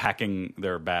packing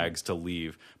their bags to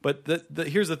leave. But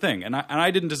here's the thing, and I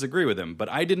didn't disagree with him, but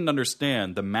I didn't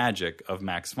understand the magic of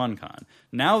Max FunCon.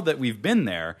 Now that we've been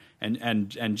there, and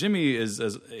Jimmy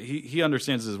he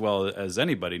understands as well as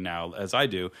anybody now, as I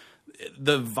do,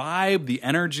 the vibe, the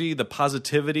energy, the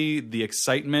positivity, the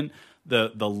excitement,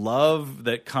 the love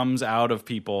that comes out of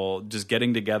people just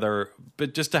getting together,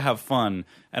 but just to have fun.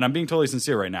 And I'm being totally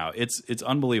sincere right now. It's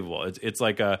unbelievable. It's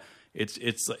like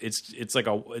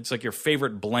your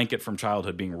favorite blanket from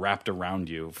childhood being wrapped around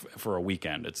you for a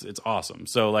weekend. It's awesome.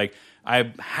 So like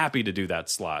I'm happy to do that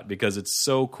slot because it's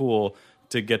so cool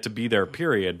to get to be there.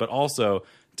 Period. But also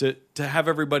to have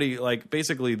everybody like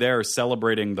basically there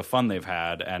celebrating the fun they've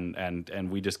had,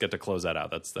 and we just get to close that out.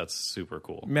 That's super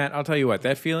cool. Matt, I'll tell you what,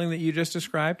 that feeling that you just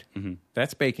described,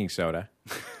 that's baking soda.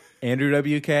 Andrew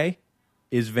WK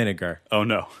is vinegar. Oh,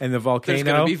 no. And the volcano There's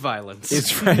going to be violence. is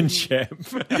friendship.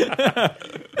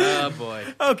 Oh, boy.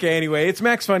 Okay, anyway, it's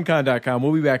MaxFunCon.com.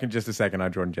 We'll be back in just a second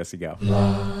on Jordan Jesse Go.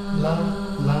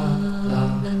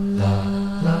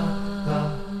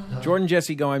 Jordan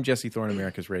Jesse Go. I'm Jesse Thorne,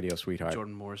 America's radio sweetheart.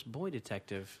 Jordan Morris, boy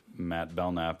detective. Matt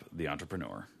Belknap, the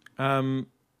entrepreneur.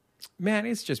 Man,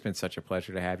 it's just been such a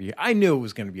pleasure to have you. I knew it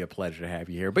was going to be a pleasure to have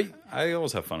you here, but I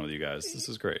always have fun with you guys. This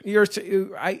is great.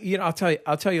 I'll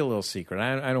tell you a little secret.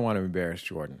 I don't want to embarrass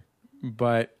Jordan,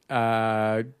 but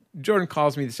Jordan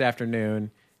calls me this afternoon.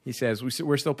 He says,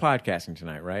 "We're still podcasting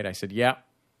tonight, right?" I said, "Yeah,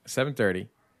 7:30."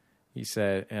 He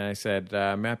said, and I said,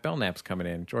 Matt Belknap's coming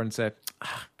in. Jordan said,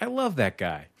 "I love that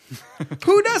guy."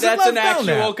 Who doesn't That's love an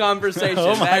Belknap? actual conversation.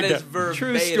 Oh my That is God. verbatim.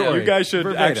 True story. You guys should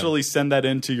Verbatim. actually send that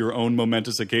into your own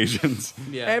momentous occasions.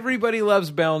 Yeah. Everybody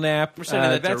loves Belknap. We're sending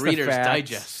that to that's the Reader's facts.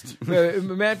 Digest.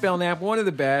 Matt Belknap, one of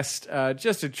the best.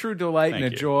 Just a true delight and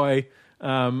a you. joy.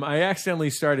 I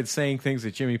accidentally started saying things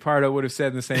that Jimmy Pardo would have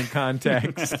said in the same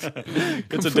context. It's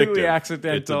Completely addictive.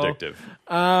 accidental. It's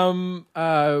addictive.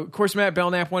 Of course, Matt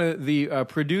Belknap, one of the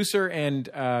producer and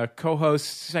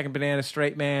co-host, Second Banana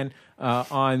Straight Man,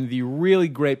 on the really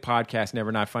great podcast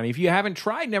Never Not Funny. If you haven't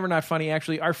tried Never Not Funny,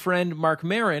 actually, our friend Mark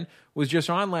Maron was just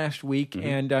on last week,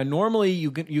 and normally you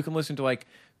can listen to like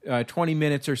 20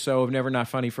 minutes or so of Never Not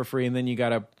Funny for free, and then you got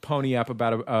to pony up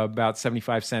about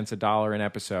 75 cents, $1 an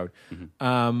episode.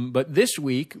 But this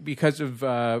week, because of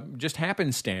just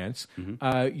happenstance,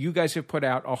 you guys have put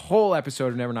out a whole episode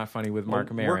of Never Not Funny with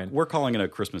Mark Maron. We're calling it a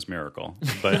Christmas miracle,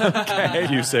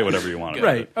 but you say whatever you want about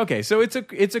Right. it. Okay. So it's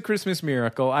a Christmas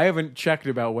miracle. I haven't checked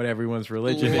about what everyone's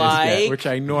religion is Like yet, which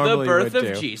I normally the birth would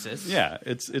of do. Jesus. Yeah,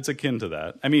 it's akin to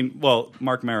that. I mean, well,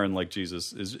 Mark Maron, like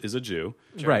Jesus, is a Jew.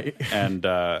 Right. And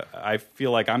I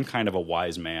feel like I'm kind of a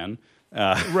wise man.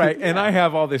 Right. And I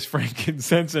have all this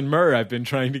frankincense and myrrh I've been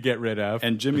trying to get rid of.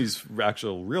 And Jimmy's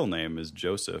actual real name is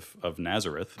Joseph of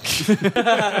Nazareth.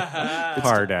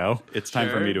 Pardo. It's time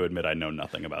for me to admit I know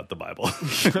nothing about the Bible.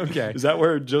 Okay. Is that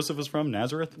where Joseph is from?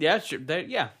 Nazareth? Yeah, sure.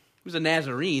 Yeah. He was a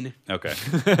Nazarene. Okay.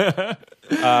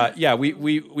 Yeah,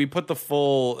 we put the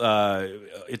full.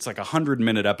 It's like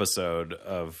 100-minute episode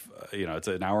of it's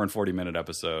an hour and 40-minute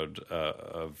episode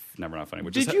of Never Not Funny.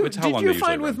 Which is how long Did they you usually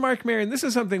find with run. Mark Maron? This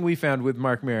is something we found with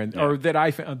Mark Maron, or that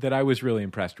I found that I was really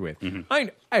impressed with.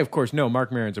 I of course know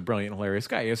Mark Maron's a brilliant, hilarious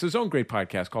guy. He has his own great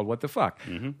podcast called What the Fuck.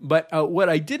 But what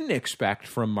I didn't expect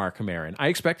from Mark Maron, I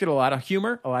expected a lot of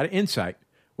humor, a lot of insight.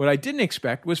 What I didn't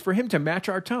expect was for him to match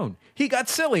our tone. He got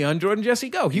silly on Jordan Jesse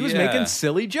Go. He was making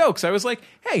silly jokes. I was like,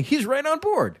 hey, he's right on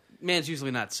board. Man's usually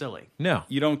not silly. No.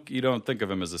 You don't think of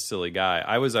him as a silly guy.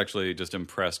 I was actually just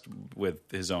impressed with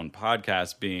his own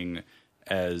podcast being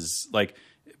as like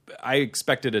I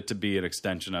expected it to be an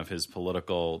extension of his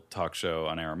political talk show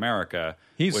on Air America.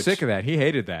 He's sick of that. He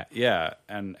hated that. Yeah,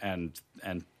 and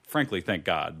frankly, thank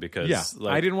God, because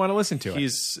I didn't want to listen to it.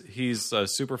 He's a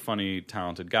super funny,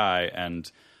 talented guy,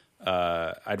 and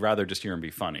I'd rather just hear him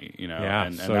be funny, Yeah,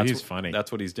 and so he's funny.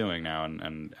 That's what he's doing now,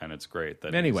 and it's great.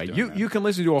 That anyway, he's doing that. you can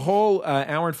listen to a whole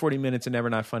hour and 40 minutes of Never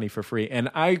Not Funny for free. And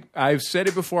I've said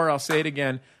it before, I'll say it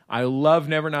again. I love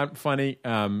Never Not Funny.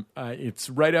 It's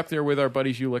right up there with our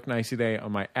buddies You Look Nice Today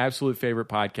on my absolute favorite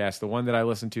podcast, the one that I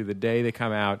listen to the day they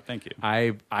come out. Thank you.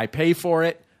 I pay for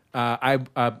it.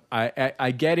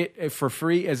 I get it for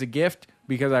free as a gift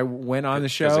because I went on the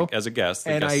show as a guest,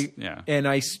 and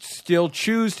I still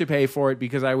choose to pay for it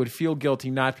because I would feel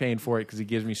guilty not paying for it because it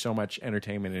gives me so much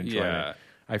entertainment and enjoyment. Yeah.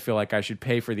 I feel like I should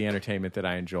pay for the entertainment that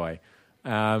I enjoy.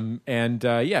 And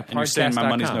you're saying my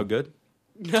money's no good?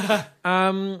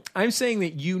 I'm saying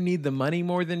that you need the money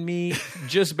more than me,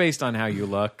 just based on how you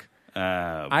look.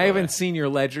 I haven't seen your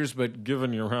ledgers, but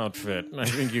given your outfit, I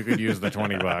think you could use the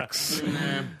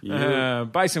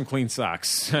 $20. Buy some clean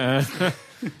socks.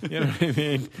 You know what I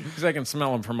mean? Because I can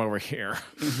smell them from over here.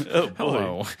 Oh, boy.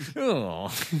 Hello.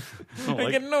 Oh.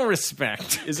 I get no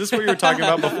respect. Is this what you were talking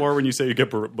about before when you say you get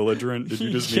belligerent? Did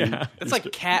you just mean... It's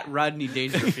like Cat Rodney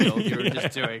Dangerfield you were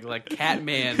just doing. Like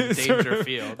Catman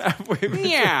Dangerfield.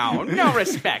 Meow. No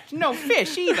respect. No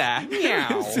fish either.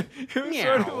 Meow.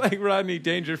 Sort of like Rodney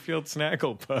Dangerfield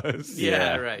Snagglepuss.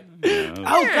 Yeah, right. Oh,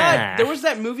 God. There was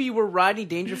that movie where Rodney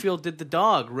Dangerfield did the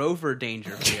dog, Rover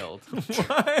Dangerfield.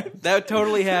 What? That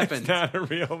totally happened. Not a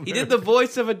real movie. He did the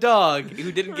voice of a dog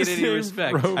who didn't get any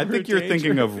respect. I think you're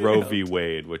thinking of Roe v.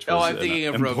 Wade, which was I'm thinking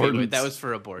of Roe v. Wade. That was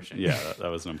for abortion. Yeah, that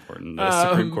was an important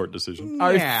Supreme Court decision.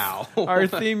 Our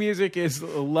theme music is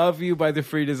Love You by The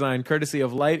Free Design, courtesy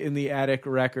of Light in the Attic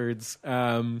Records.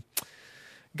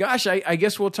 Gosh, I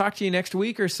guess we'll talk to you next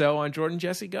week or so on Jordan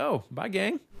Jesse Go. Bye,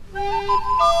 gang.